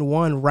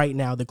 4-1 right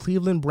now. The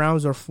Cleveland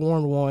Browns are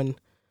 4-1.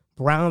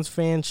 Browns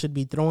fans should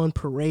be throwing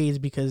parades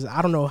because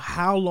I don't know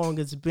how long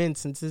it's been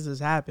since this has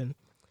happened.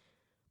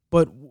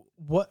 But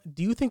what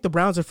do you think the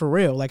Browns are for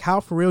real? Like, how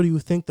for real do you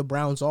think the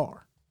Browns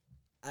are?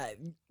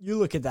 You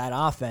look at that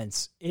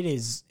offense,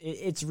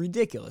 it's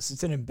ridiculous.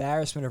 It's an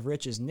embarrassment of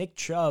riches. Nick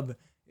Chubb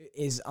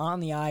is on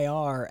the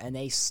IR, and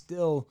they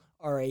still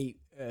are a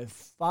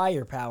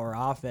firepower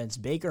offense.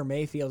 Baker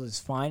Mayfield is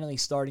finally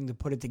starting to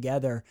put it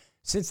together.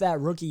 Since that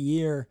rookie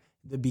year,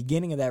 the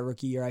beginning of that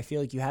rookie year, I feel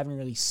like you haven't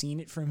really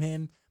seen it from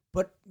him,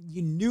 but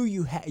you knew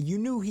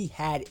he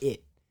had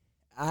it.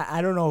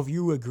 I don't know if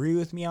you agree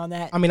with me on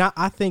that. I mean,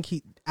 I think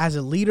he, as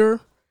a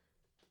leader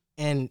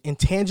and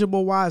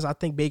intangible wise, I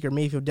think Baker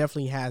Mayfield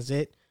definitely has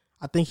it.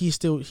 I think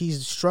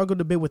he's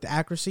struggled a bit with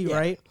accuracy,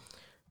 right?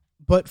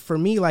 But for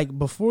me, like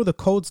before the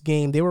Colts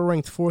game, they were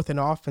ranked 4th in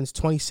offense,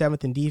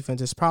 27th in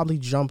defense. It's probably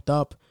jumped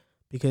up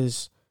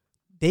because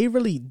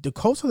the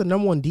Colts are the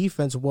number 1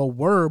 defense,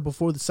 were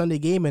before the Sunday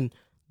game, and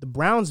the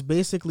Browns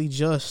basically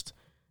just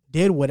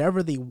did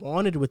whatever they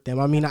wanted with them.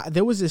 I mean,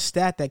 there was this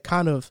stat that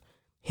kind of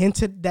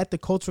hinted that the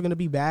Colts were going to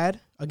be bad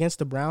against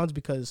the Browns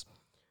because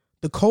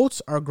the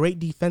Colts are great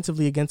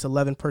defensively against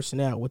 11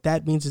 personnel. What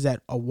that means is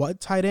that a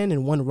tight end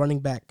and 1 running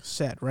back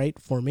set, right?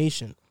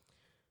 Formation.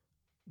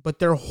 But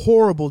they're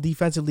horrible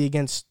defensively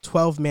against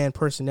 12-man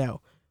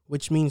personnel,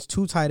 which means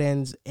 2 tight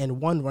ends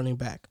and 1 running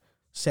back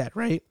set,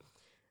 right?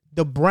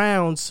 The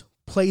Browns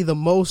play the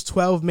most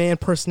 12-man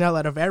personnel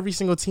out of every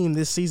single team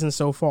this season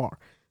so far.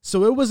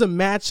 So it was a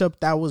matchup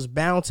that was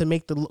bound to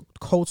make the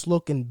Colts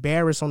look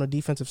embarrassed on the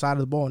defensive side of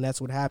the ball, and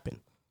that's what happened.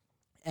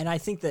 And I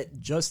think that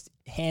just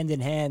hand in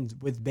hand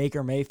with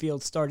Baker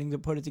Mayfield starting to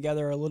put it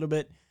together a little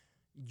bit,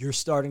 You're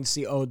starting to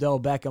see Odell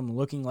Beckham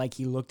looking like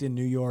he looked in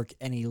New York,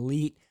 an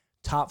elite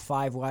top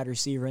 5 wide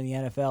receiver in the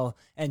NFL,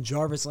 and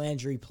Jarvis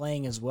Landry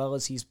playing as well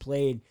as he's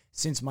played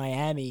since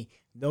Miami.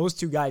 Those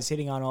two guys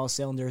hitting on all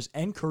cylinders,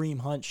 and Kareem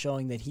Hunt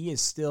showing that he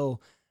is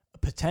still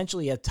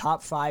potentially a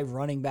top 5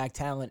 running back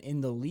talent in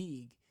the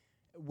league.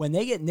 When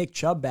they get Nick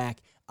Chubb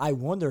back, I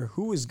wonder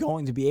who is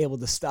going to be able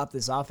to stop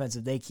this offense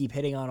if they keep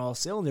hitting on all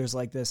cylinders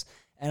like this.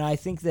 And I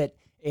think that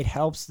it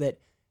helps that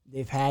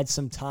they've had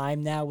some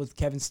time now with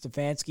Kevin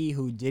Stefanski,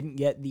 who didn't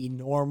get the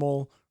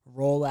normal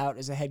rollout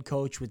as a head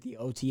coach with the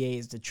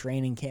OTAs, the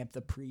training camp,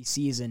 the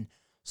preseason.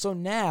 So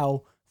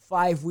now,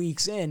 5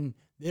 weeks in,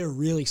 they're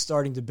really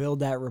starting to build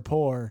that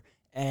rapport.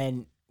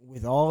 And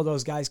with all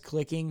those guys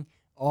clicking,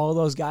 all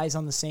those guys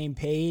on the same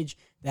page,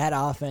 that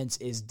offense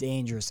is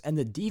dangerous. And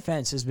the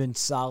defense has been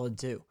solid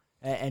too.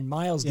 And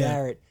Myles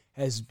Garrett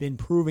has been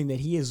proving that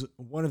he is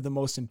one of the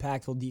most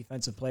impactful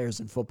defensive players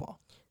in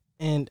football.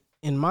 And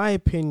in my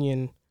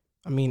opinion,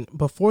 I mean,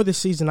 before the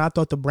season, I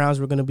thought the Browns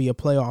were going to be a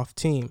playoff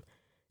team.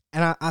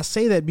 And I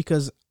say that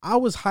because I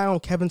was high on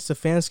Kevin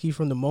Stefanski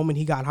from the moment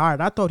he got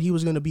hired. I thought he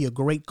was going to be a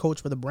great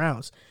coach for the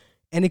Browns.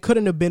 And it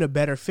couldn't have been a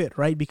better fit,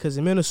 right? Because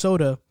in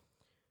Minnesota,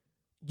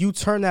 you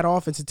turn that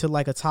offense into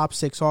like a top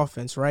 6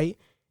 offense, right?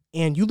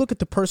 And you look at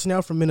the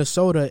personnel from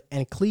Minnesota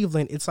and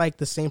Cleveland, it's like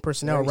the same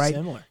personnel, Very right?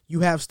 similar.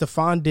 You have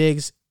Stephon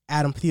Diggs,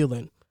 Adam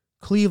Thielen.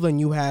 Cleveland,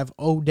 you have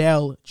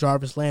Odell,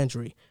 Jarvis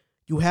Landry.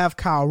 You have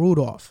Kyle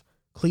Rudolph.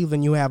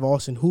 Cleveland, you have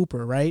Austin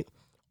Hooper, right?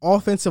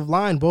 Offensive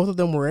line, both of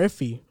them were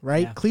iffy,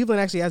 right? Yeah.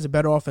 Cleveland actually has a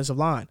better offensive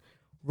line.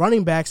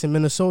 Running backs in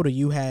Minnesota,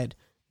 you had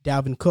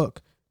Dalvin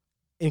Cook.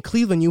 In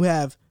Cleveland, you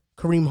have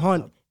Kareem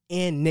Hunt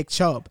and Nick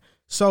Chubb.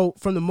 So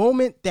from the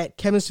moment that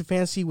Kevin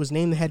Stefanski was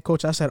named the head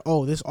coach, I said,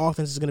 oh, this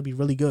offense is going to be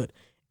really good.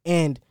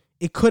 And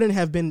it couldn't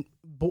have been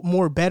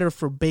more better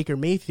for Baker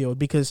Mayfield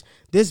because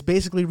this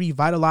basically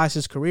revitalized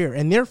his career.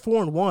 And they're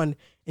 4-1,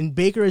 and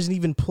Baker isn't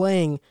even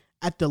playing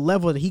at the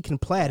level that he can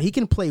play at. He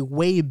can play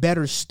way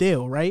better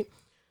still, right?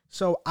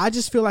 So I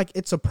just feel like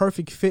it's a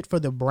perfect fit for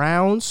the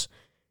Browns,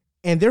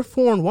 and they're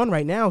 4-1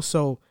 right now.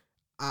 So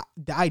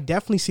I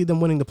definitely see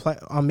them winning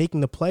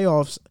making the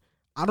playoffs.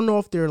 I don't know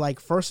if they're like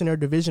first in their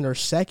division or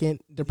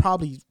second. They're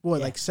probably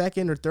like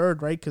second or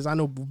third, right? Because I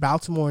know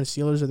Baltimore and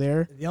Steelers are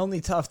there. The only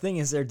tough thing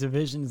is their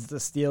divisions. The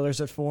Steelers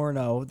at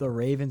 4-0, the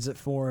Ravens at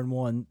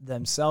 4-1,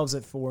 themselves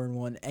at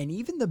 4-1, and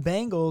even the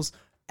Bengals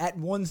at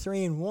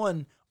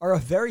 1-3-1 are a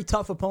very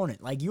tough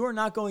opponent. Like, you are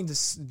not going to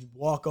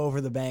walk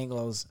over the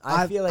Bengals.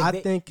 I feel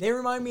like they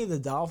remind me of the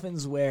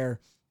Dolphins,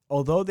 where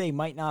although they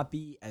might not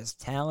be as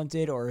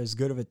talented or as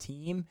good of a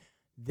team,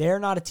 they're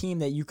not a team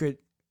that you could.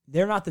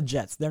 They're not the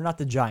Jets. They're not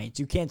the Giants.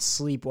 You can't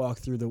sleepwalk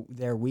through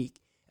their week.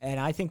 And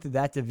I think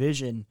that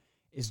division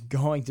is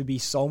going to be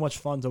so much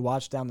fun to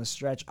watch down the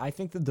stretch. I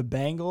think that the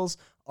Bengals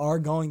are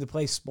going to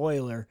play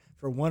spoiler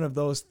for one of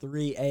those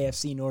 3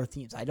 AFC North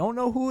teams. I don't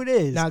know who it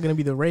is. Not going to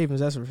be the Ravens,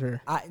 that's for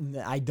sure.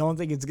 I don't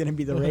think it's going to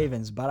be the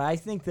Ravens, but I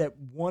think that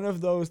one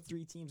of those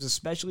 3 teams,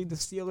 especially the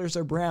Steelers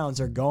or Browns,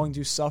 are going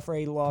to suffer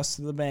a loss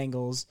to the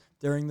Bengals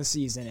during the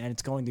season, and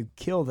it's going to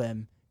kill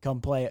them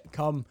come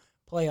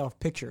playoff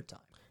picture time.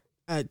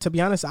 To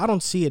be honest, I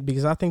don't see it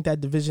because I think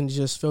that division is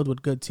just filled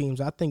with good teams.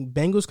 I think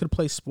Bengals could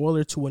play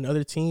spoiler to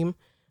another team.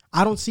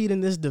 I don't see it in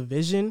this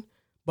division,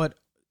 but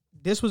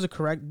this is a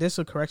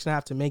correction I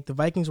have to make. The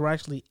Vikings were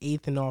actually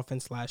 8th in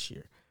offense last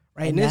year,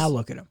 right? And now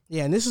look at them.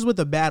 Yeah, and this is with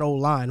a bad old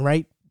line,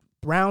 right?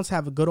 Browns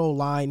have a good old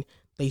line.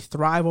 They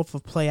thrive off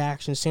of play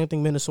action. Same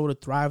thing Minnesota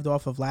thrived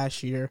off of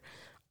last year.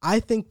 I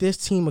think this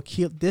team's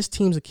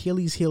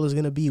Achilles heel is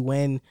going to be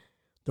when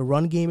the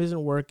run game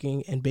isn't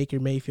working and Baker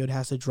Mayfield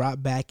has to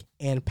drop back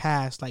and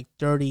pass like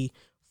 30,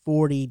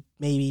 40,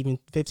 maybe even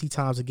 50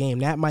 times a game.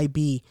 That might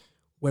be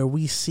where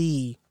we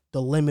see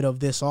the limit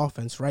of this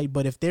offense, right?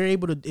 But if they're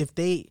able to,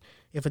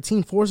 if a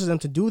team forces them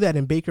to do that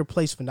and Baker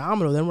plays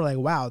phenomenal, then we're like,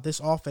 wow,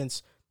 this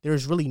offense,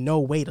 there's really no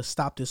way to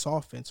stop this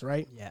offense,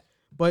 right? Yeah.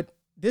 But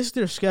this is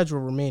their schedule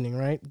remaining,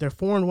 right? They're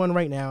 4-1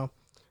 right now.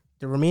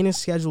 The remaining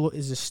schedule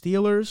is the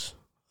Steelers,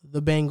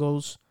 the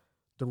Bengals,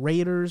 the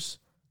Raiders,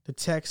 the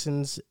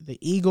Texans, the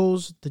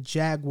Eagles, the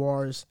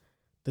Jaguars,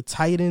 the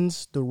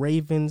Titans, the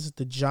Ravens,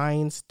 the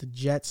Giants, the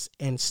Jets,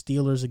 and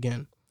Steelers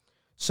again.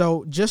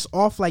 So just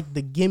off like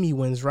the gimme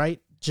wins,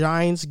 right?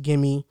 Giants,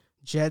 gimme.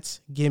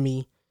 Jets,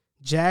 gimme.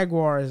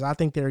 Jaguars, I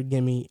think they're a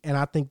gimme. And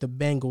I think the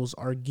Bengals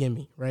are a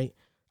gimme, right?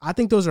 I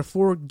think those are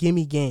 4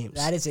 gimme games.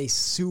 That is a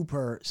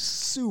super,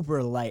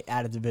 super light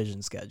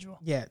out-of-division schedule.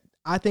 Yeah,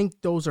 I think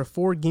those are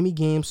 4 gimme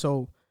games,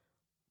 so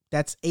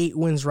that's 8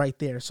 wins right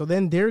there. So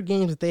then their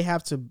games that they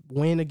have to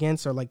win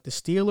against are like the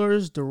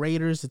Steelers, the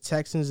Raiders, the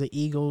Texans, the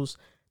Eagles,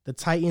 the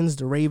Titans,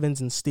 the Ravens,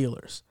 and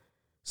Steelers.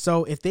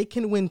 So if they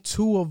can win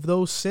 2 of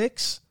those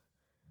 6,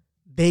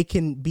 they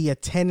can be a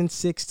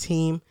 10-6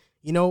 team.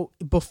 You know,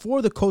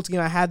 before the Colts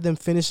game, I had them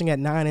finishing at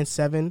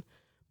 9-7,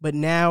 but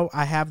now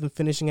I have them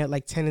finishing at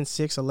like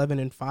 10-6,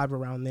 11-5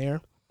 around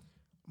there.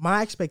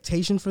 My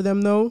expectation for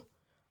them, though,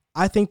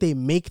 I think they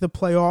make the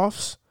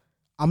playoffs.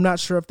 I'm not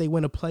sure if they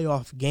win a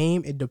playoff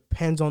game. It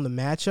depends on the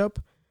matchup.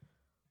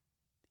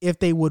 if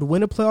they would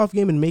win a playoff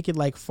game and make it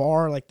like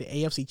far, like the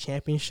AFC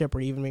Championship or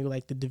even maybe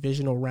like the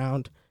divisional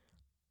round,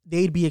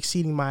 they'd be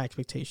exceeding my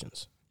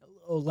expectations.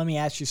 Oh, let me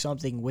ask you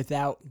something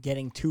without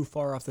getting too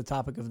far off the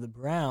topic of the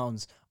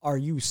Browns. Are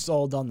you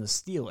sold on the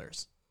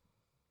Steelers?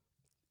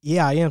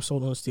 Yeah, I am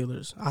sold on the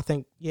Steelers. I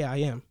think, I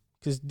am.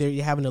 Because they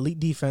have an elite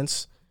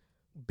defense.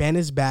 Ben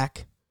is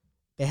back.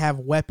 They have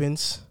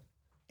weapons.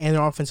 And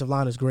their offensive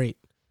line is great.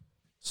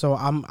 So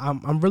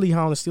I'm really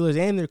high on the Steelers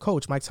and their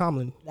coach, Mike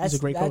Tomlin. He's a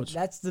great coach.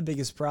 That's the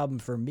biggest problem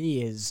for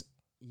me is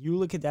you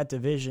look at that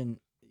division.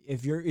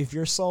 If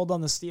you're sold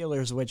on the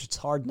Steelers, which it's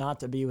hard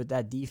not to be with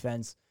that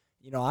defense,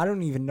 I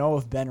don't even know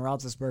if Ben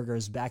Roethlisberger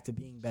is back to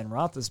being Ben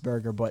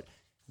Roethlisberger, but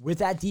with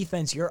that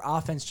defense, your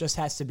offense just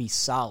has to be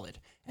solid.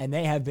 And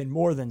they have been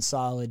more than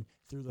solid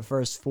through the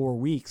first 4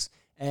 weeks.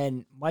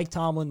 And Mike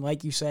Tomlin,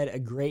 like you said, a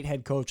great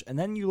head coach. And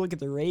then you look at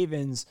the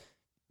Ravens,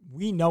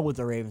 we know what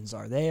the Ravens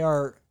are. They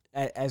are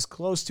as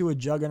close to a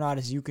juggernaut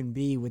as you can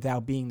be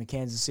without being the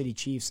Kansas City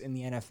Chiefs in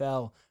the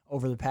NFL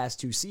over the past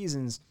 2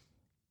 seasons.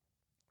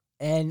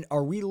 And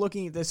are we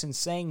looking at this and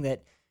saying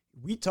that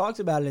we talked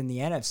about it in the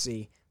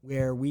NFC,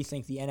 where we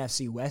think the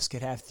NFC West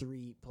could have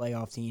 3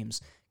 playoff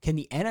teams? Can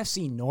the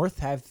NFC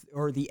North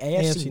or the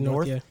AFC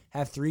North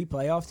have 3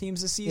 playoff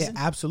teams this season?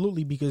 Yeah,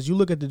 absolutely, because you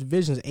look at the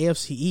divisions,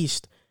 AFC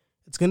East,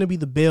 it's going to be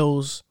the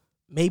Bills,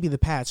 maybe the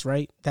Pats,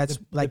 right? That's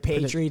the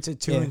Patriots at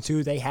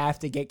 2-2. They have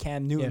to get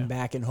Cam Newton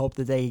back and hope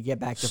that they get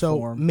back to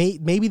form. So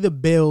maybe the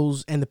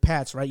Bills and the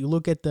Pats, right? You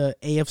look at the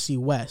AFC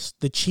West,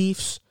 the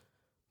Chiefs,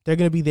 they're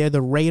going to be there.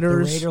 The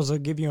Raiders will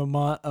give you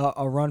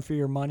a run for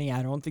your money.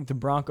 I don't think the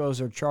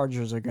Broncos or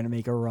Chargers are going to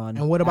make a run.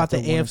 And what about the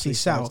AFC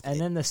South? And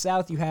then the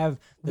South, you have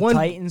the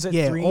Titans at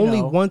 3-0.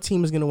 Only one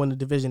team is going to win the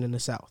division in the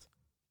South.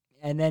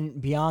 And then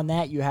beyond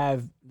that, you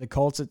have the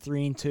Colts at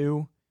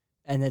 3-2.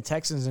 And the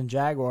Texans and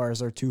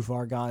Jaguars are too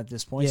far gone at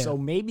this point. Yeah. So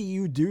maybe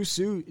you do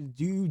see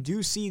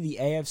the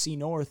AFC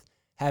North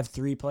have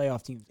 3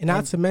 playoff teams. And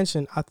not to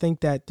mention, I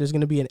think that there's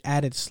going to be an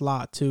added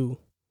slot too,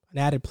 an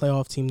added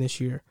playoff team this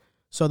year.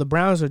 So the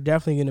Browns are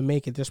definitely going to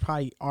make it. There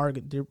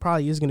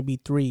probably is going to be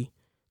 3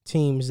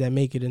 teams that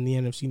make it in the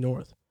NFC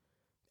North.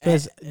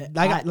 Because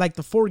like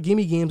the 4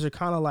 gimme games are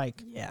kind of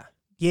like,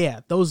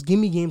 those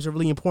gimme games are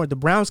really important. The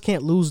Browns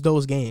can't lose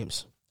those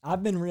games.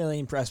 I've been really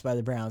impressed by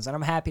the Browns, and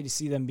I'm happy to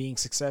see them being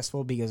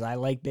successful because I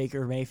like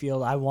Baker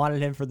Mayfield. I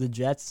wanted him for the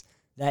Jets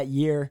that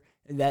year,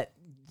 that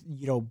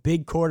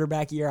big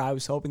quarterback year. I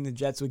was hoping the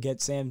Jets would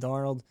get Sam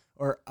Darnold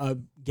or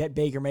get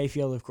Baker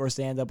Mayfield. Of course,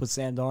 they end up with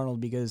Sam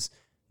Darnold because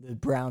the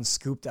Browns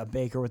scooped up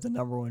Baker with the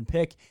number 1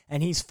 pick,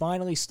 and he's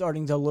finally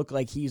starting to look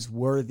like he's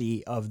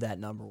worthy of that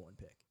number 1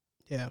 pick.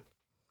 Yeah.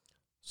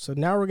 So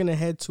now we're going to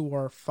head to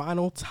our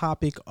final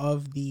topic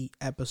of the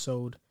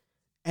episode.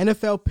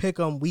 NFL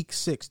Pick'em Week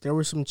 6. There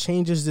were some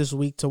changes this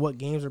week to what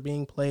games are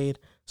being played.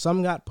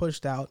 Some got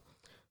pushed out.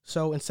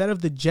 So instead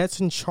of the Jets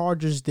and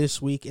Chargers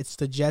this week, it's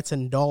the Jets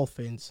and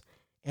Dolphins.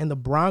 And the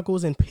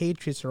Broncos and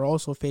Patriots are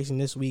also facing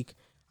this week.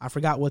 I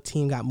forgot what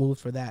team got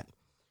moved for that.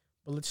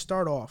 But let's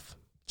start off.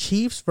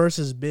 Chiefs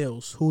versus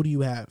Bills. Who do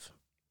you have?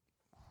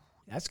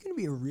 That's going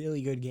to be a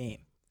really good game.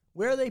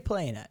 Where are they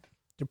playing at?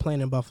 They're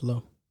playing in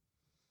Buffalo.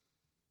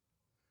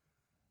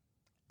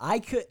 I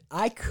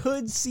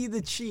could see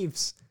the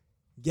Chiefs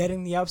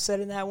getting the upset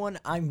in that one.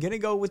 I'm going to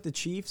go with the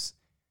Chiefs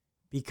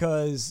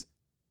because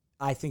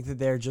I think that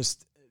they're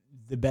just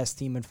the best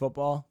team in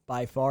football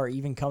by far.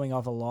 Even coming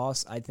off a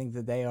loss, I think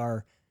that they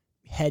are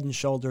head and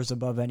shoulders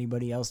above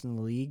anybody else in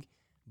the league.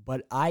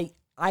 But I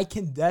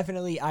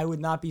would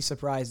not be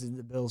surprised if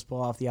the Bills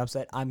pull off the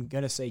upset. I'm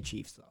going to say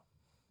Chiefs, though.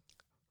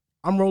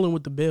 I'm rolling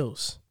with the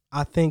Bills.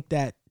 I think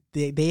that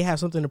they have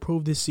something to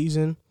prove this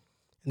season,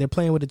 and they're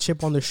playing with a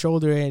chip on their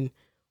shoulder, and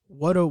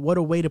what a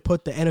way to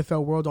put the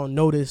NFL world on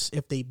notice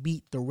if they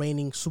beat the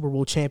reigning Super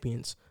Bowl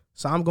champions.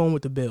 So I'm going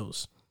with the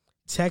Bills.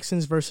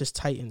 Texans versus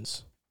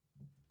Titans.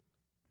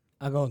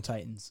 I'm going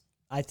Titans.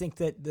 I think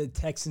that the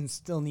Texans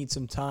still need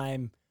some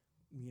time,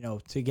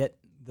 to get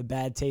the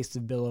bad taste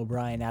of Bill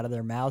O'Brien out of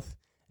their mouth.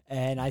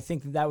 And I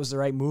think that was the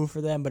right move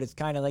for them, but it's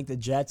kind of like the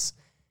Jets.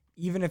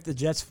 Even if the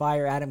Jets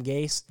fire Adam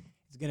Gase,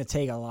 it's going to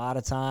take a lot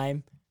of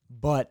time,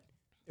 but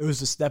it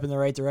was a step in the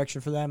right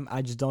direction for them.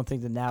 I just don't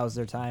think that now is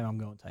their time. I'm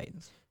going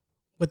Titans.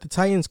 With the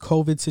Titans'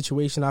 COVID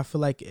situation, I feel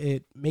like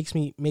it makes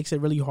it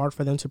really hard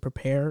for them to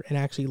prepare and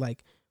actually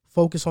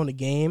focus on the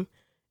game.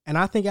 And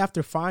I think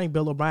after firing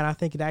Bill O'Brien, I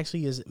think it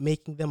actually is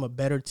making them a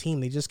better team.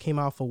 They just came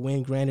out for a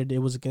win. Granted, it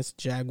was against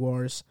the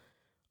Jaguars.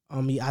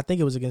 I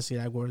think it was against the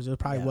Jaguars. It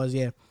probably was,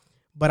 yeah.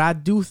 But I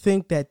do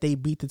think that they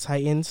beat the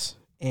Titans,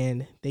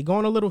 and they go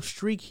on a little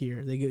streak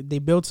here. They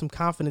build some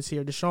confidence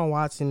here. Deshaun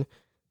Watson,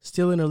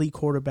 still an elite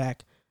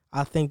quarterback.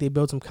 I think they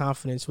build some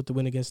confidence with the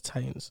win against the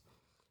Titans.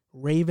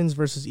 Ravens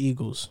versus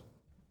Eagles.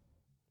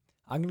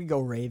 I'm going to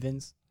go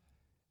Ravens.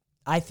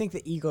 I think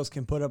the Eagles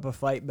can put up a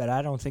fight, but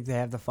I don't think they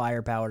have the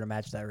firepower to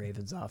match that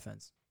Ravens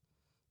offense.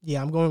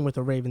 Yeah, I'm going with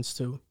the Ravens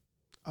too.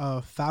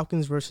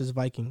 Falcons versus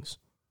Vikings.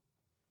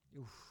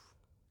 Oof.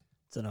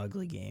 It's an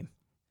ugly game.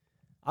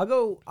 I'll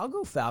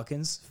go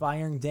Falcons.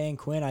 Firing Dan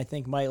Quinn, I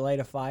think, might light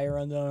a fire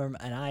under them,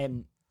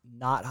 and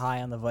not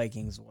high on the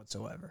Vikings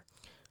whatsoever.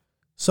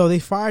 So they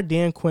fired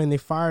Dan Quinn. They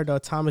fired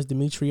Thomas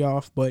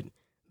Dimitrioff, but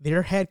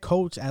their head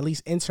coach, at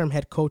least interim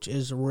head coach,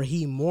 is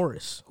Raheem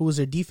Morris, who was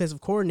their defensive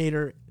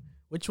coordinator,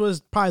 which was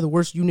probably the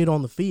worst unit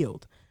on the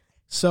field.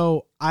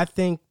 So I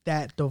think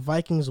that the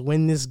Vikings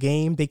win this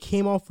game. They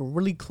came off a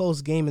really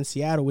close game in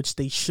Seattle, which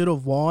they should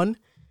have won,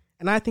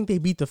 and I think they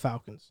beat the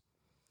Falcons.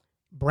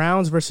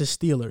 Browns versus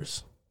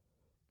Steelers.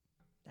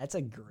 That's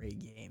a great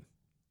game.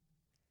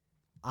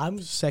 I'm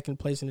Second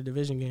place in the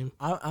division game.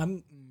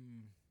 I'm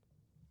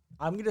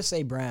gonna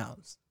say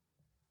Browns,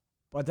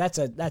 but that's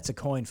a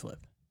coin flip.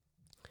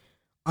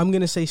 I'm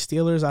going to say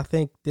Steelers. I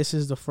think this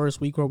is the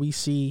first week where we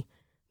see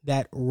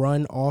that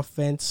run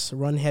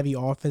heavy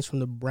offense from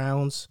the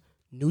Browns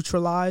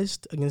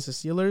neutralized against the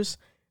Steelers,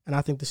 and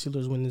I think the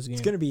Steelers win this game.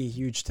 It's going to be a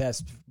huge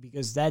test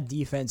because that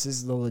defense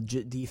is the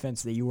legit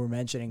defense that you were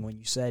mentioning when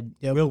you said,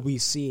 will we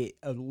see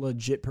a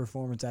legit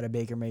performance out of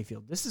Baker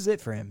Mayfield? This is it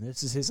for him.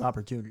 This is his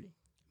opportunity.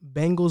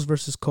 Bengals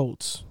versus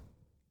Colts.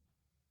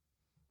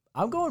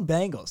 I'm going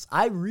Bengals.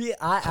 I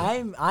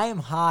am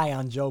high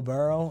on Joe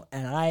Burrow,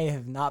 and I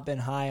have not been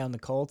high on the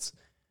Colts.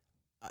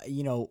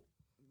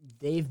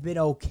 They've been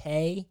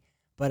okay,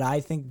 but I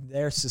think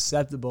they're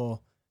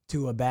susceptible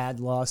to a bad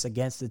loss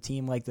against a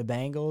team like the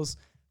Bengals.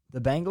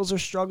 The Bengals are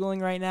struggling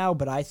right now,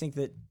 but I think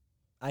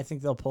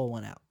they'll pull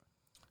one out.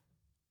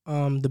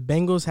 The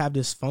Bengals have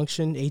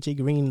dysfunction. AJ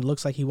Green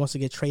looks like he wants to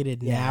get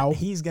traded now.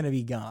 He's going to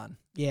be gone.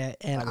 Yeah,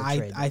 and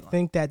I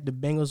think that the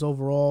Bengals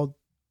overall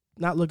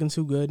not looking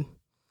too good.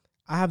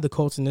 I have the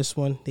Colts in this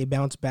one. They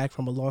bounce back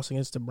from a loss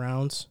against the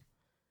Browns.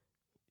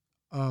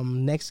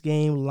 Next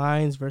game,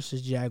 Lions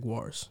versus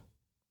Jaguars.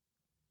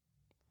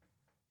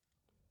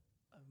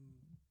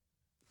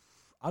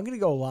 I'm going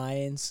to go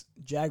Lions.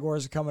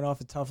 Jaguars are coming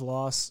off a tough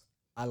loss.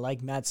 I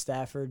like Matt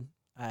Stafford.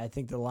 I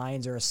think the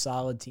Lions are a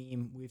solid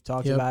team. We've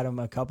talked about them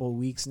a couple of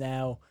weeks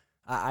now.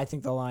 I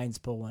think the Lions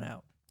pull one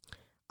out.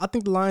 I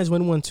think the Lions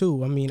win one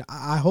too. I mean,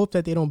 I hope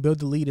that they don't build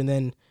the lead and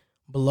then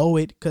blow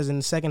it, because in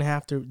the second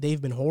half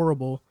they've been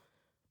horrible.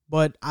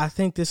 But I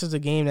think this is a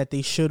game that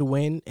they should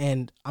win,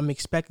 and I'm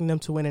expecting them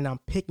to win, and I'm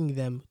picking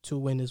them to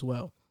win as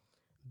well.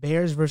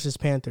 Bears versus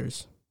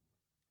Panthers.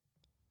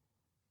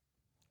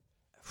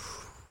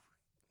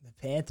 The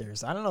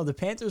Panthers. I don't know. The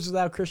Panthers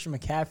without Christian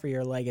McCaffrey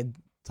are like a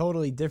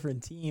totally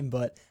different team,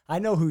 but I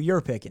know who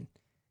you're picking.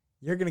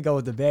 You're going to go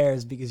with the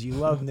Bears because you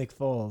love Nick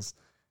Foles.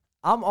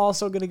 I'm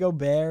also going to go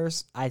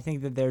Bears. I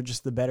think that they're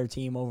just the better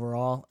team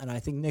overall, and I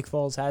think Nick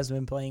Foles has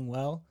been playing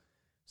well,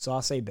 so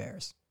I'll say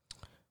Bears.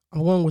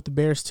 I'm going with the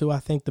Bears, too. I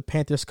think the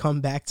Panthers come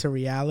back to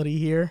reality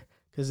here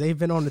because they've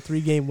been on the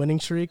 3-game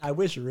winning streak. I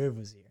wish Riv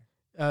was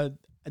here.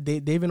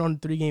 They've been on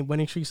the 3-game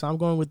winning streak, so I'm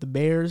going with the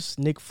Bears.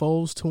 Nick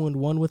Foles,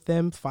 2-1 with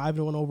them,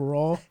 5-1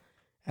 overall,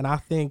 and I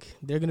think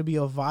they're going to be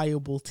a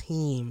viable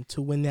team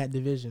to win that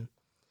division.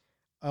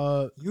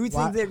 You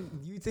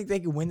think they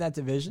can win that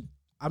division?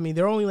 I mean,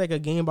 they're only like a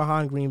game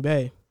behind Green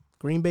Bay.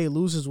 Green Bay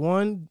loses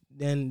one,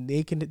 then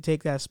they can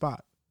take that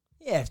spot.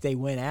 Yeah, if they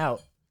win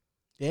out.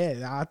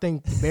 Yeah, I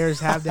think the Bears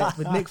have that.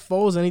 With Nick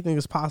Foles, anything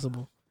is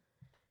possible.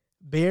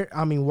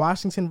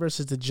 Washington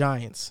versus the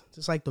Giants.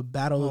 Just like the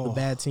battle of the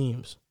bad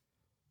teams.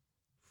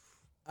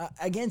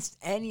 Against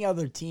any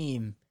other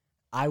team,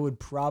 I would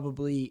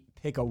probably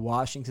pick a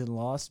Washington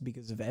loss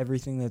because of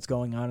everything that's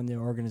going on in the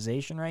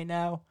organization right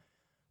now.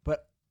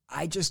 But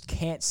I just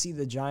can't see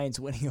the Giants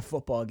winning a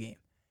football game.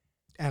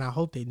 And I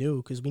hope they do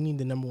because we need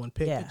the number one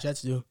pick. Yeah. The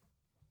Jets do.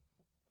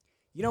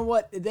 You know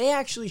what? They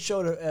actually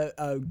showed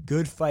a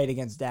good fight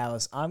against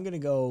Dallas. I'm going to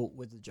go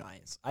with the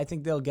Giants. I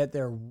think they'll get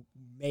their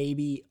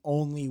maybe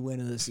only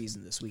win of the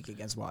season this week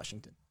against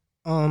Washington.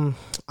 I'm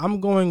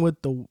going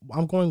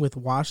with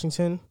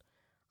Washington.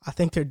 I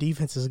think their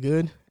defense is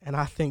good, and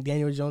I think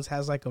Daniel Jones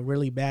has like a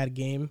really bad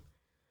game.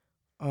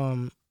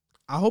 I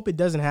hope it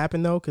doesn't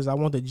happen though, because I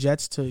want the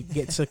Jets to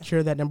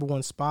secure that number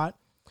one spot.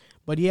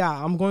 But yeah,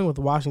 I'm going with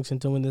Washington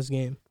to win this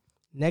game.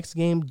 Next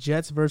game,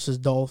 Jets versus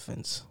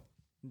Dolphins.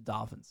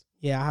 Dolphins.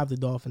 Yeah, I have the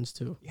Dolphins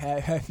too.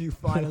 Have you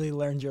finally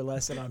learned your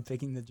lesson on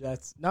picking the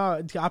Jets?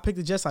 No, I picked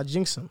the Jets. I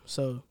jinxed them,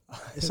 so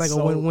it's like a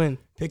win-win.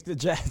 Pick the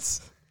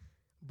Jets.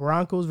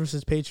 Broncos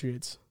versus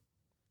Patriots.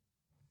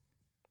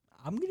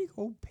 I'm gonna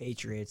go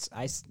Patriots.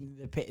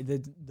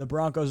 The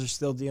Broncos are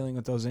still dealing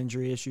with those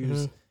injury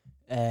issues,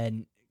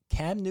 and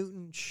Cam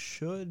Newton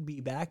should be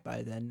back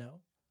by then.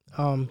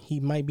 No, he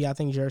might be. I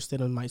think Jarrett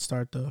Stidham might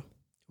start though.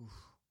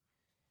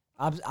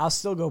 I'll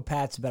still go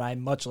Pats, but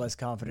I'm much less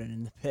confident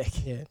in the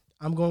pick. Yeah,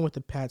 I'm going with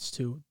the Pats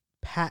too.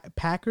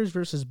 Packers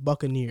versus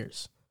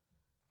Buccaneers.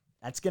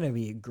 That's going to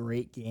be a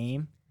great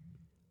game.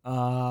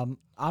 I'm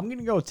going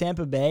to go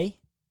Tampa Bay.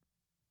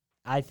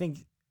 I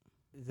think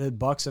the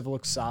Bucs have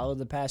looked solid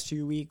the past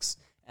few weeks,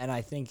 and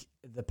I think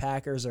the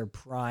Packers are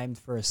primed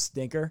for a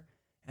stinker.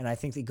 And I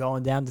think that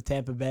going down to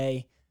Tampa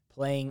Bay,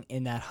 playing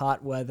in that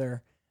hot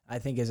weather, I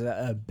think is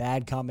a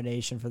bad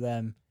combination for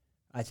them.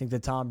 I think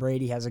that Tom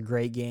Brady has a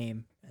great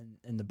game,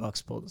 and the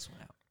Bucs pull this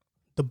one out.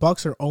 The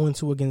Bucs are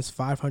 0-2 against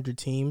 500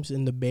 teams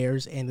in the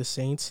Bears and the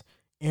Saints.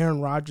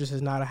 Aaron Rodgers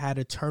has not had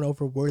a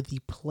turnover-worthy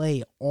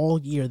play all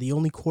year, the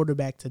only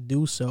quarterback to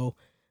do so.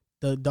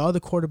 The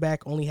other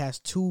quarterback only has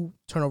 2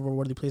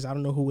 turnover-worthy plays. I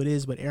don't know who it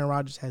is, but Aaron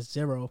Rodgers has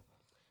 0.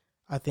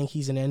 I think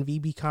he's an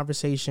MVP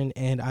conversation,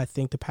 and I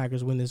think the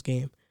Packers win this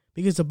game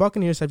because the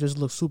Buccaneers have just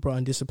looked super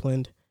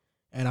undisciplined,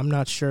 and I'm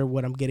not sure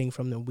what I'm getting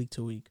from them week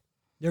to week.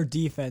 Their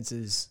defense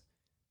is,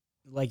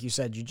 like you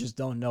said, you just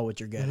don't know what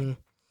you're getting.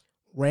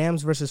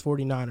 Rams versus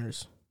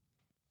 49ers.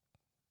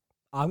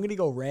 I'm going to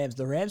go Rams.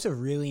 The Rams have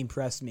really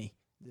impressed me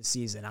this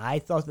season. I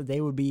thought that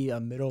they would be a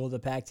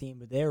middle-of-the-pack team,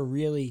 but they're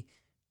really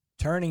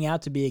turning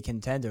out to be a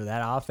contender.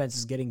 That offense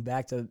is getting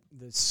back to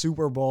the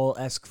Super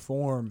Bowl-esque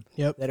form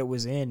that it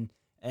was in.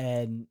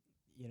 And,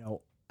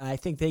 I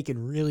think they could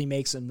really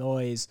make some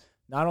noise,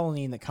 not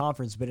only in the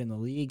conference, but in the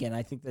league. And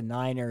I think the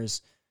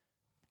Niners,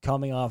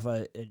 coming off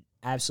an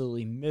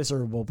absolutely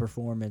miserable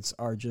performance,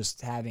 are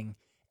just having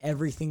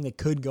everything that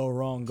could go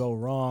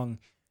wrong,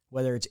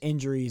 whether it's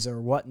injuries or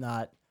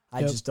whatnot.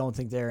 I just don't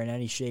think they're in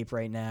any shape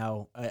right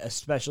now,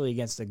 especially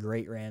against a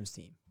great Rams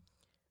team.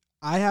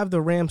 I have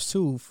the Rams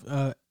too.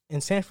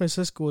 In San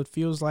Francisco, it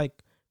feels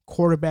like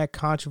quarterback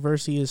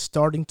controversy is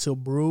starting to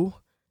brew.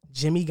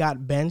 Jimmy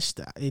got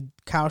benched.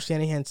 Kyle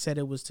Shanahan said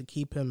it was to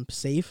keep him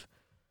safe,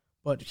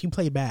 but he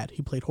played bad.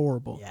 He played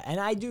horrible. Yeah, and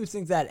I do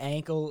think that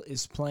ankle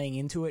is playing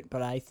into it,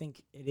 but I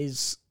think it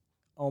is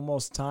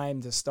almost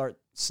time to start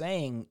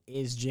saying,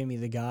 is Jimmy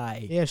the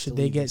guy? Yeah, should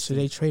they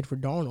trade for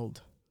Darnold?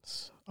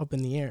 It's up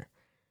in the air.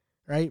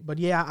 Right? But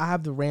yeah, I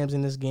have the Rams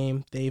in this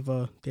game. They're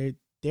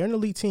an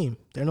elite team.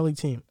 They're an elite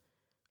team.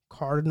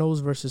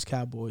 Cardinals versus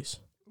Cowboys.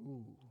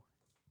 Ooh.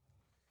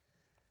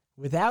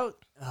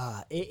 Without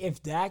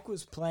if Dak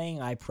was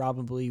playing, I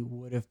probably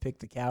would have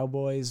picked the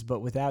Cowboys, but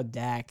without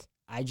Dak,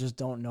 I just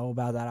don't know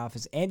about that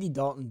offense. Andy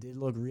Dalton did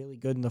look really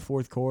good in the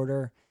fourth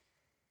quarter.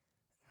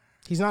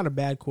 He's not a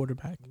bad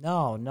quarterback.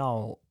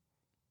 No.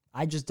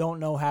 I just don't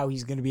know how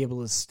he's going to be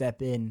able to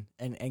step in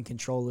and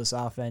control this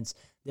offense.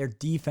 Their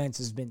defense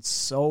has been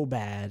so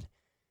bad,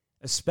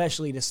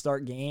 especially to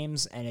start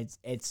games, and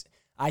it's.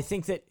 I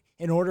think that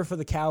in order for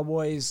the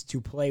Cowboys to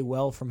play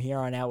well from here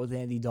on out with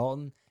Andy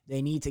Dalton,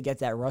 they need to get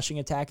that rushing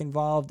attack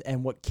involved,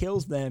 and what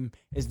kills them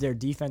is their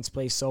defense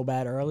plays so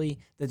bad early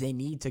that they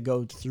need to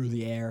go through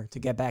the air to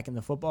get back in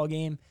the football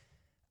game.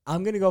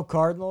 I'm going to go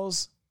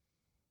Cardinals.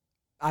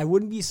 I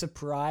wouldn't be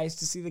surprised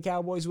to see the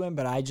Cowboys win,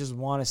 but I just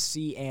want to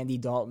see Andy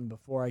Dalton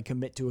before I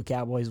commit to a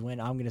Cowboys win.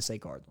 I'm going to say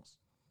Cardinals.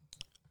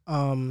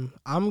 I'm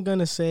going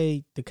to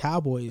say the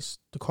Cowboys.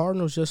 The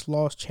Cardinals just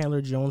lost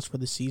Chandler Jones for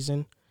the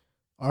season,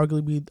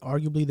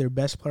 arguably their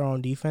best player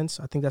on defense.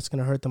 I think that's going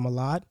to hurt them a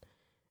lot.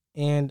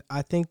 And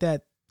I think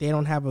that they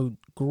don't have a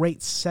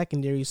great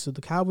secondary, so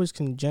the Cowboys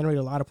can generate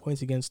a lot of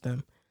points against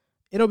them.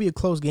 It'll be a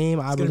close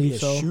game, I believe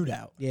so. It's going to be a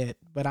shootout. Yeah,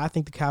 but I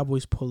think the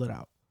Cowboys pull it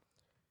out.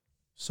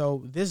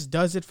 So this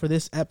does it for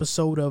this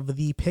episode of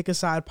the Pick a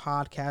Side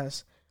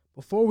podcast.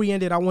 Before we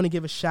end it, I want to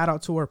give a shout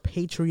out to our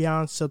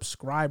Patreon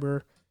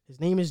subscriber. His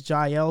name is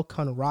Jael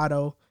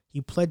Conrado.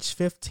 He pledged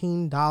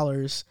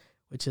 $15,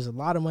 which is a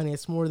lot of money.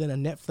 It's more than a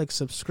Netflix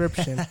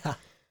subscription.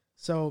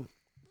 So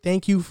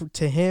thank you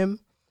to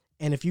him.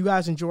 And if you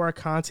guys enjoy our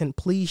content,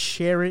 please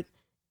share it.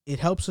 It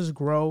helps us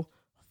grow.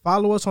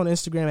 Follow us on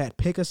Instagram at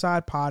Pick a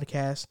Side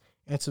Podcast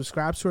and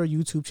subscribe to our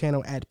YouTube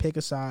channel at Pick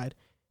a Side.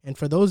 And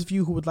for those of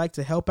you who would like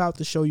to help out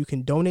the show, you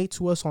can donate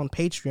to us on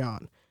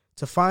Patreon.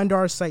 To find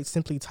our site,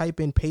 simply type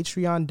in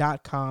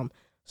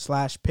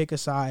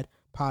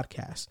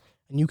patreon.com/pickasidepodcast.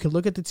 And you can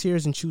look at the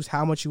tiers and choose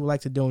how much you would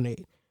like to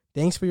donate.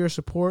 Thanks for your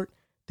support.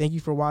 Thank you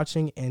for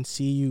watching, and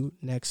see you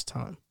next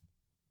time.